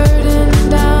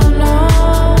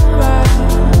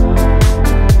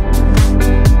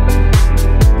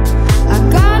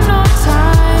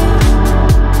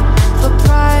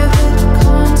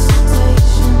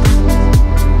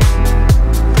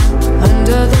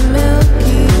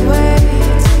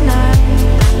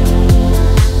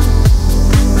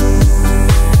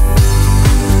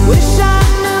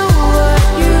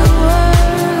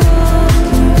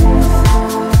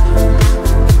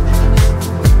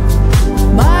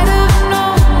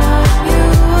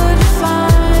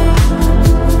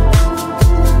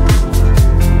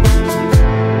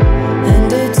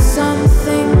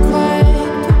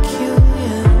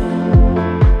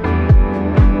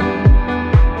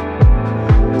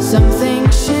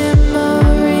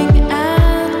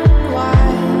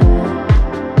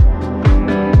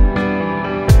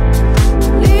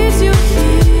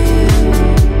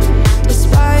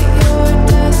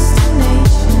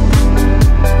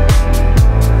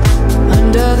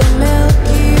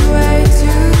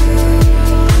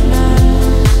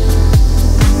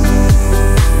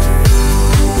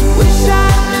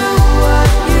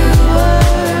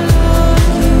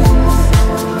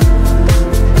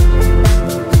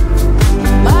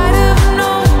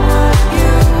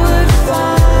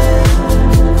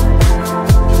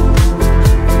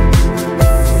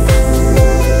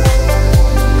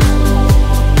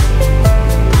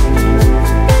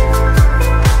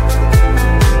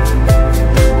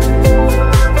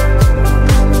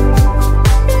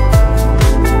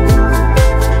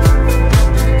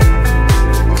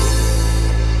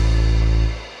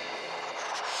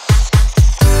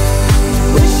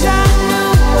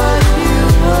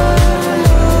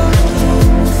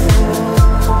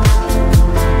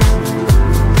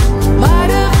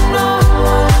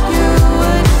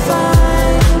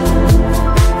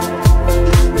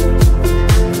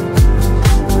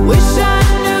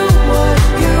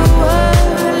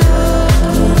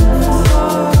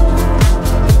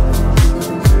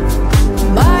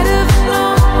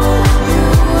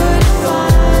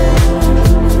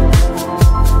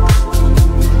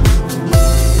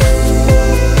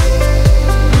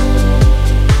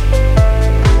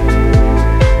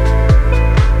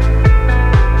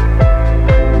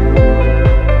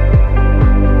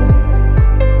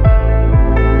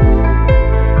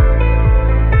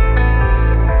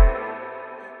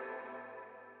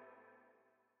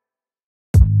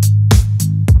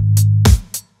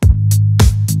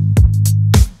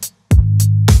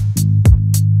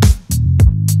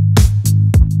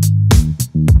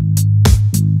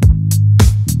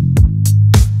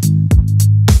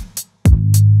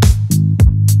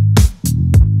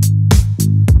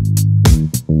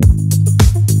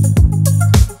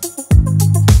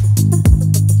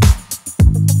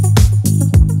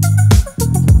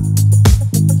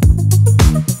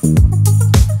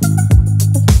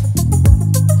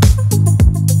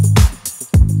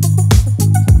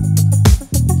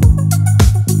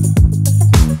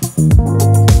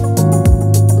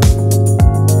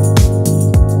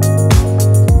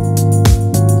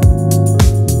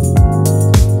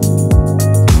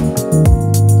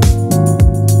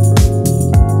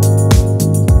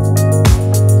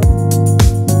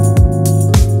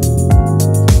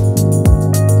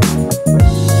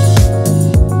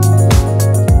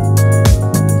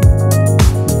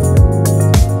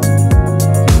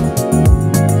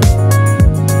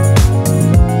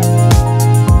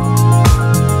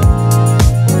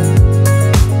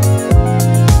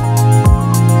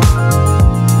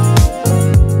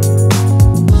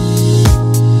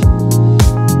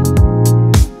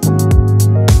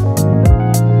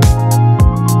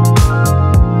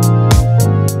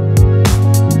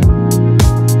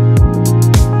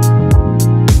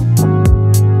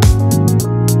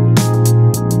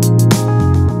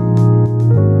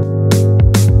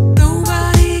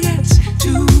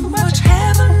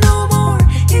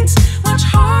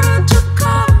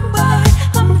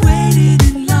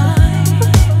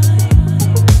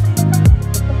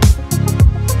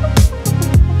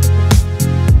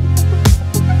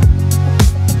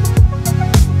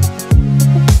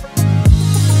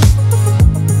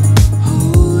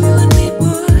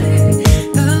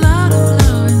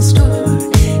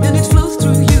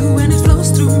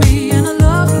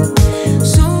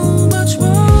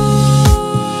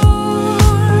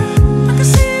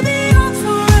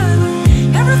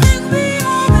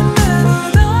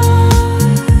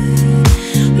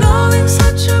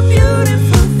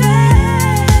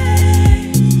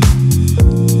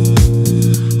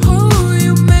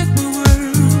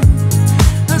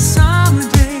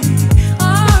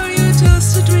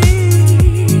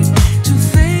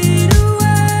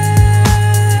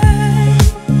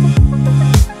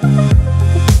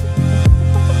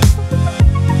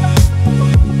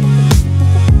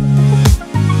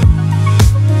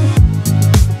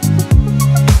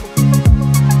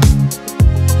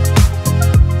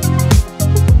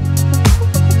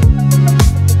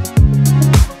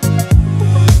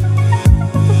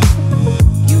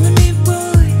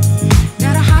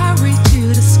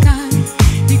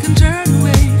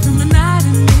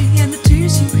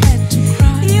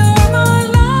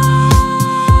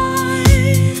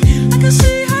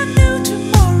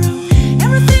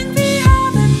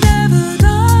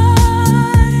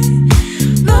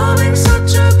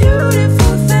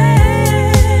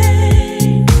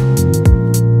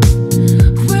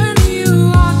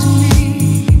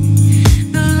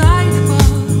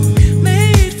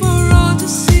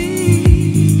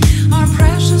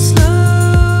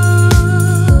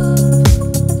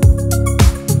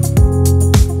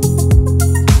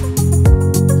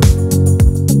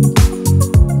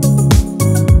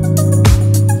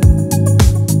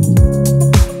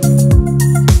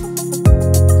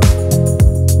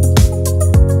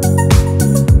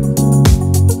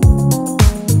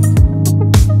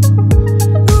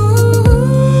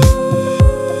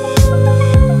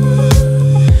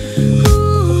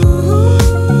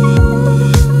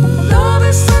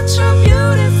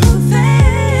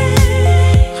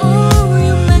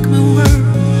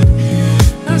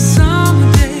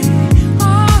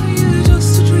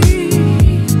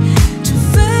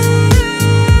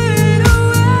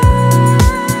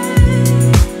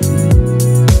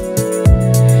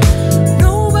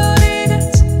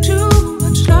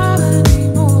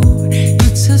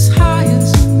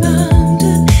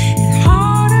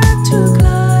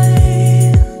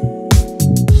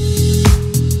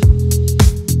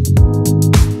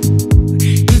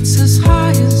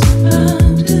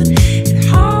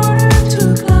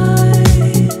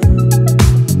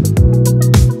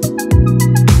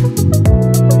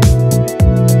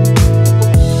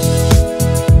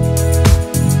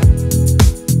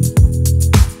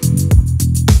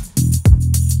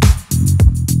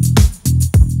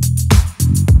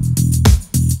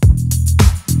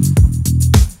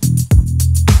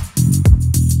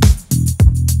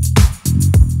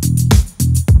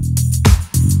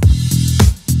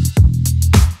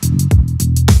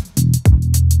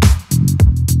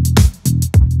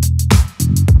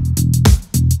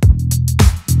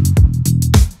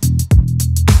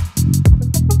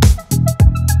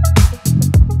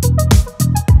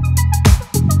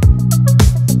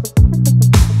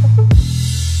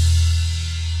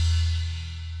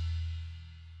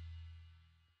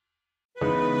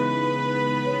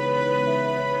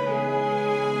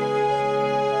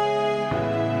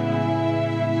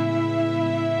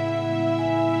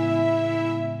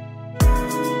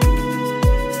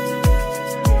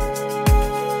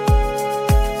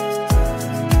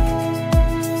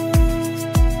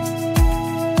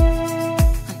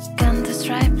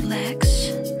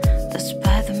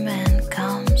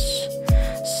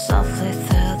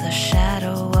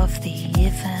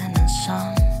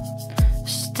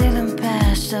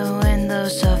the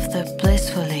windows of the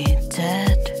blissfully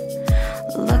dead,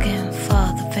 looking for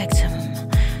the victim,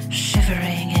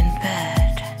 shivering in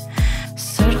bed,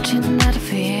 searching at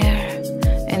fear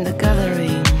in the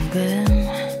gathering gloom.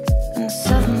 And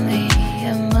suddenly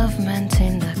a movement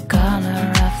in the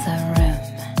corner of the room.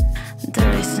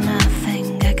 There is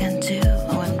nothing I can do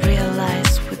when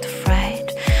realized with fright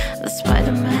the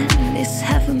Spider-Man is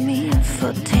having me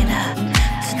for dinner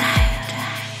tonight.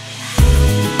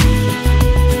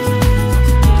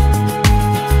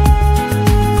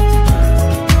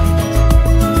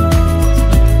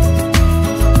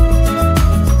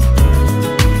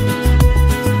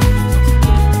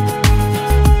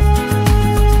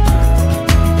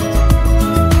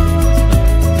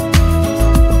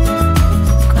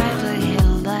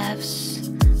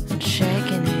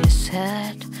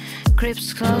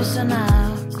 Creeps closer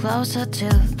now, closer to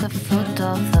the foot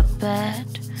of the bed,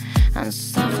 and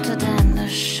softer than the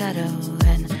shadow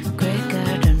and quicker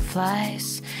than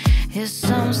flies. His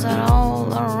arms are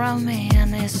all around me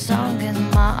and his song in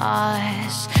my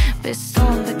eyes. Be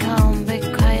still, be calm, be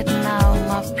quiet now,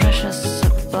 my precious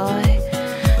boy.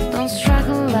 Don't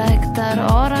struggle like that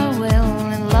or I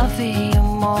will love you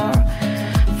more.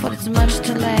 For it's much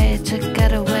too late to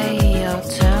get away or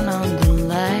turn on the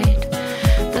light.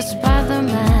 The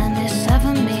Spider-Man is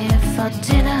having me for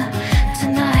dinner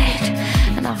tonight,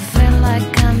 and I feel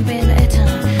like I'm being eaten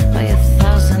by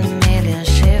 1,000 million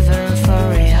shivering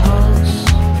furry holes.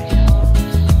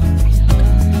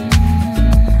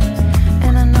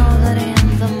 And I know that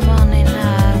in the morning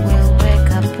I will wake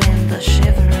up in the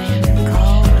shivering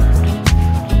cold.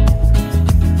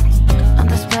 And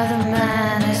the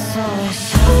Spider-Man is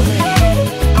always hungry.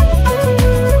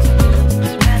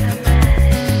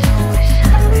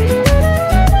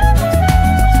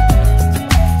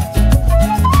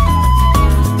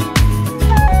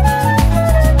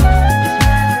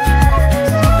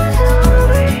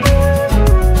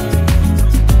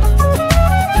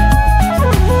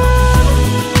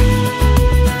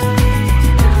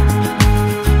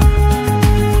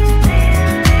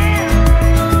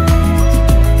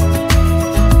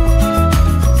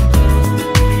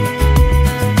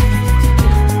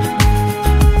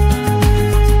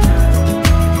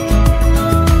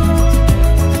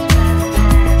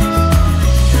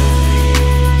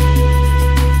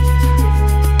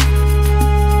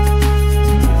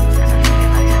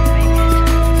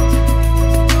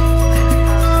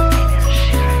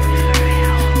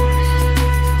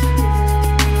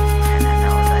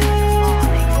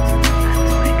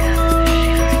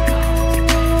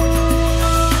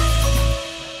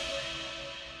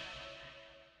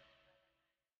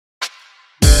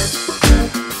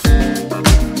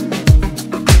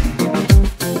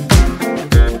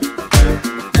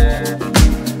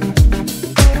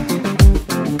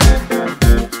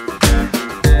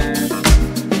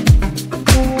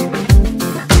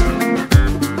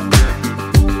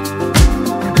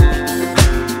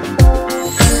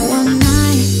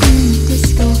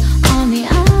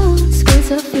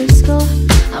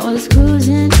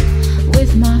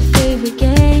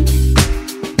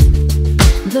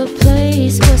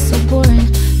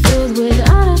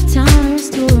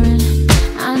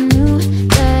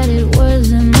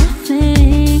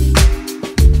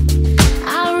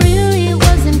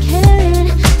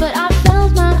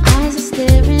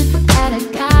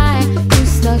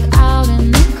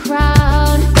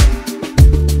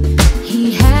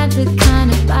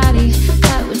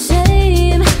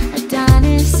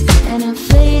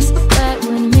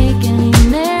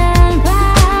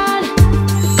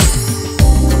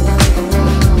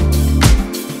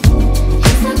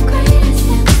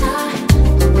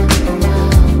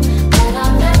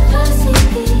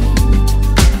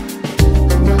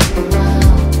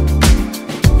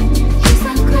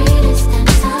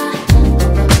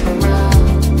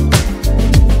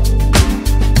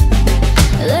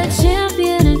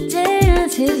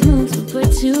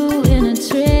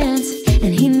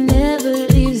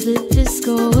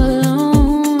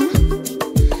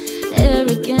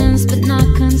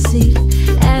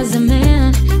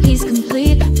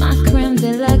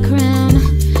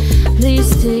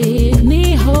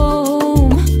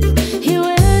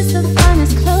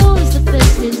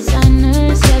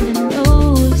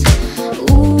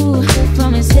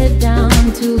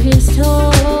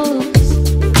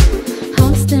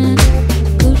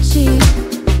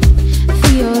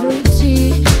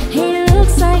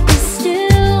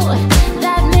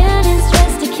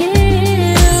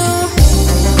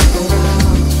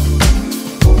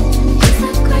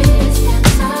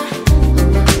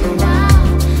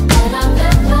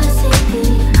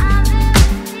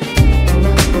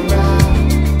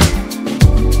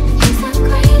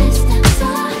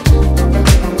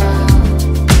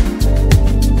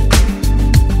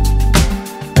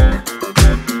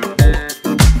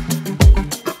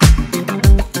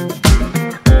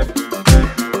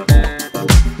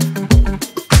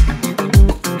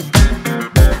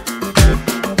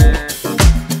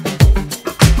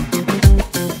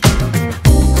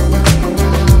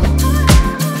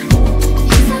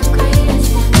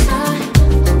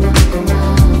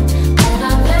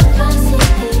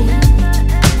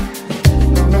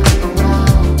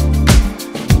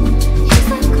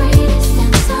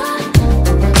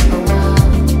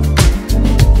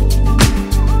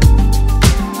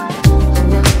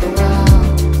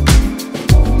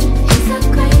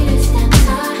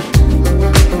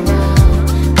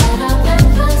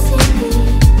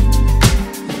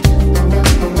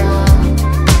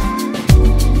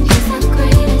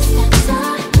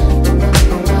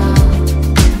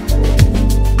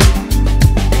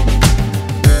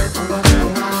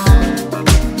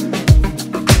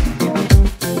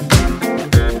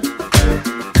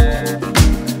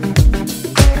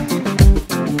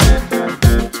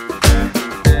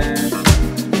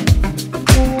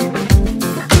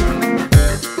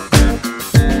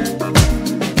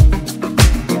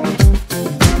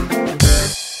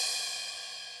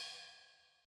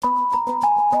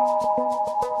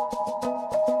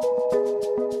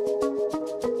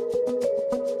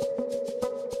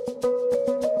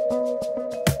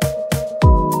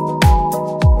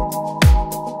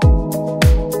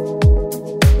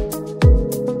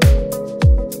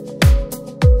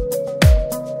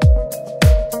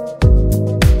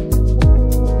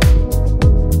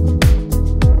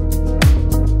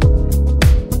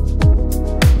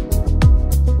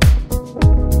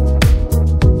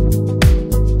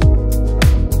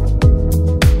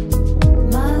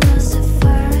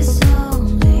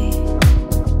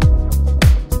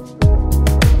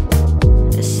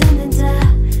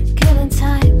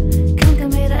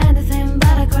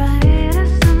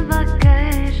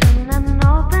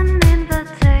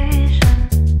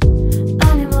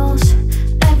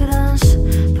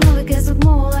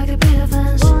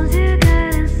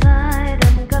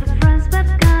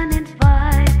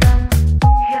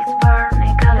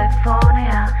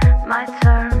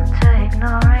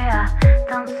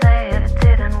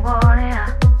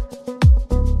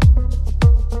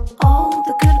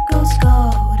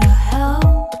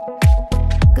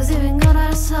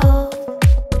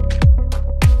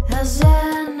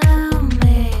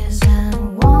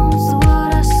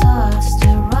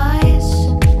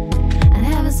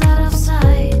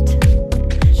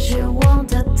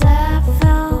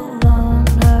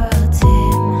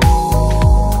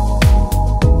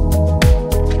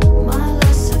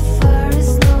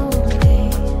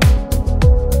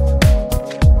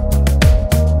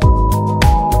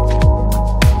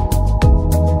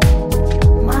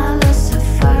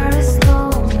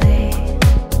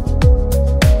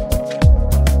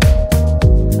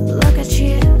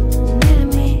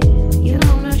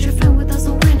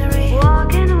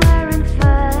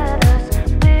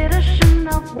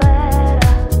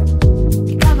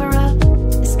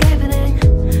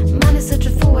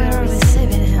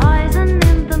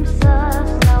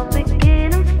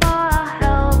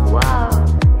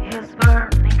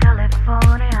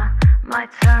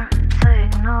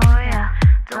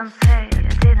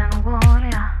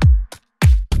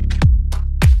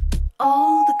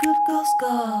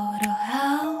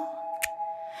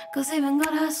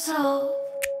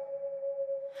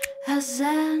 Has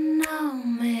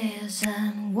enemies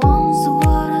and wants the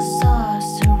water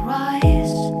starts to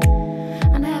rise,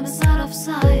 and heaven's out of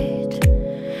sight.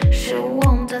 She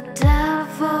want the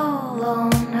devil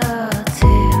on her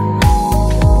team.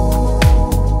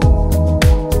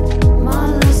 My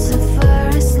Lucifer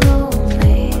is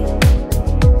lonely.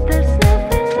 There's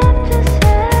nothing left to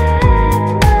say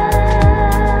now.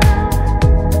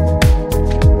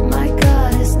 My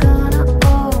God is gonna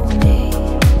own me.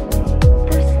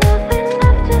 There's nothing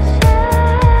left to say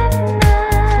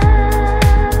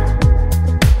now.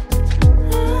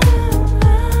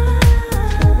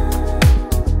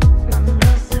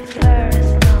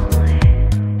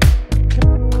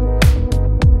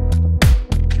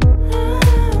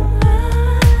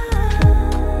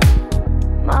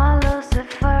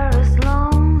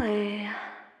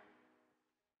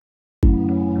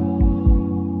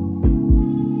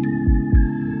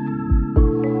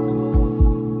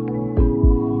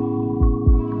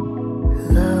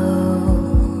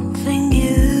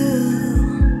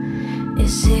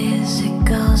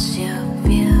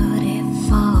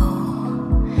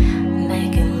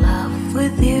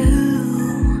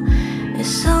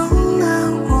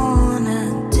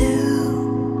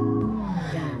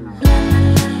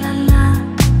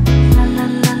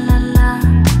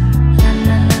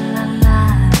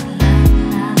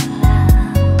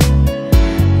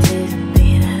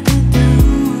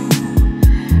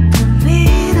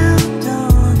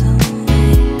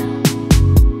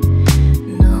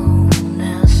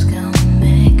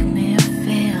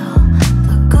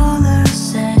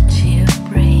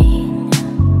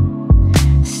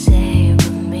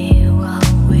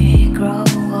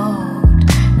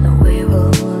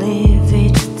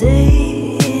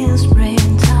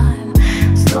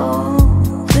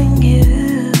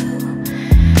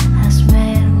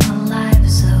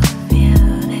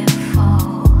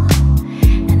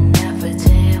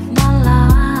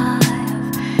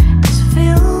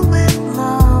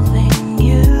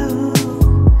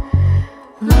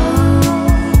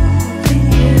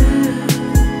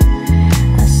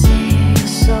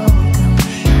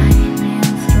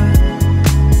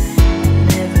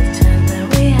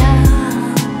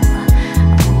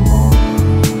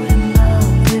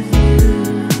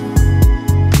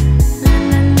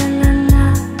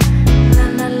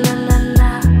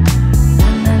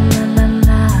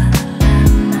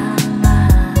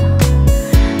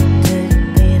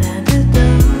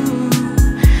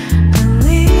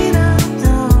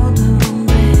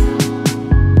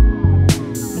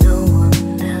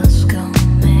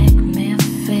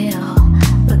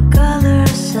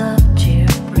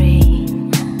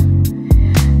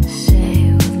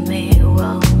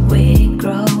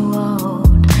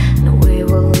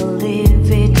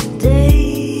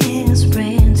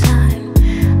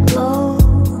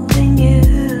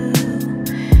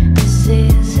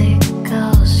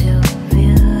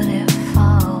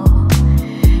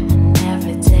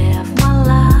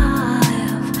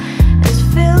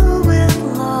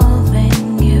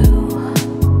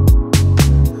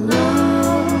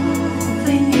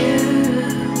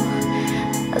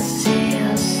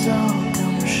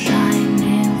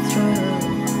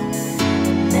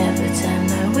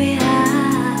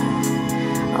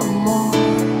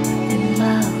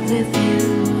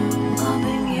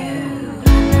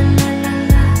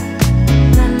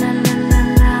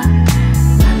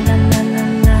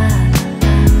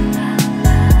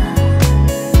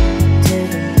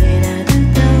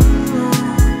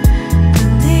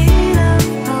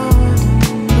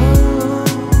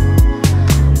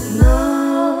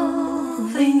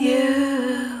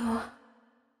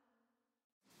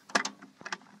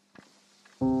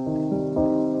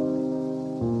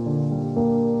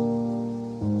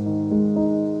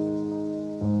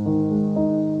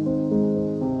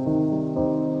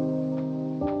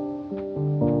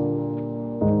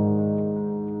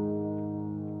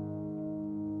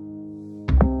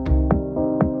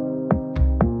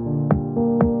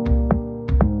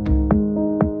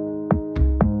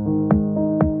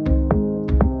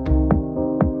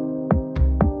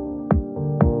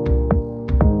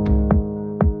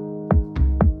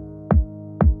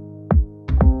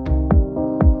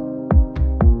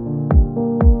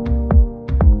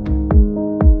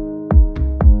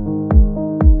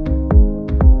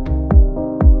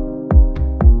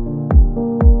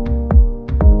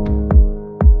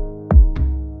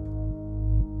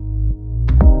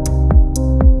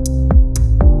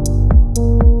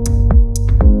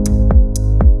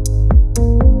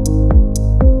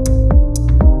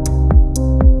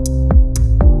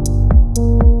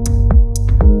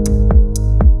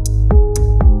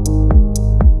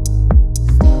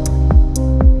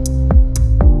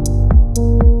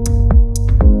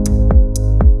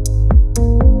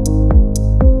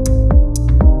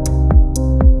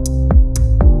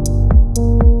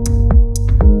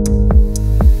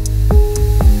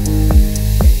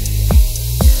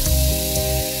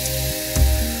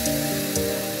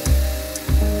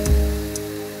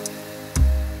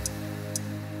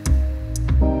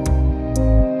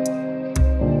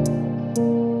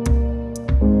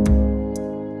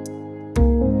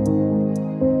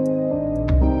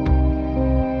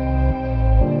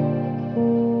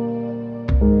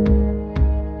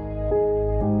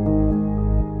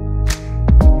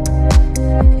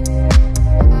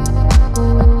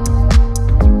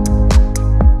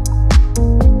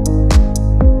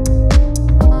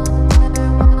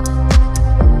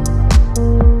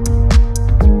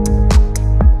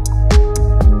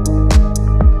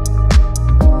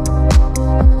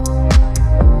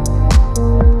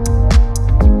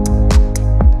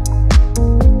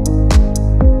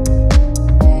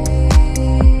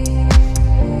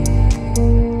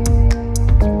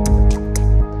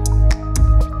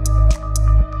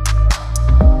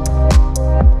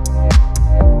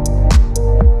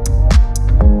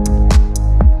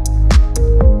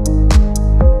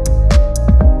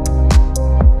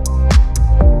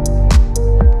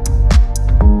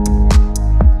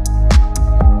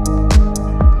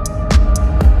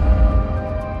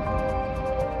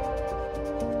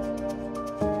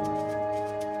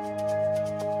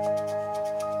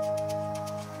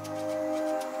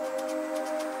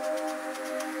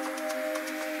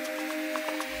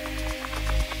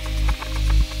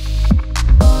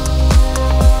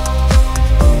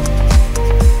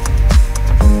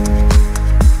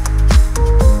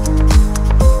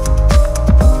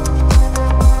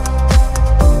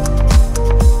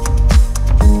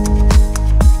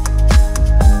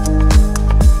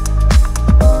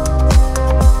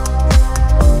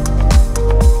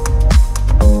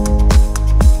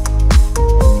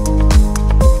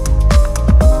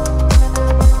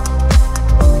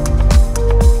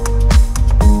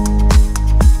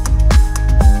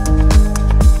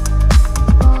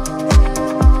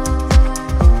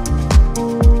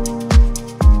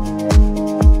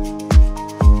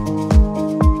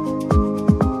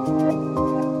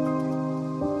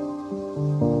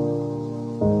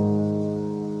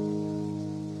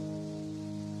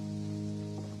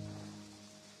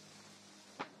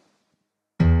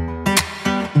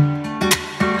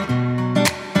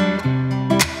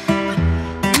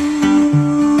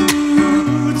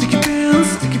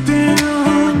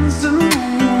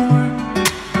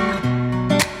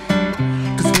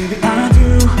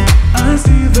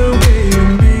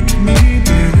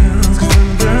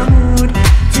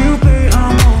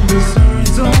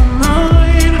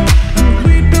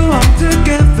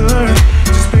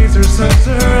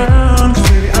 around. 'Cause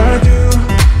baby, I do.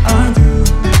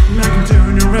 And I can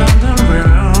turn you round and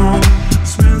round.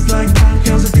 Smells like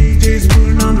pumpkins, the DJ's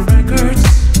putting on the records.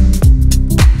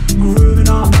 Grooving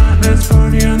all night, let's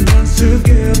party and dance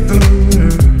together.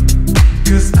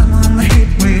 'Cause I'm on the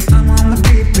heat wave, I'm on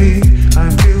the beat. I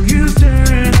feel you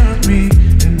staring at me,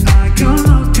 and I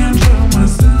cannot control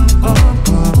myself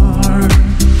apart.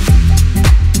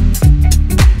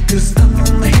 'Cause I'm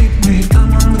on the heat wave,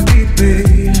 I'm on the beat.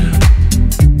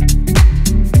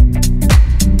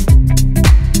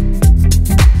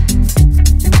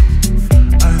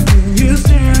 I feel you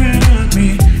staring at me,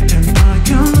 and I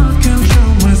cannot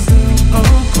control myself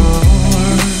apart.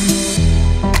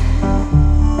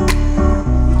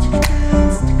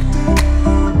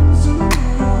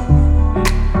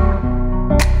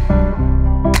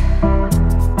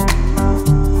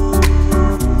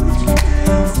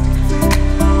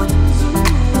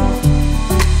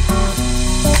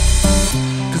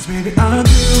 Cause baby I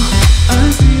do,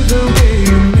 I see the way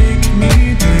you make me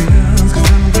dance. 'Cause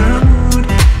I'm in the mood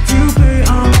to play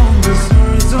along the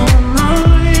stars all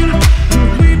night. And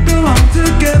we belong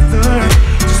together,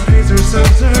 just pace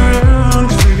ourselves around.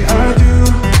 'Cause baby I do,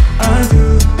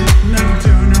 and I can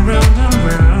turn around and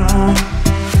round.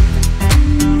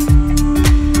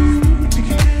 Take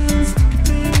it dance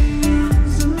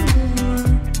some more.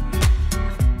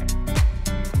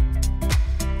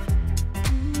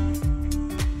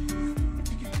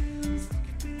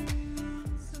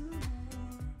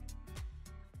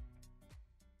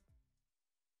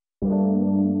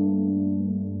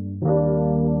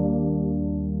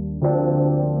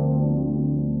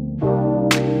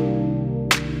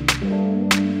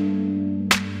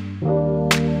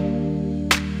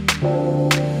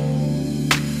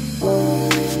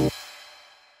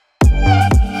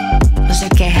 Você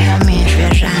quer realmente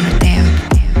viajar no tempo?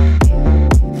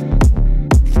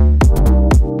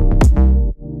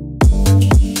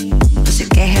 Você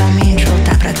quer realmente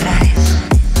voltar pra trás?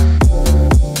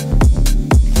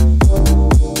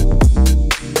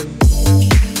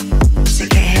 Você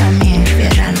quer realmente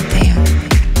viajar no tempo?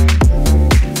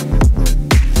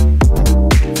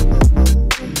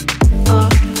 Ou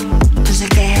você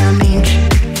quer realmente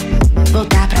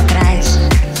voltar pra trás?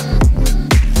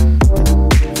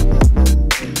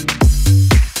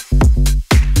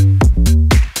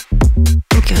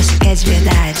 O que você quer de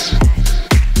verdade?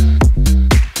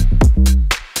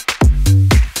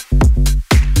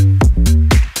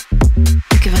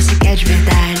 O que você quer de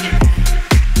verdade?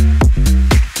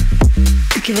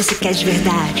 O que você quer de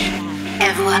verdade?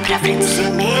 É voar pra frente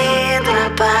sem medo na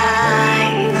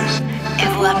paz. É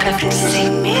voar pra frente sem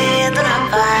medo na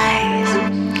paz.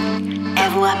 É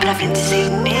voar pra frente sem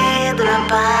medo na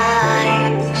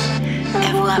paz.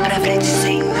 É voar pra frente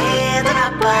sem medo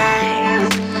na paz.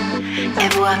 É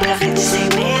voar pra frente sem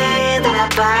medo na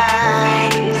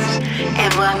paz. É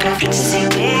voar pra frente sem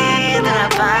medo na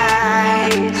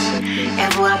paz. É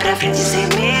voar pra frente sem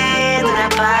medo na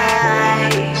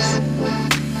paz.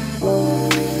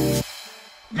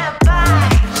 Na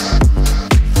paz.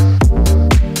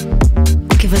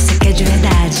 O que você quer de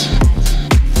verdade?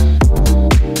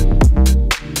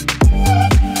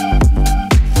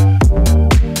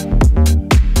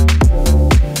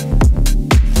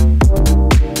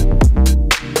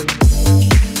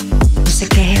 Você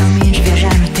quer realmente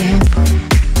viajar no tempo?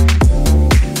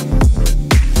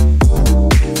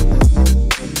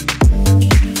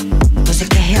 Você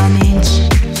quer realmente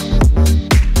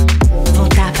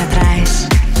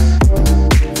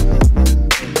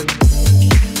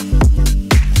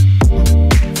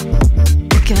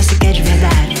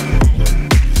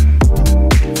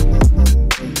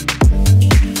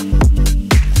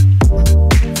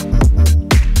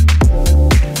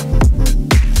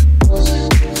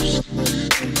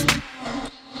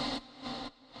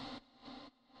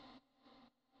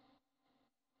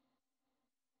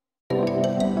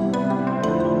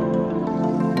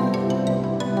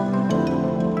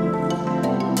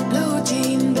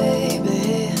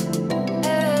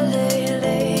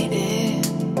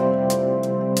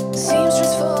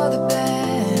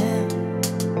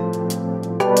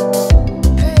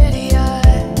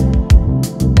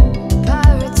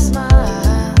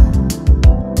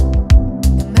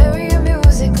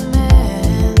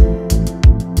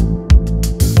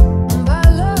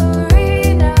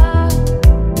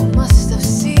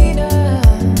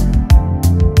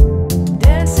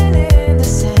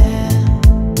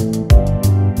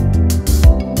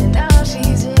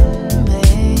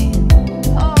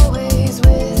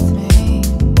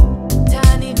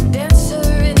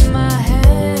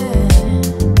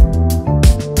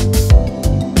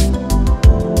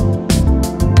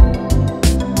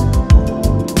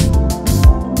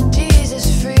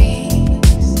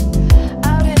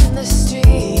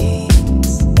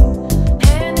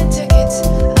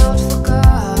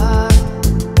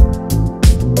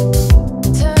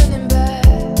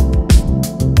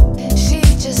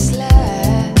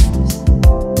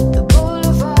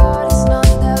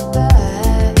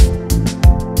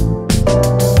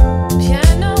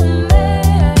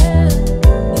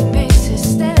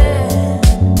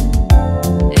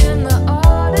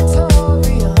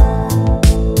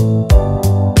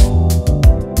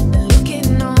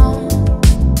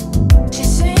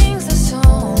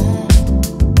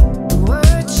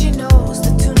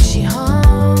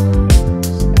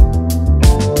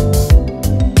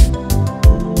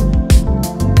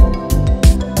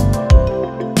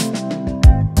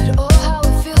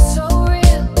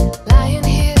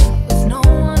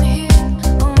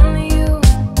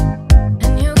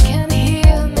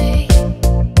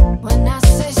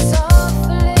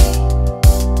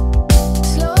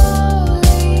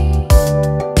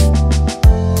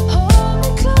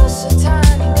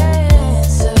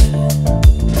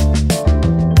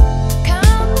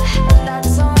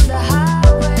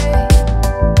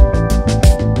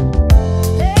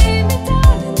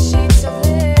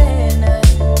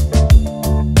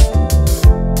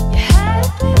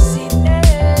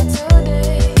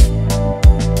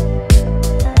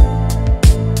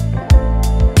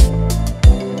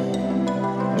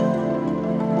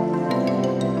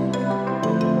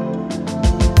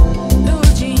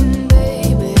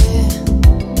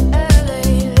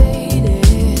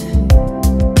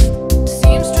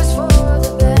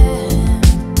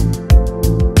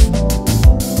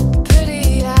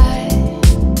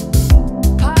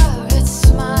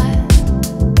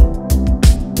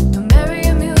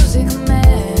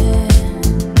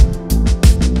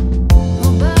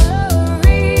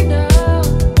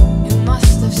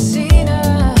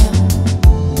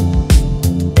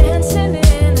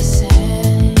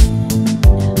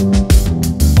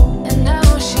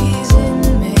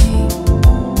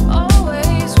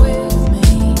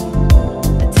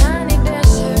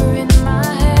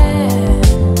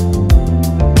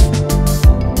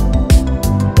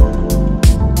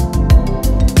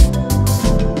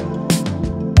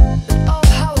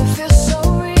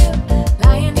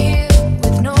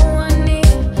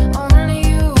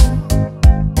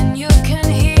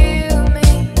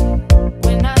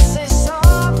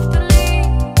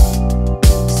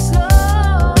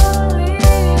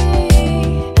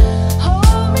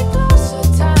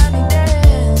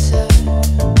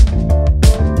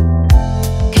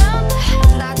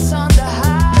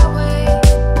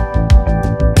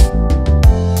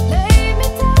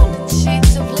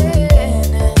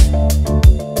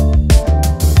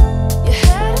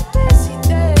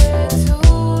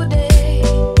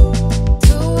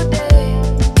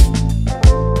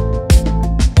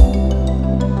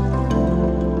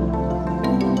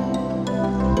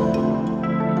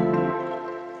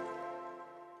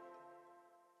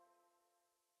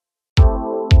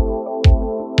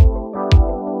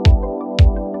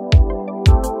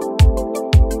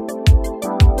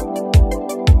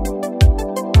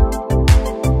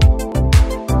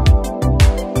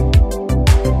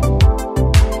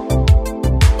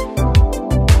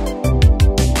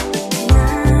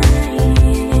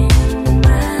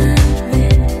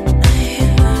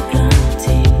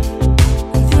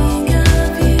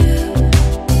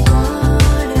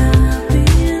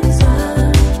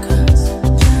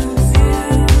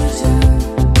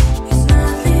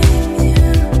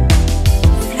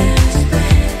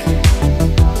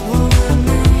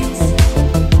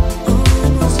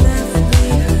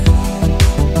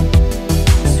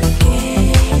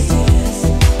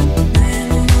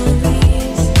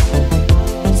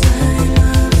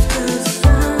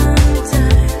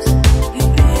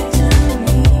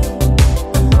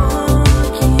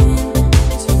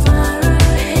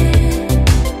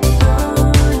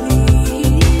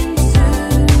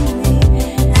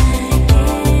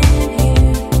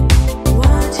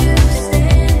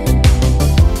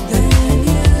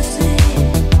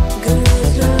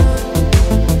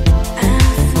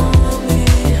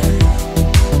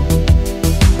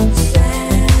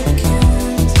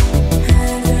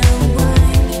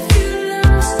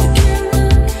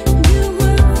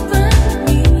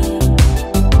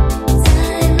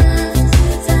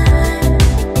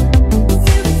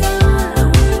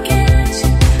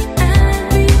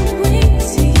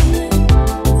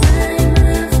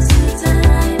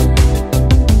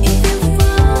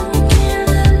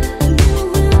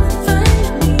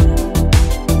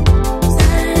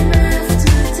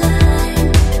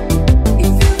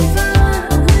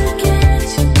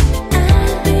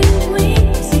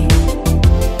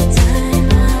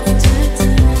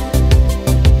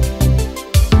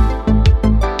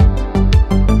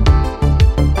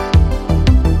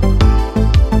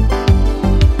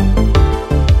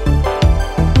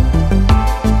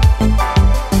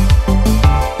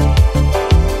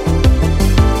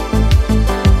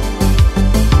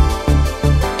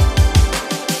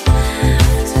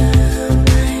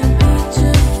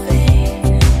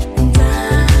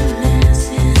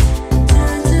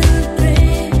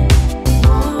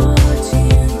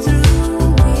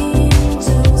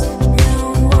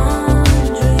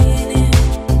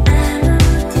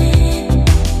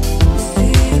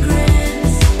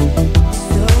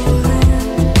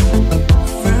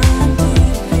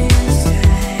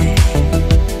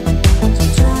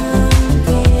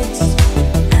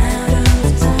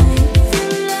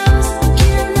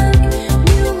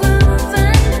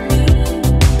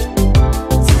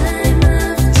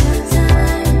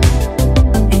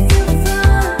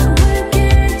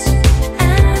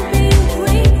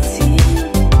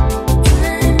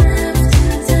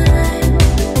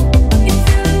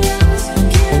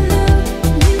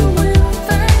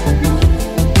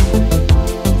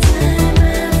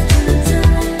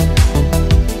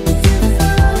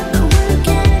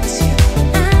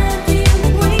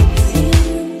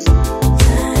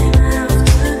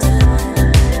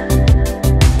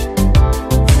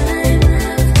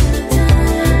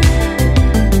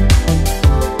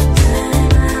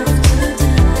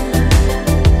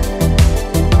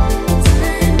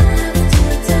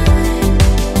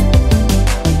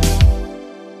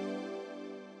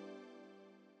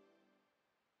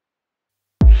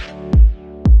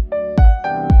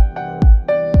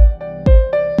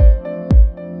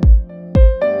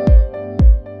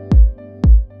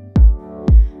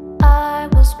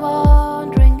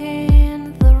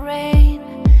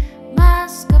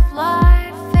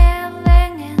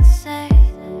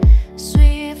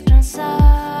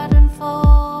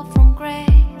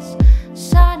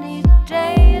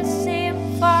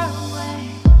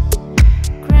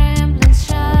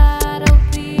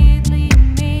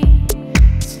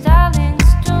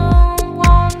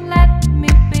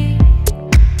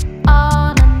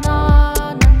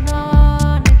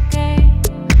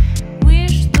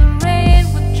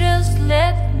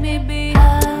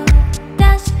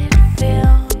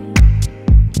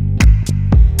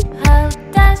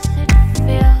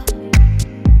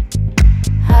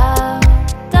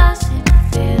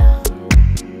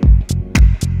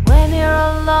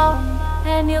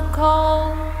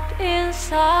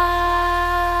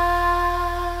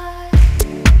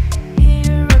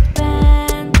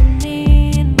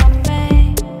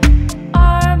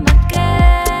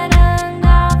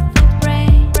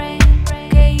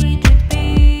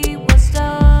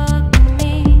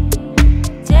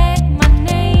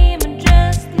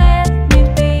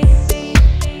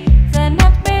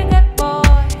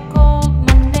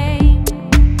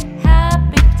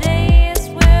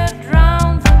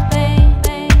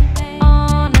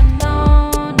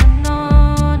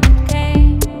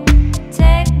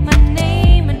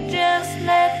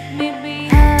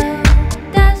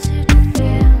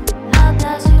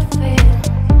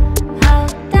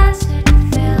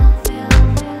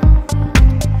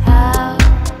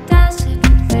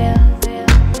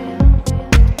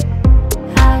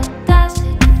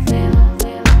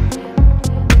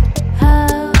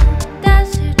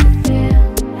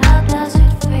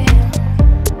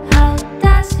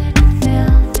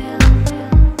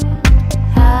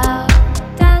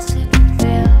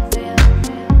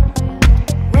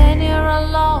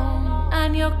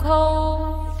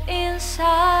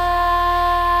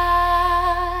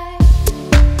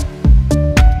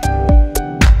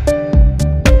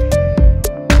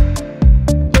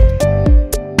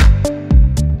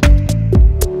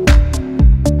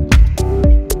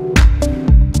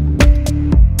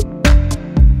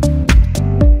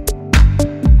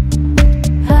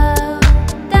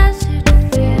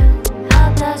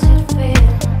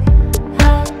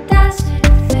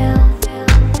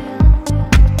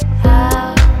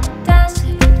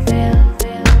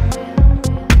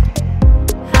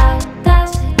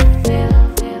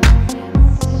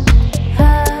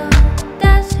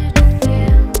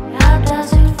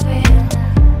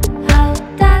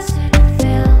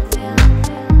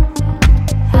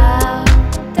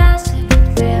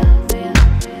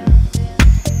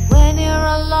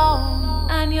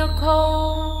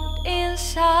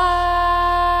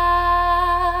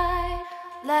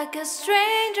like a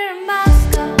stranger in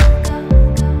Moscow.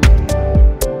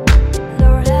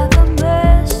 Lord have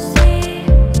mercy,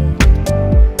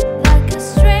 like a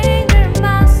stranger in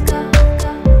Moscow.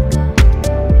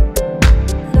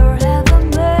 Lord have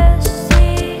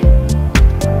mercy.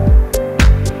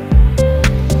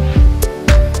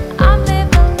 I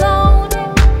live alone,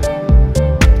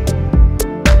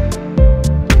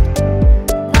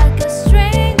 like a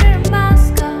stranger in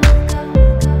Moscow.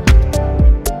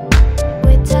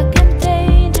 We're talking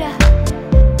danger,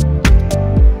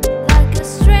 like a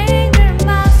stranger in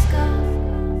Moscow.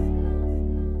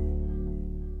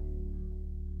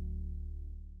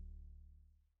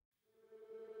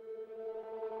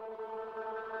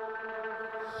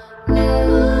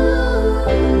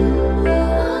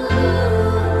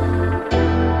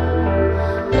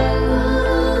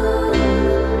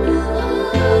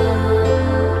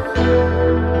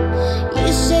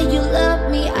 You say you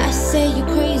love me, I say you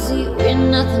crazy. We're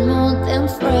nothing more than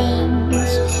friends.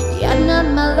 You're not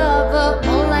my lover,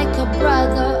 more like a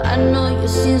brother. I know you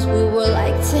since we were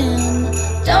like 10.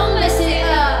 Don't mess it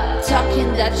up,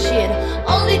 talking that shit.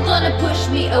 Only gonna push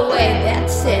me away,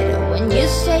 that's it. When you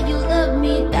say you love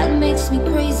me, that makes me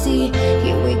crazy.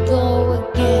 Here we go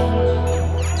again.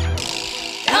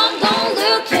 Don't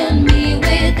look at me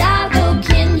without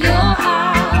looking your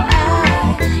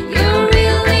eye. You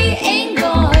really ain't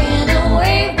going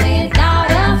away without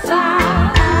a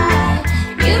fight.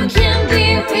 You can be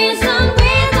reasoned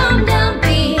with them down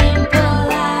being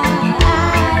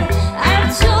polite.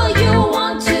 I've told you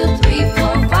 1, 2, 3,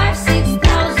 4, 5,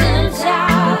 6,000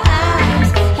 times.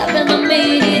 Haven't I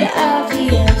made it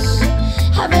obvious?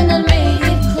 Haven't I made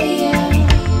it clear?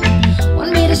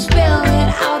 Want me to spell it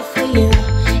out for you?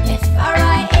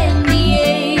 F-R-I-N-D-A-S.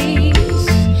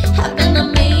 Haven't I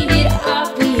made it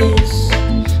obvious?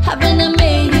 Haven't I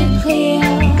made it clear?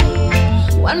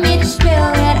 Want me to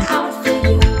spell it out for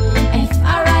you?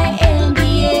 F-R-I-N-D-A-S.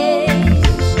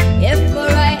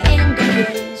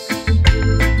 F-R-I-N-D-A-S.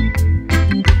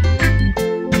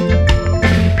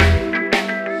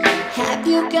 Have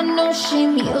you got no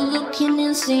shame? You're looking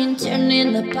insane,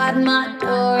 turning up at my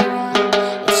door.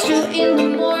 It's 2 in the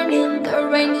morning, the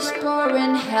rain is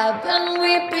pouring. Haven't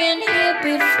we been here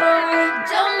before?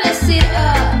 Don't mess it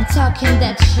up, talking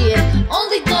that shit.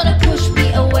 Only gonna push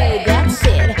me away, that's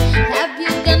it. Have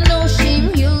you got no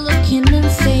shame? You're looking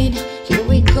insane. Here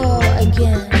we go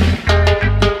again.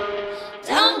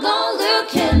 Don't go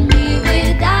look at me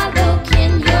without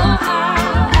looking your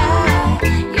eye.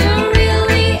 You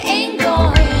really ain't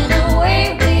going away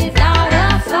without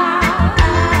a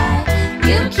fight.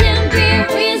 You can be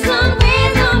reasoned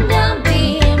with them down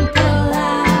being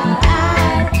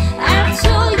polite. I've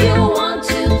told you 1,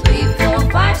 2, 3, 4,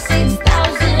 5,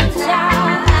 6,000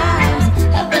 times.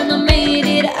 Haven't I made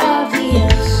it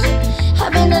obvious?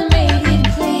 Haven't I made it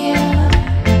clear?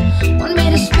 Want me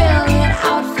to spell it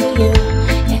out for you?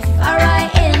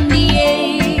 F-R-I-N-D-A-S.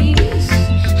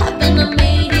 Haven't I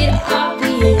made it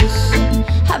obvious?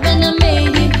 Haven't I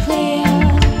made it clear?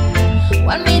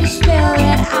 Want me to spell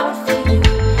it out for you?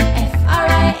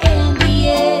 F-R-I-N-D-A-S.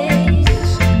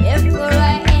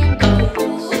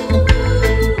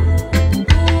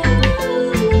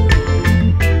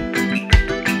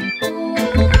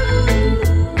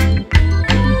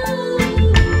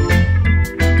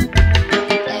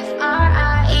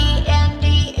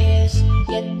 F-R-I-E-N-D-S.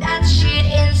 Get that shit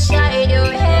inside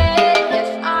your head.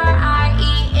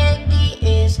 F-R-I-E-N-D-S.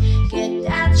 Get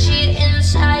that shit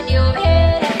inside your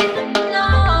head. No,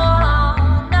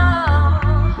 no.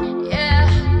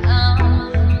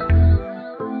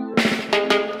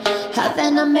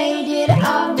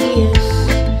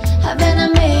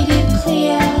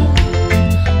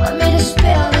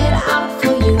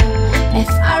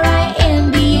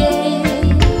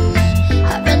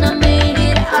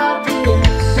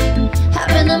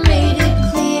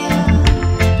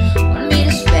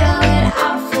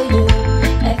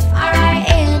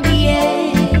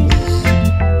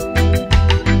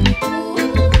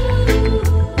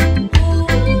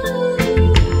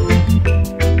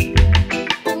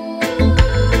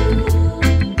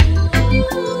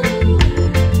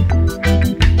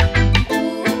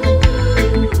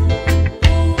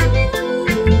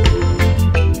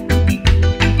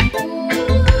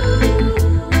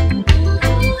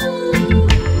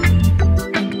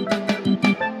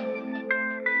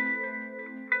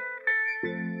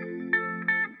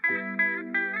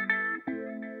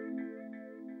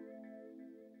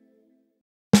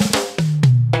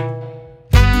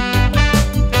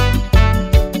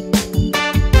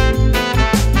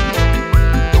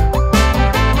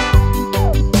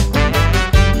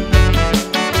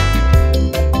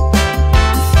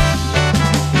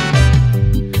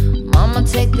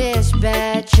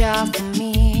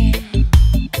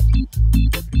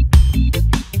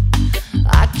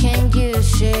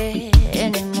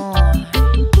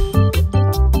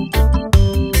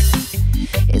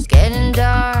 getting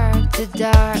dark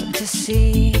to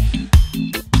see.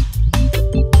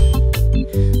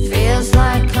 Feels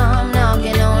like I'm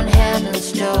knocking on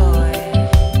heaven's door.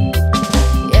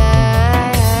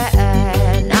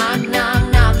 Yeah, knock,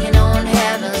 knock, knocking on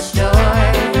heaven's door.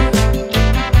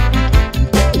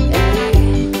 Yeah,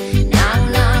 knock,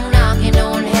 knock, knocking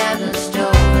on heaven's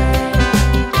door.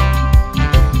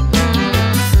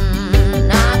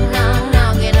 Knock,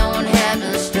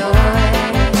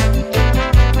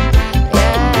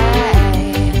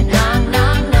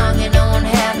 knock, knocking on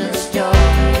heaven's door.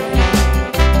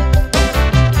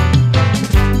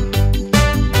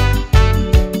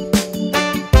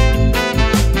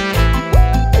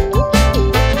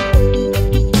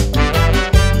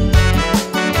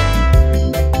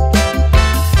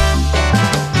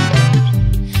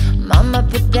 Mama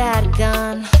put that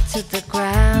gun to the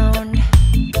ground.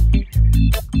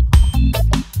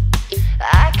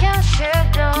 I can't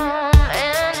sit down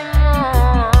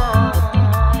anymore.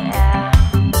 Yeah.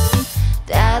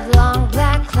 That long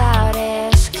black cloud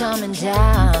is coming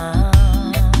down.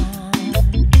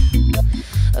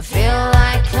 I feel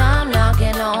like I'm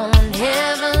knocking on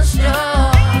heaven's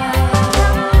door.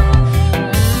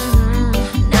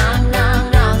 Knock,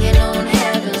 knock, knocking on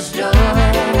heaven's door.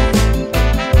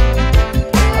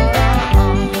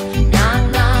 Knock,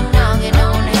 knock, knocking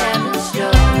on heaven's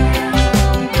door.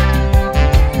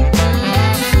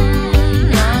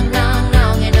 Knock, knock,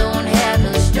 knocking on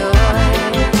heaven's door.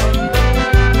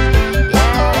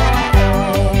 Yeah,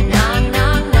 knock,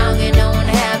 knock, knocking on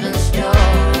heaven's door.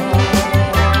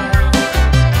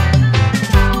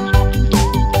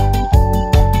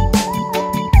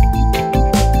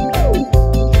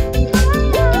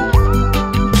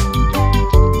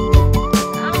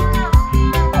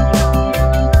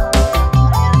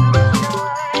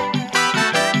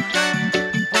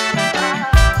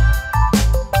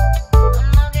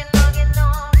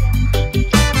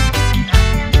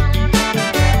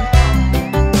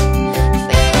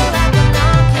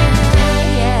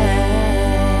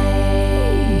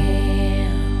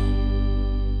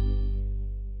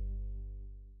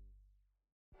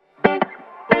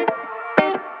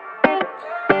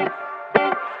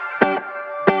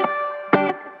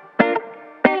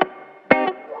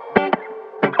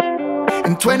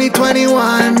 In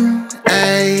 2021,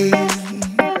 ay,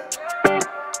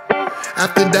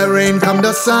 after the rain come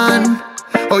the sun.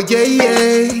 Oh yeah,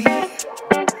 yeah.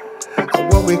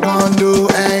 What we gon' do,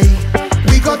 ay?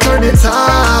 We gon' turn it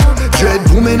up. Dread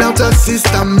booming out the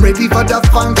system, ready for the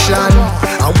function.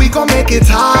 And we gon' make it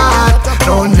hot.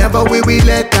 No, never will we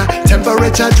let the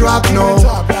temperature drop, no.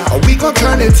 And we gon'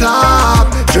 turn it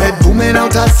up. Dread booming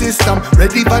out the system,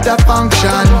 ready for the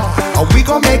function. And we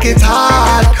gon' make it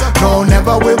hot. No,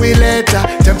 never will we let the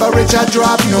temperature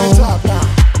drop, no.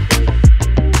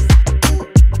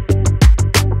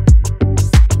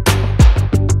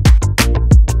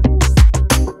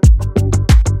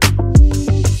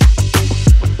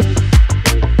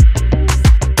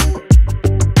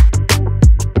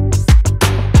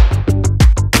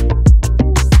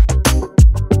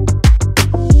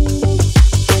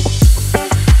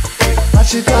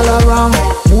 Shit all around,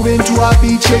 moving to a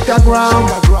beat, shake the ground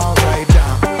right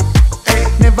down.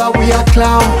 Never we a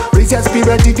clown, raise your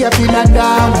spirit if you're feeling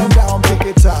down. Pick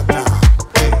it up now.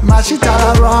 Mash it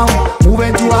all around,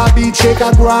 moving to a beat, shake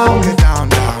the ground. Down.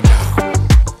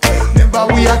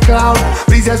 Never we a clown,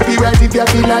 raise your spirit if you're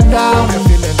feeling down. You're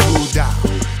feeling too down.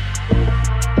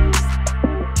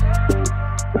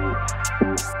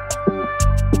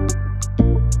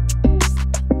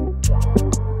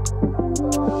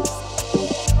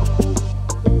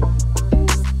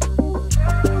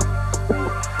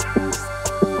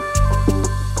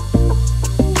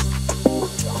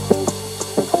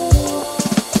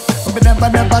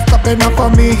 Never stopping up for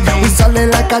me. We solid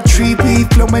like a tree, we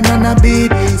flowing on a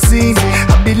beat. See,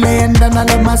 I be laying down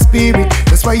all of my spirit.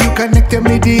 That's why you connect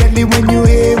immediately when you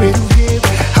hear it.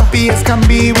 Happy as can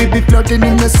be, we be floating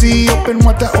in the sea. Open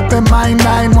water, open mind,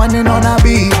 line, running on a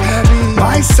beat.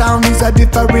 My sound is a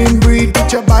different breed.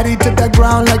 Put your body to the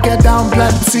ground like a down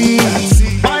plant seed.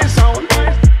 My sound.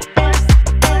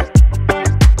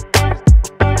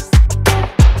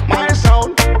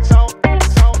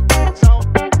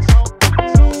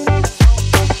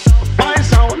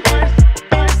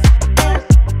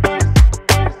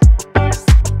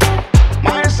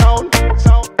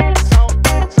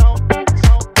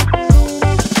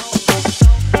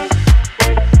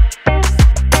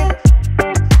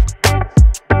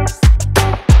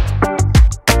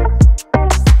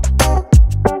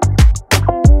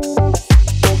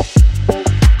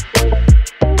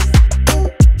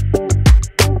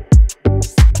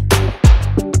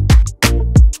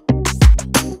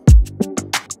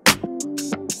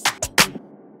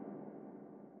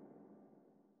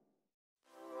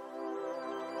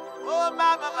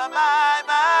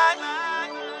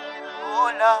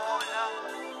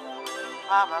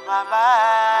 my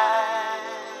mind.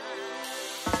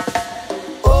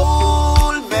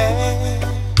 Old man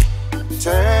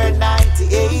turned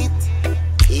 98.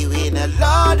 He win a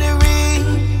lottery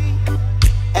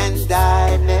and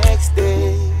die next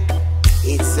day.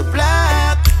 It's a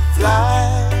black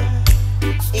fly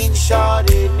in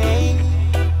Chardonnay.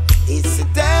 It's a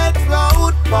death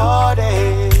road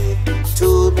party,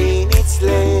 2 minutes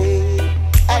late,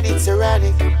 and it's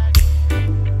erratic.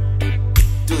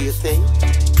 Do you think?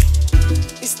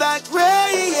 It's like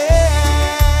rain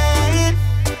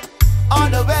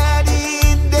on a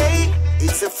wedding day.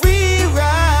 It's a free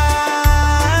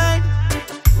ride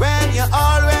when you're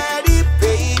already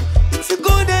paid. It's a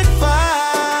good advice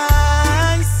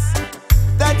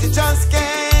that you just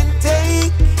can't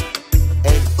take.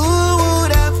 And who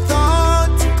would have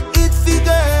thought it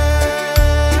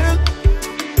figured?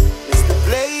 Mr.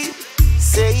 Play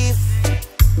Safe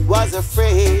was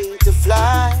afraid to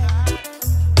fly.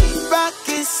 Back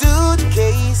his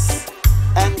suitcase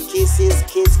and kiss his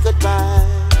kids goodbye.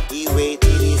 He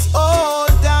waited his whole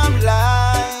damn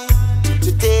life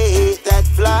to take that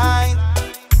flight.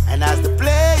 And as the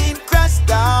plane crashed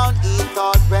down, he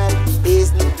thought, well,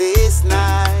 isn't this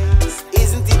nice?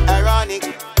 Isn't it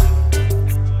ironic?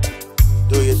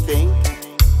 Do you think?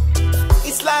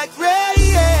 It's like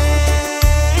rain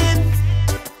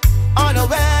on a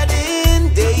wedding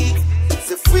day. It's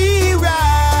a free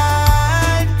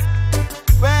ride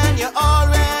when you're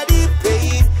already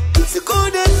paid. It's a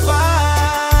good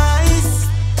advice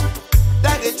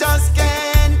that you just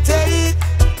can't take.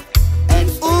 And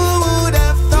who would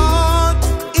have thought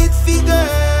it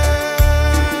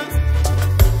figured?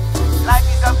 Life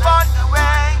is upon the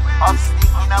way of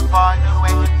sneaking upon you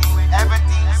when you think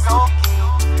everything's okay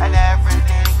and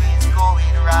everything is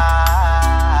going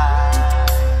right.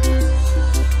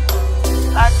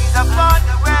 Life is upon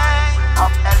the way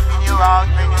of helping you out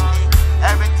when you think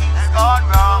everything's gone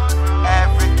wrong.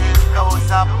 Everything blows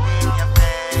up in your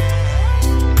face.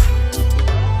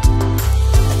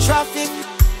 A traffic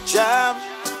jam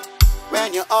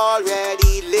when you're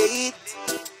already late.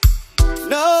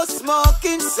 No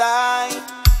smoking sign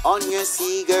on your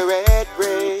cigarette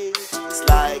break. It's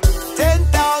like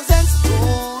 10,000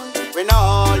 spoons when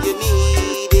all you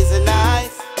need is a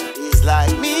knife. It's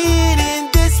like meeting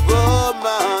this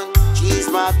woman, she's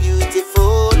my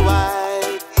beautiful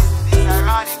wife. Isn't this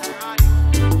ironic?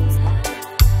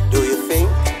 Do you think?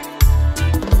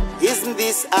 Isn't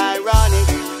this ironic?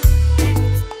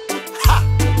 Ha!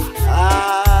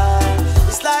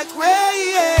 It's like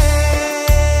rain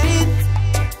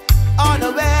on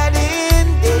a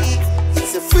wedding day.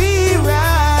 It's a free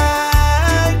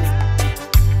ride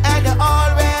and you're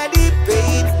already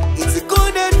paid. It's a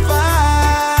good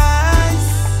advice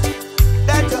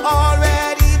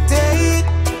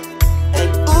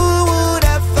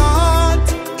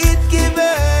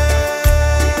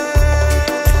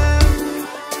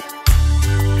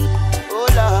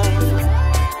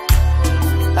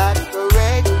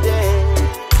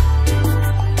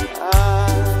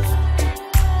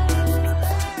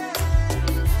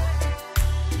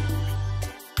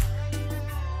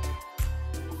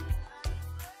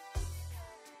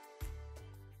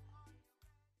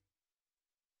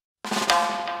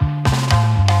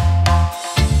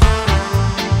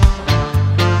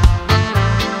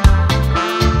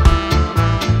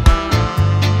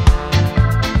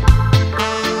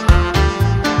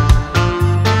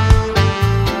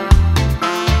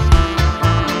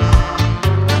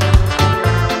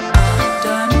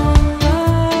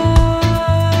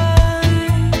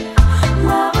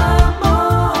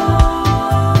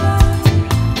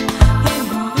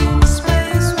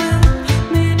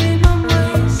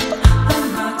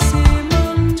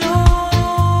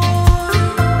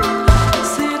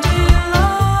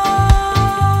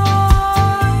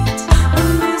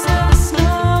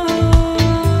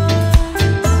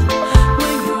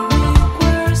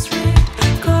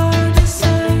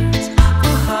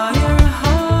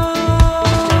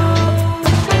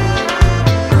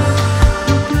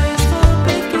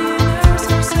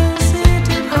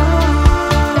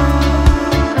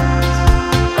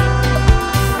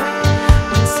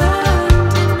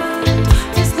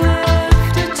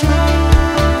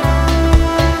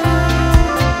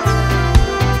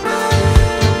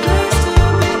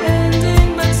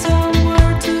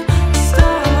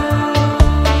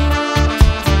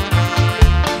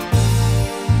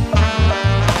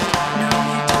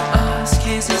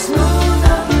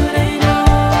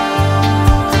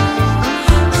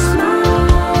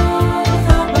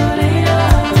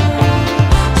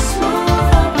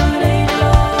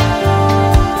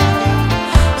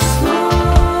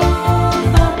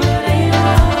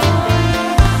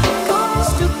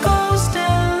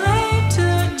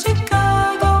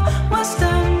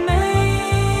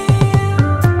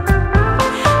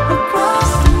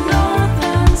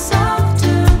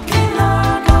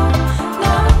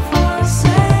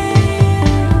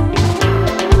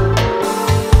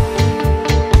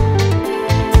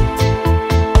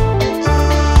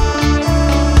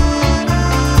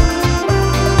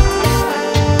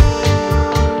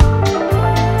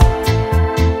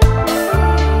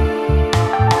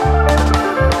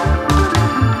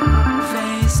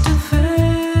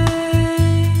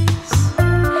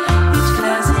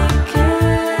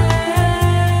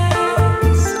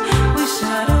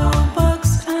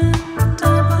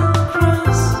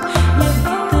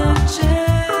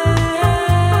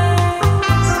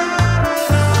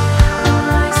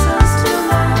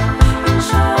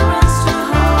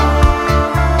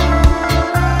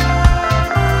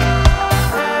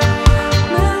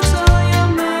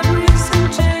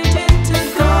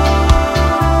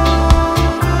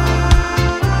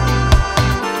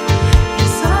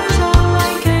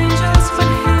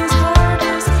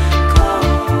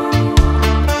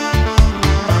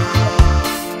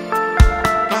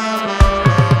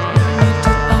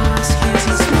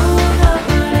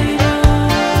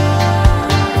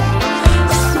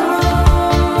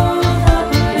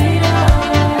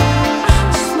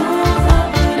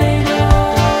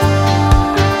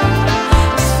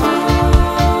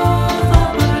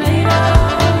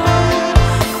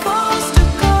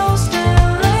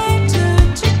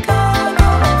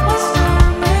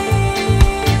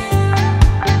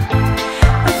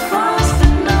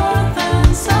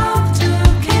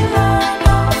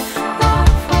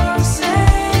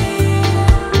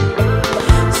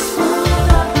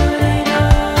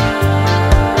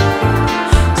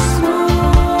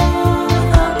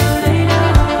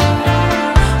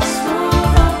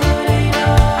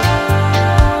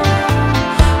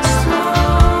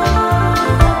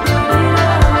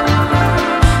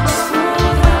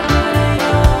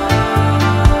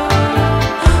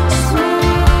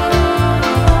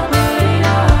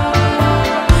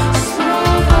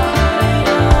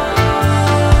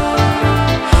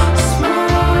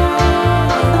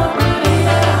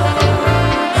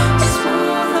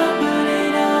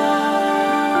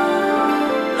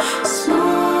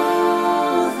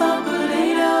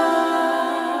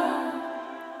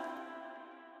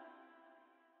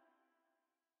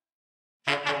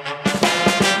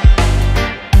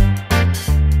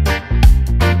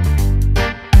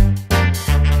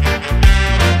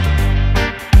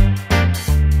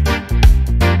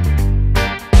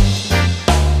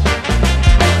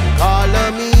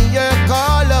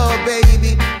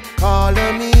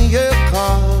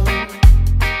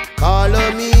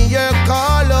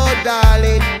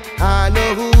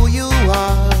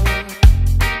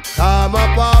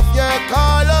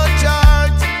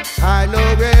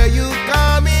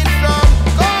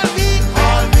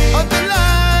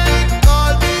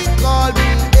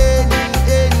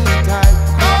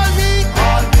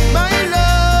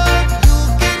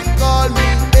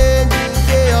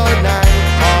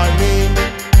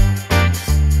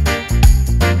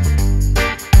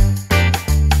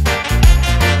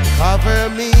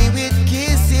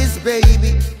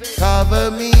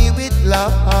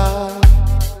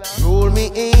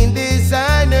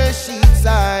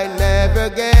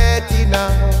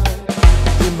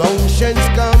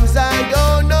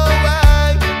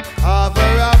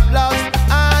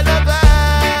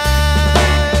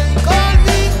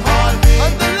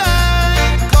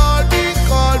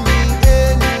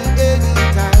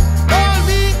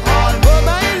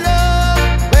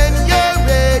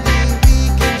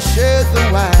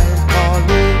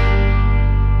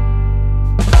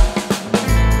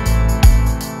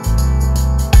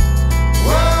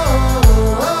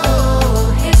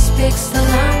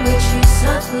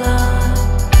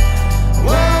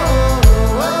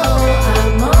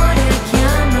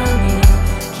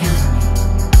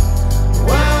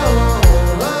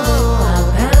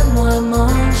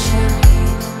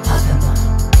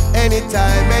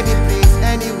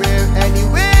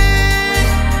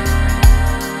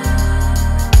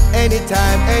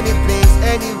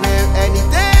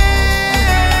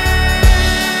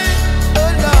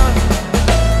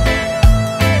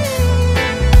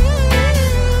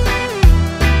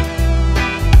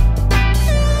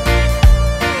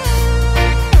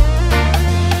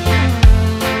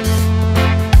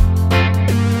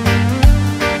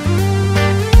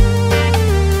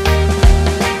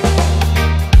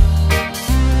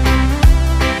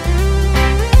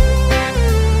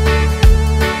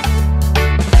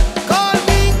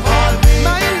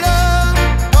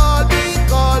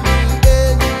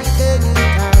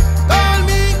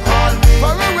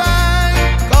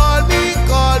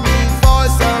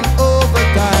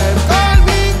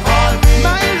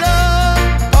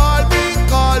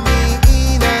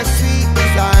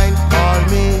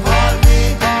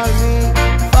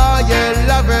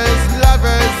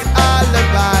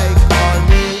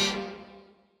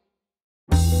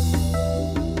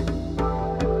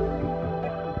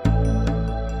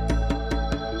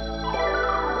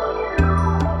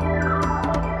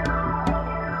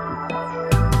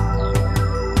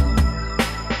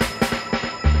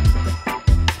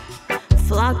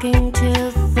walking to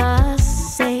the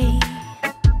sea.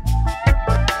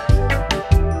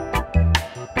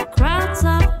 Crowds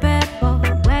of people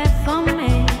wait for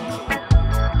me.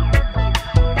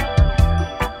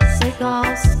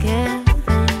 Seagulls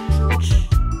scavenge,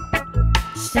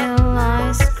 still I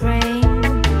scream.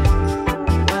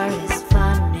 Worries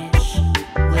vanish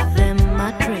within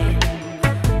my dream.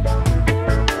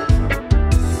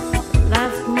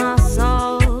 Left my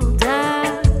soul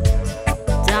dead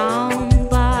down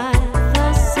by the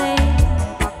sea.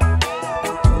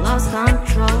 Lost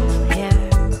control here,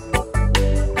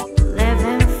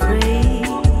 living free.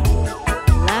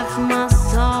 Left my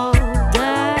soul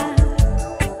dead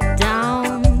down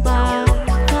by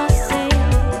the sea.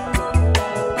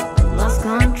 Lost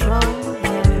control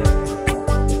here,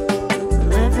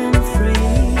 living free.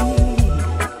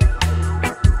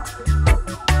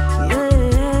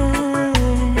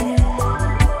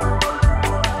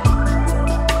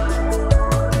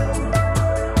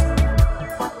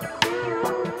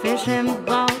 Fishing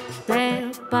boat, they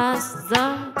past the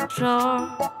shore.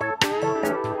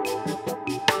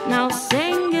 No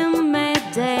singing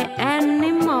Mayday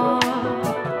anymore.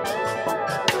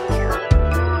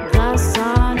 The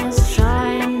sun is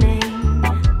shining,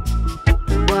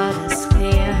 the water's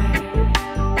clear.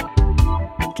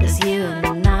 Just you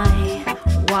and I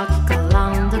walk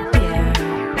along the pier.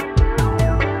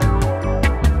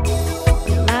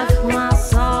 Left my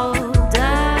soul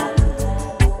dead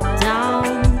down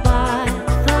by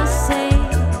the sea.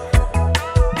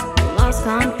 Lost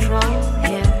control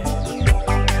here,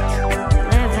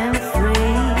 living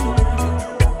free.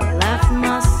 Left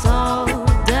my soul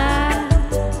dead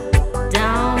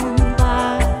down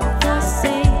by the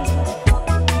sea.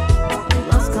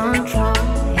 Lost control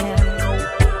here,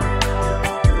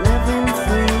 living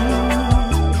free.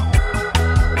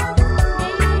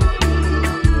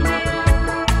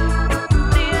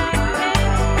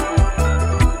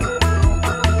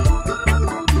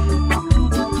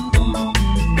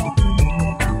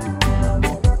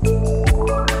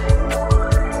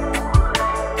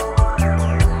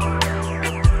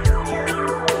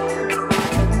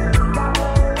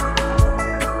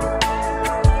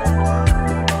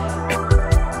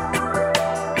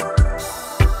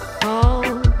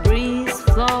 Cold breeze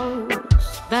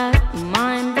flows, but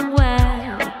mind the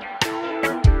web.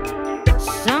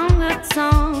 Song that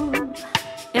song,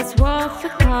 it's worth the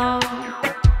call.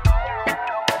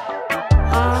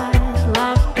 I'd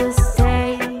love to say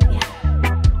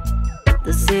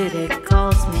the city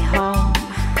calls me home.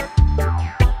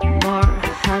 More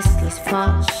hustlers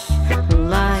flush and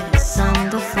lights on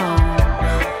the phone.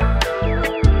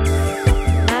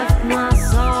 Left my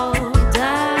soul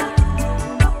dead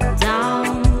down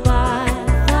by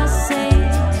the sea.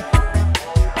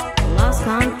 Lost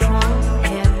control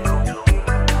here,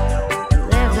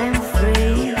 living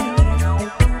free.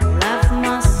 Left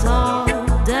my soul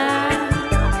dead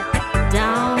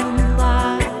down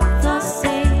by the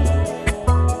sea.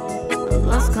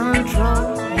 Lost control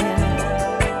here,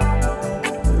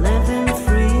 living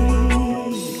free.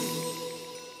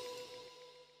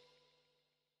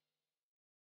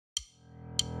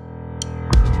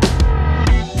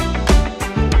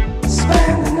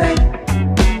 Spend the night.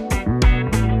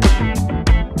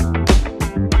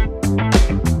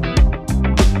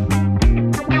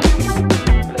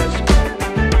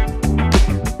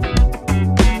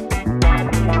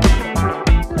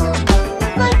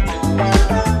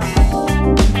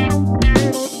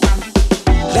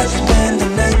 Let's spend the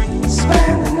night.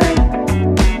 Spend the night.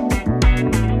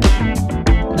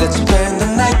 Let's spend the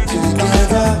night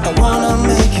together. I wanna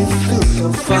make you feel so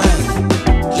fine.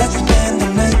 Let's spend the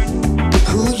night.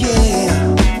 Ooh yeah.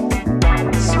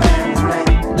 Spend the night.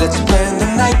 Let's spend the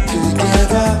night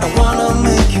together. I wanna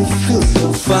make you feel so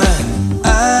fine.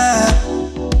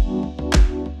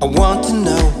 I want to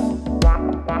know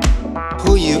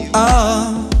who you are,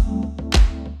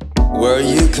 where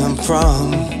you come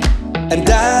from, and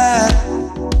I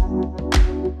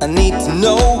need to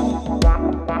know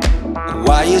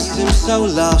why you seem so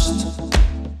lost.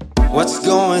 What's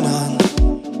going on?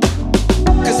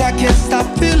 'Cause I can't stop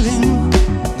feeling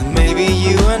that maybe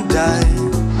you and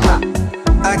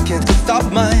I can't stop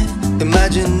my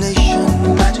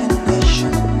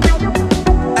imagination.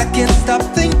 I can't stop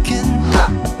thinking that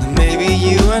maybe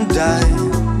you and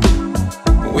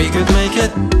we could make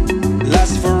it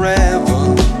last forever.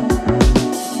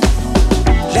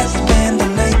 Let's spend the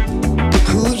night.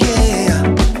 Ooh yeah.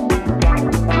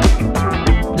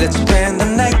 Let's spend the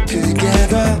night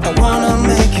together. I wanna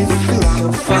make you feel so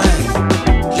fine.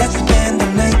 Let's spend the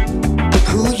night.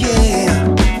 Ooh yeah.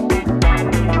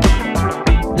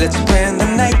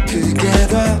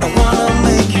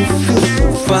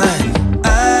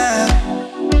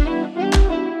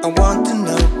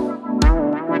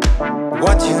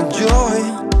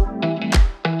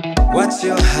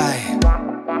 high,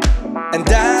 and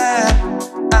I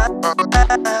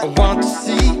want to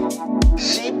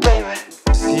see, baby,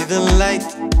 see the light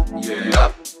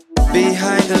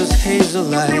behind those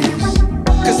hazel eyes.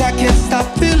 'Cause I can't stop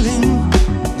feeling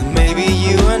that maybe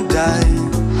you and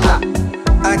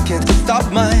I can't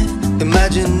stop my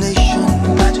imagination.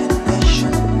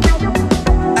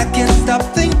 I can't stop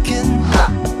thinking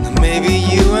that maybe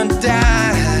you and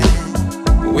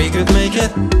we could make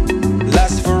it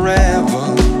last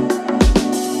forever.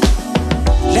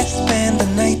 Let's spend the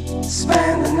night,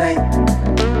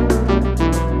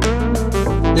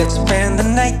 let's spend the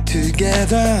night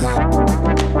together.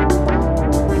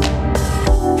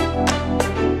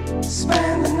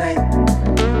 Spend the night,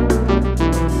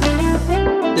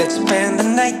 let's spend the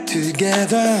night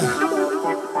together.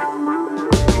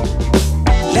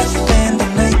 Let's spend the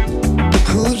night,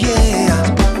 oh yeah.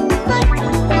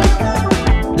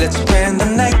 Let's spend the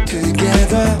night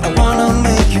together. I wanna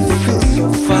make you feel so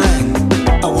fine.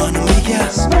 I wanna make you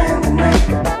spend the night.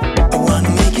 I wanna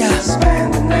make you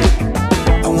spend the night.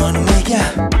 I wanna make you.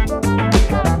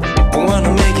 I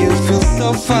wanna make you feel so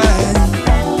fine.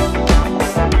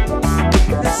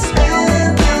 Let's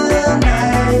spend the night together.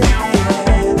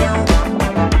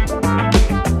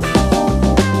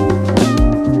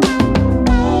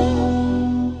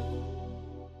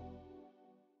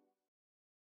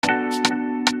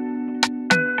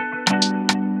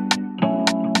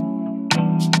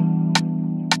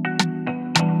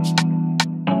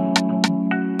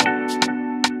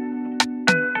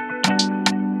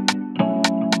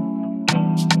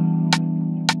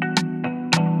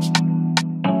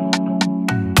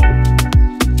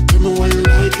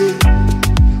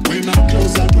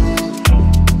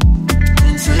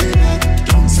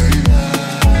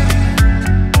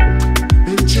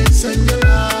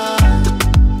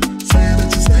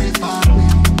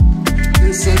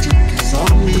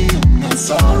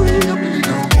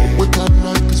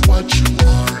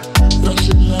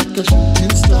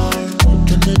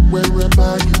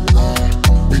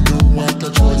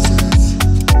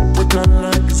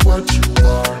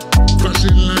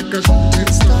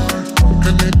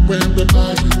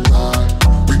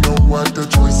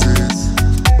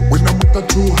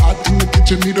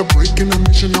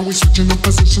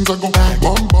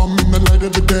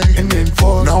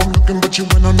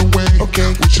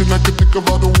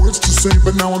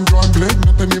 Now I'm drawing blank,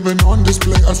 nothing even on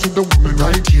display. I said the woman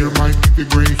right here might think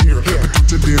you're gray here, but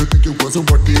today I think it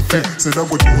wasn't what they think. Said I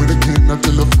would do it again, not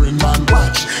tell a friend man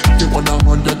watch. If you wanna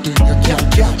run that thing, you can't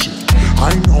catch it.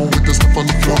 I know with the stuff on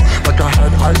the floor, like I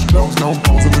had eyes closed, now I'm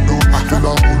closing the door. I feel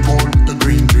a whole bowl with the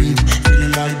green dream,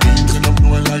 feeling like beams and I'm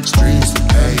blowing like streams.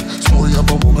 Hey, story of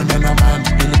a woman and a man,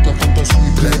 they let the fantasy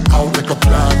play out like a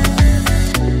plan.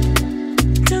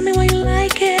 Tell me why you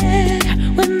like it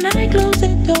when I close the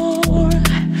door.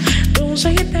 Don't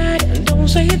say that, don't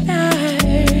say that.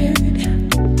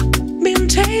 Been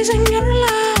tasting your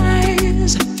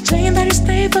lies, saying that you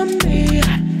stay for me.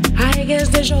 I guess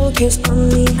the joke is on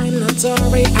me, I'm not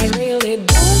sorry, I really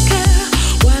don't care.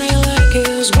 What I like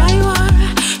is what you are,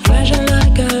 flashing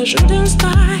like a shooting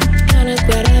star. And it's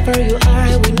whatever you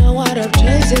are, we know what our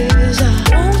choice is. I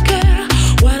don't care,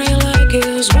 what I like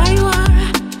is what you are,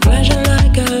 flashing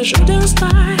like a shooting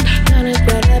star. And it's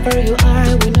whatever you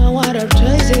are, we know what our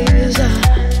choice is. Tell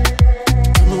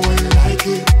me why you like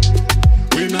it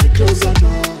when I close the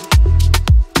door.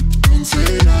 Don't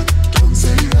say that, don't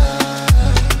say that.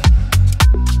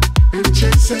 I'm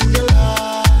chasing your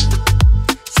light,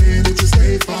 say that you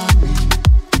stay for me.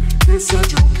 This a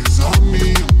joke is on me,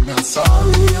 I'm not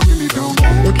sorry, I really don't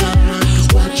know. What I like is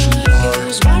what you are,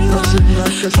 flashing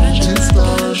like a shooting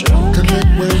star. Connect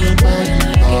wherever you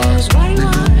are, we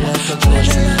know what the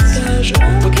choice is. What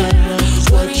I like is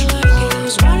what you are,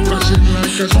 flashing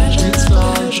like a shooting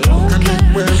star. Connect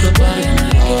wherever you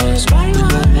are, we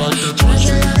know what the choice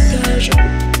is.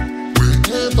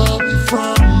 Wherever we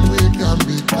from, we can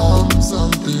become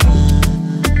something.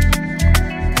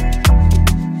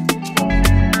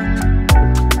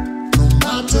 No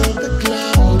matter the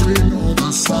cloud, we know the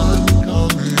sun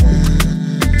coming.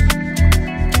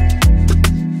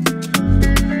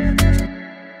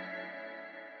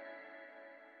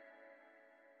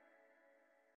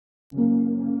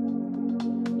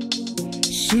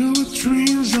 Silver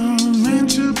dreams are meant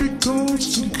to be gold,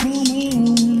 so come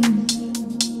on.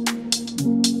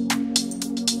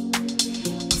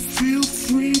 Feel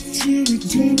free to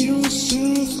redeem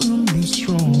yourself and be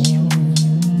strong.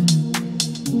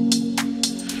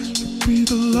 Be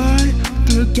the light,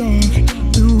 the dark,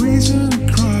 the reason to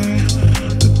cry.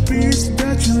 The beast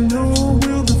that you know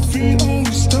will defeat all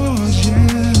the stars,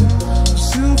 yeah.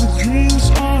 Silver dreams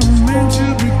are meant to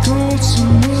be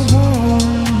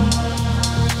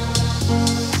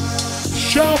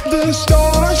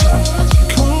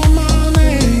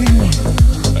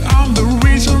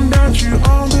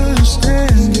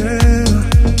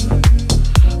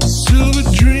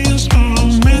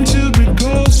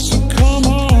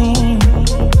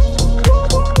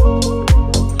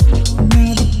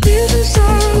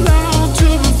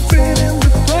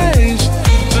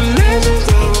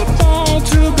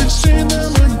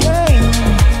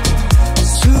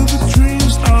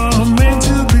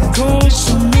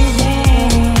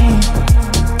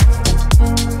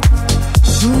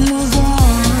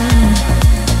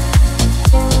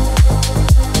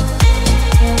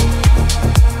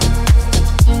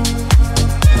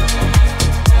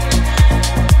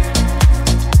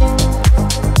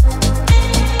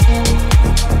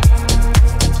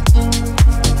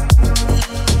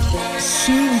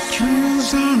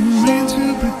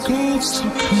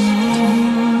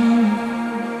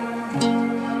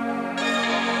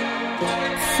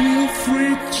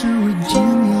to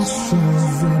redeem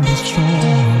yourself and be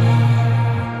strong.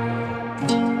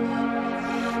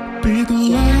 Be the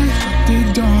light, the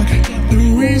dark, the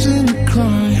reason to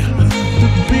cry. The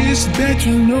beast that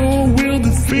you know will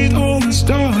defeat all the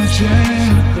stars,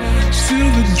 yeah. Still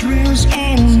the dreams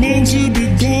are meant to be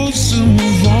goals, so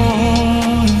move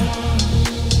on.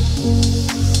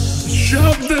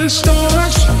 Shut the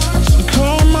stars,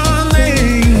 call my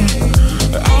name.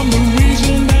 I'm the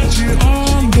reason that you're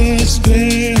on this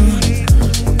day.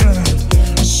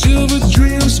 Silver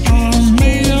dreams are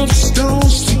made of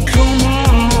stones, so come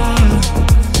on.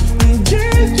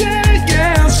 Yeah, yeah,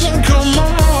 yeah, so come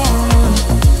on.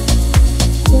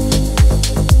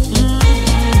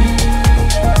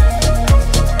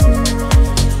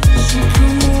 So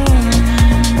come on.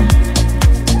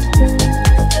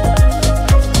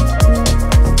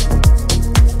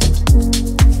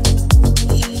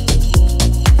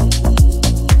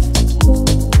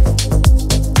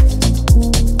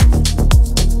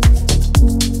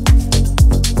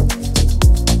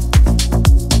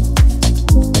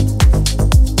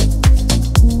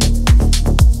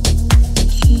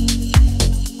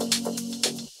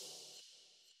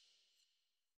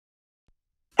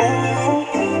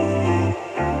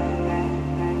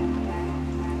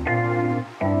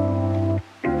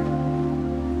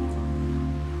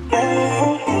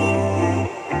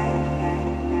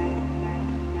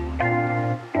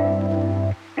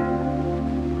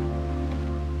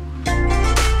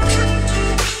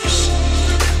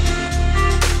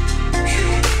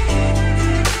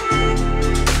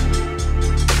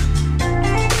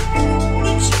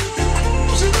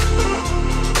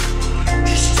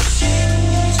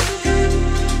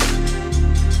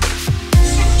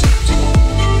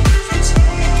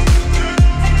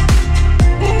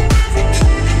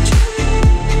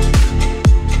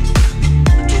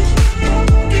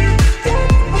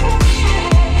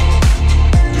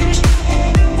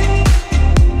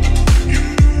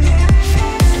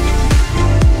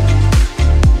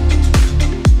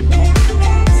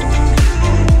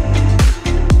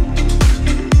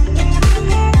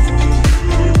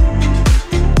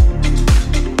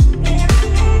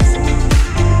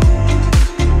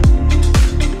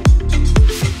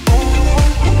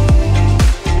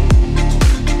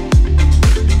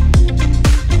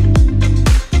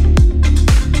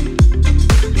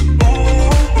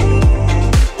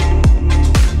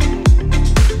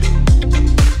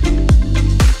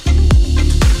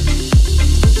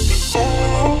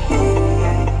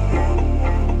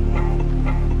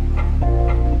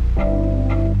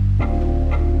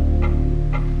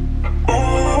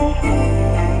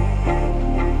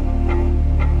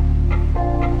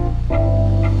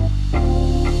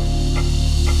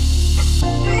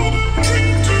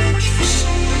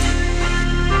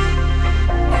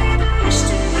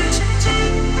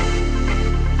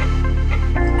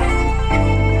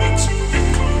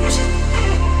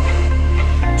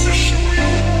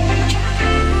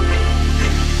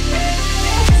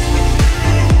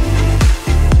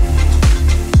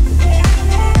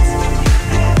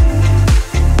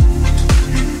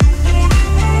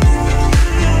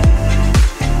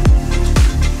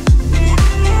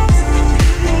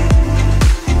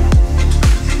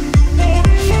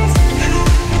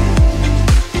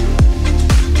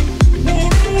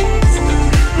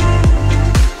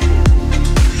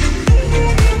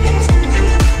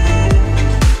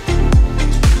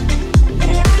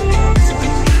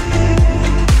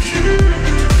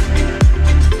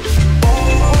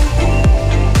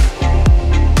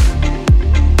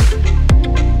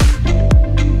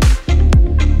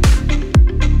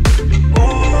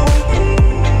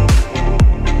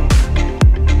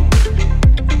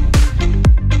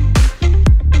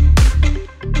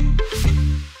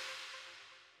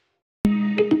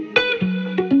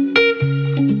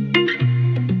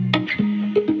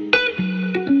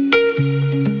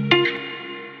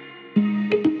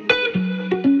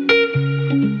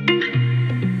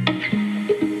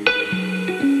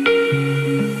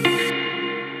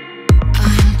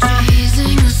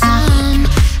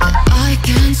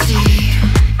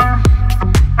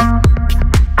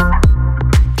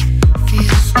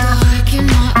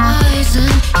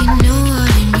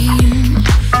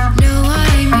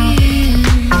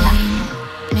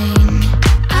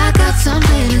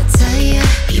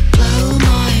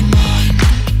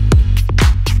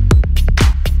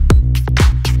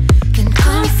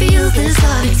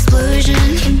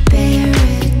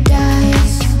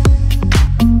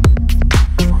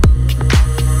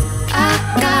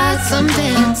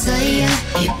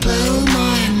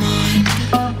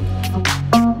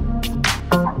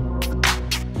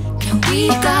 We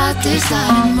got this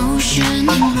light in motion,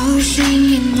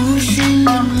 emotion, emotion,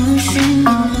 emotion,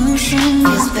 emotion.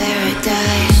 Feels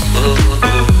paradise.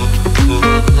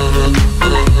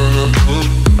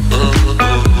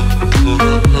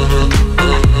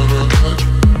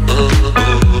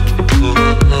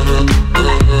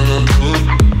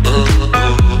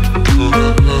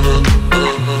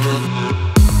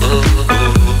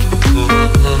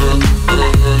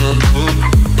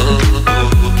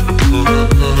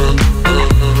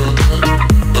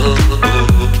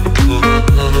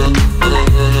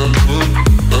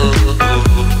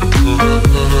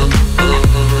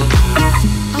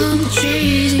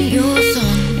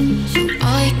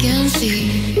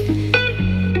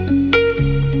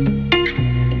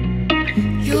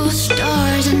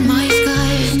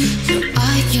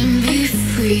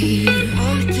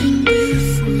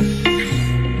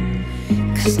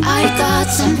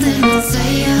 Something to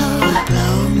say, oh,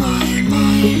 blow my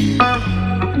mind.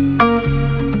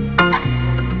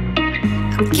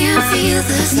 I can't feel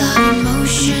this love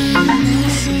emotion,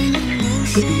 emotion,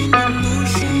 emotion,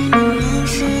 emotion,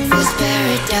 emotion. Feels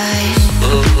paradise.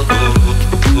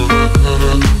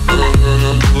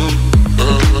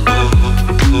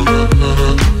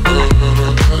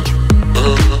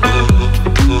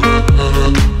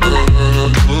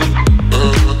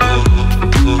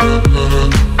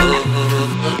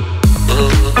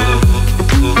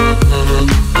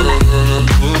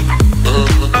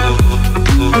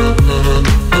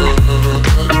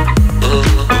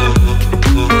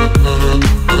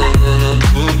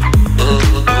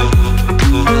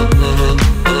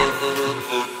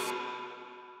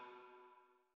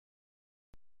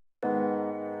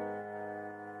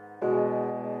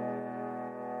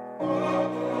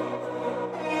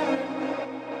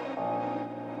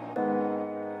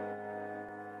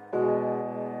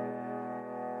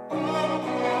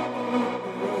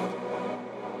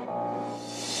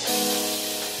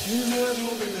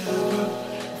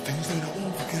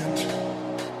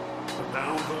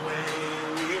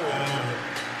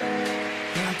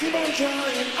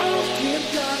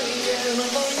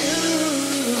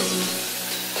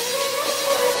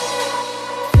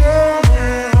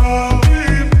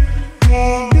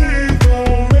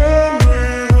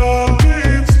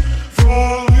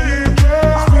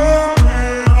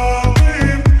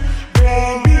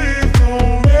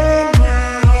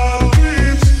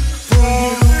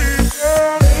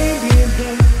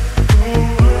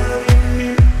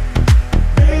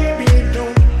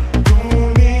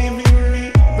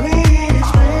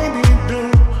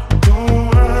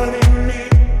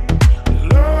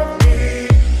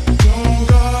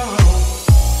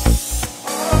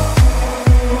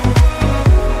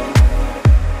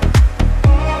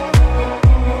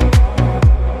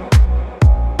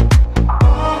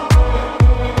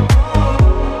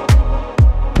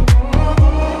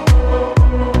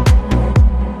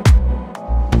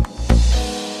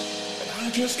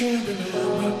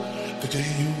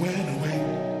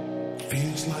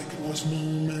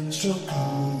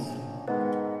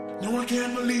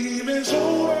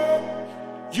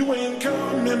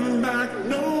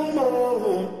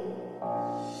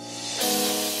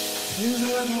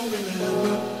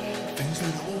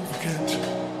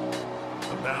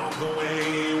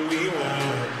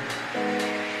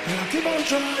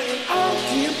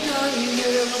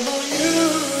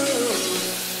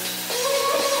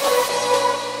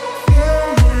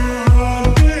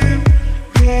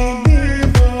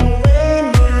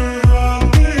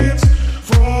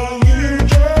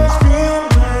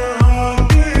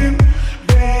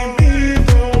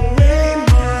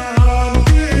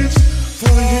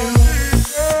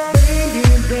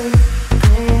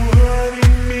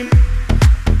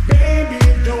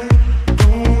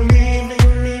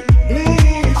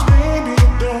 Please, baby,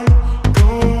 don't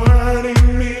go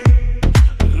hurting me.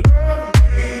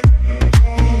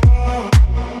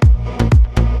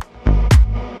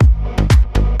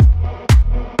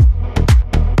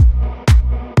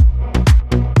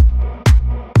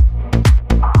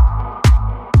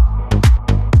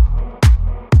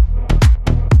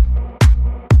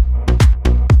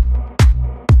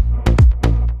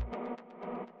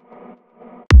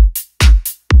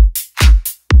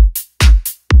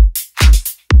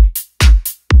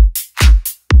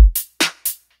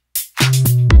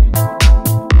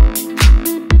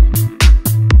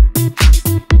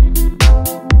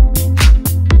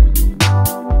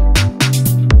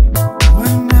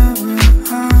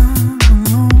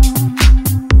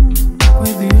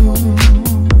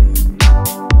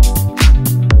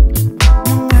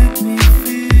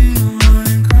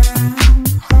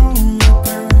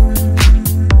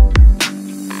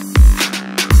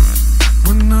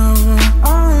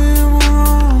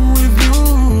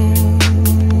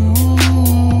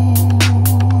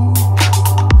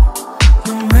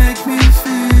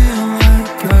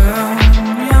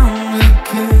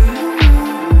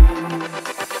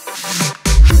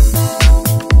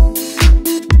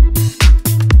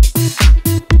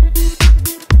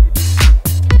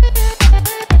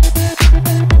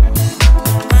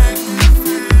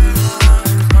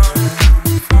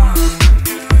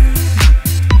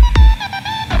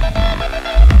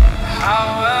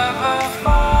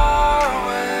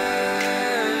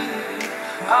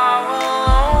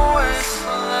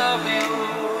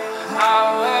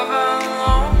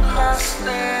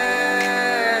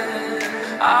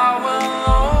 I will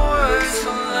always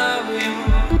love you.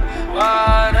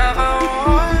 Whatever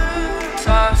words I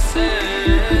say,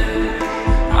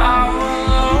 I will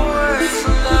always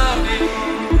love you.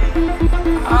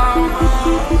 I will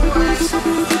always love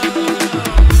you.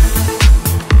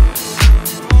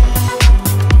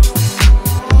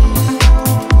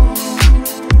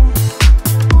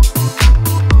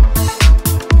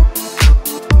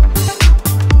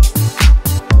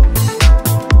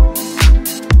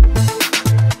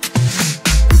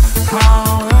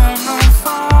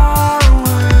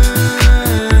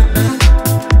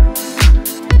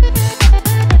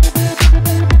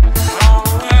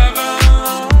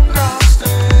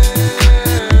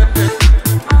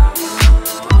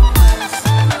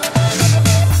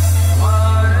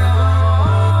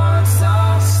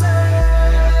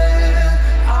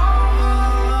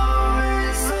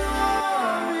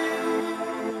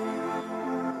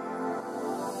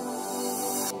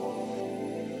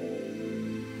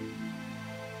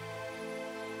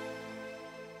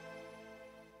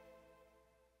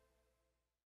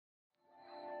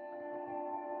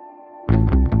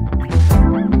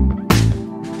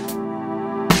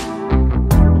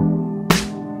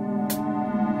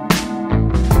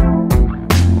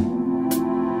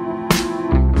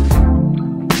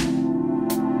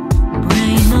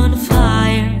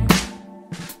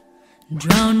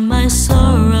 Drown my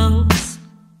sorrows,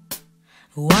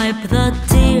 wipe the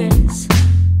tears.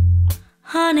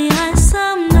 Honey, eyes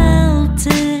are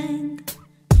melting.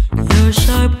 Your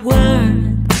sharp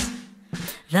words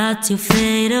that you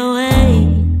fade away,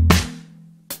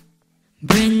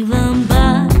 bring them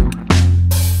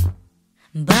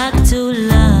back to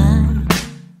life.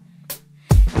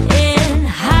 And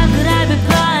how could I be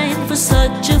blind for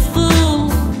such a fool?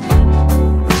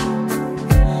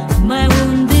 My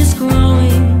wound is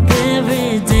growing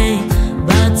every day,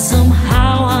 but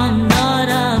somehow I'm not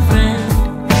afraid.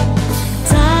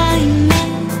 Time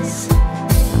is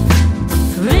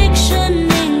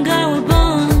frictioning our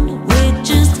bond. We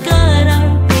just got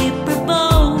our paper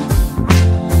bone,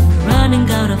 running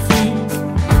out of ink.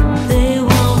 They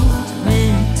won't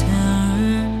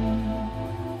return.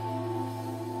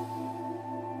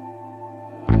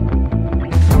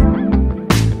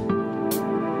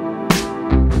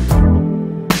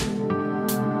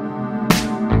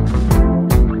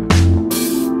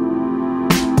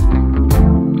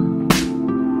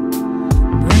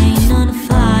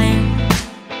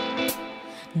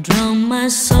 Drown my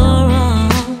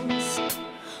sorrows,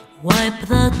 wipe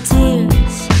the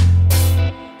tears.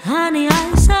 Honey,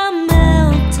 eyes are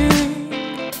melting.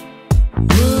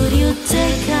 Would you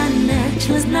take a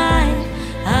necklace night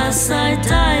as I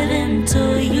dive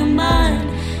into your mind?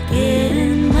 Get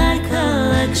in my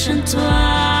collection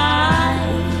twice.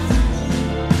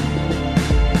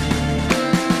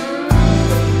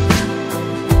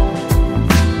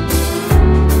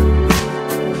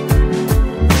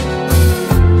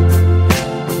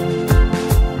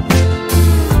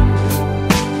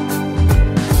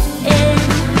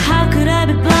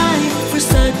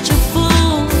 Such a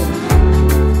fool.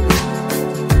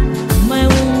 My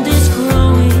wound is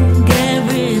growing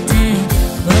every day,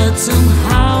 but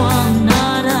somehow I'm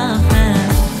not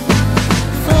afraid.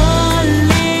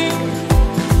 Falling,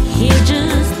 he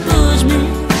just pushed me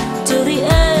to the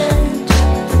edge.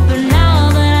 But now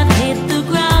that I've hit the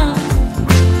ground,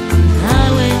 I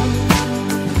will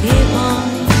keep on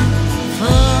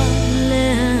falling.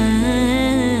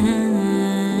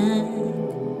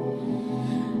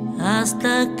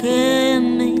 Hasta que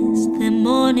mis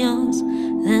demonios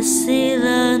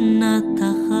decidan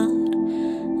atajarme.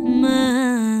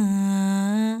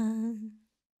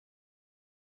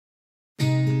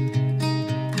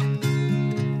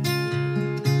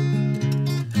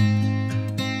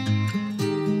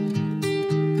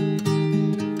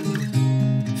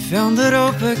 Found that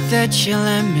old book that you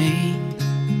lent me,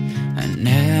 I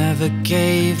never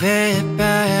gave it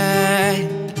back.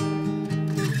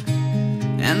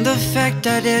 And the fact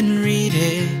I didn't read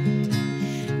it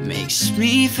makes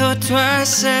me feel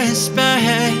twice as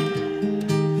bad.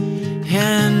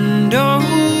 And oh,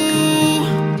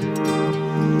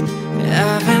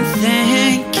 I've been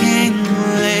thinking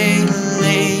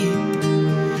lately,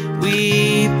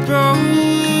 we broke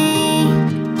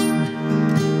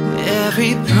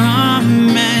every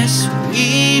promise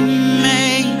we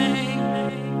made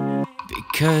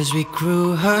because we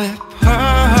grew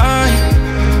apart.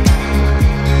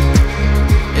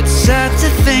 It's sad to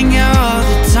think how all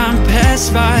the time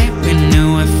passed by. We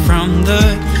knew it from the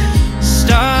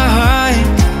start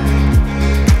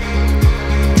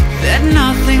that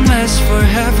nothing lasts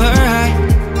forever.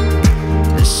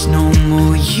 There's no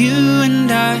more you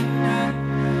and I.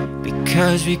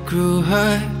 because we grew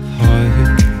apart.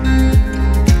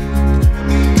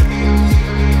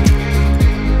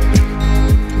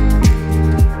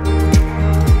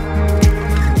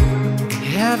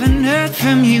 Haven't heard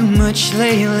from you much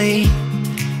lately.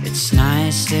 It's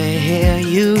nice to hear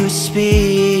you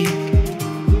speak.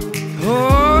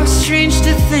 Oh, strange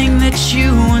to think that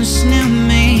you once knew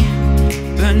me,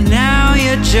 but now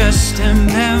you're just a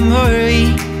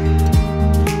memory.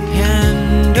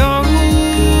 And oh,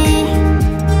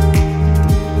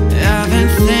 I've been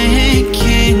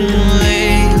thinking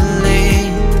lately,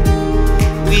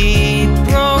 we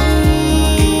broke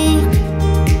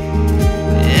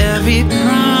every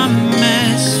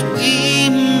promise we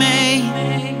made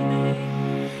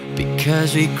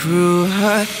because we grew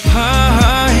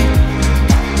apart.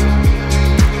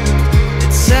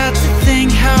 It's sad to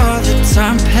think how the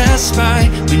time passed by.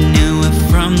 We knew it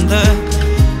from the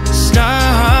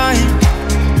start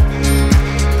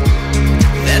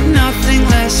that nothing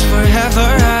lasts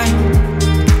forever.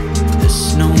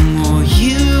 There's no more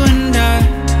you and I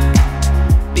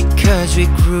because we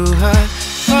grew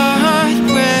apart.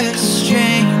 We're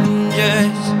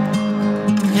strangers,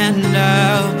 and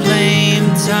I'll blame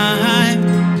time,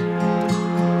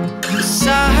 the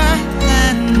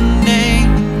silent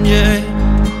danger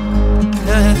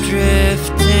of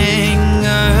drifting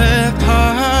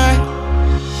apart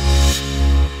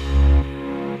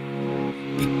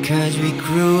because we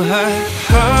grew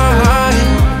apart.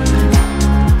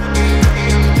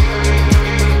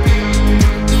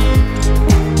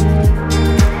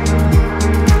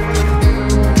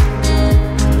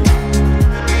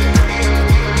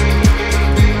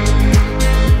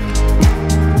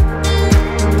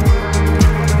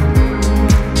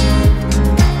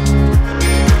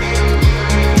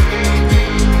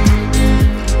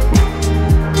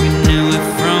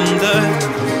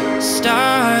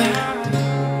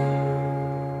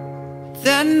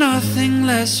 That nothing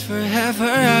lasts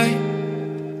forever.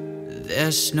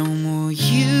 There's no more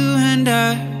you and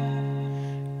I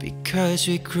because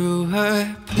we grew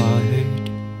apart.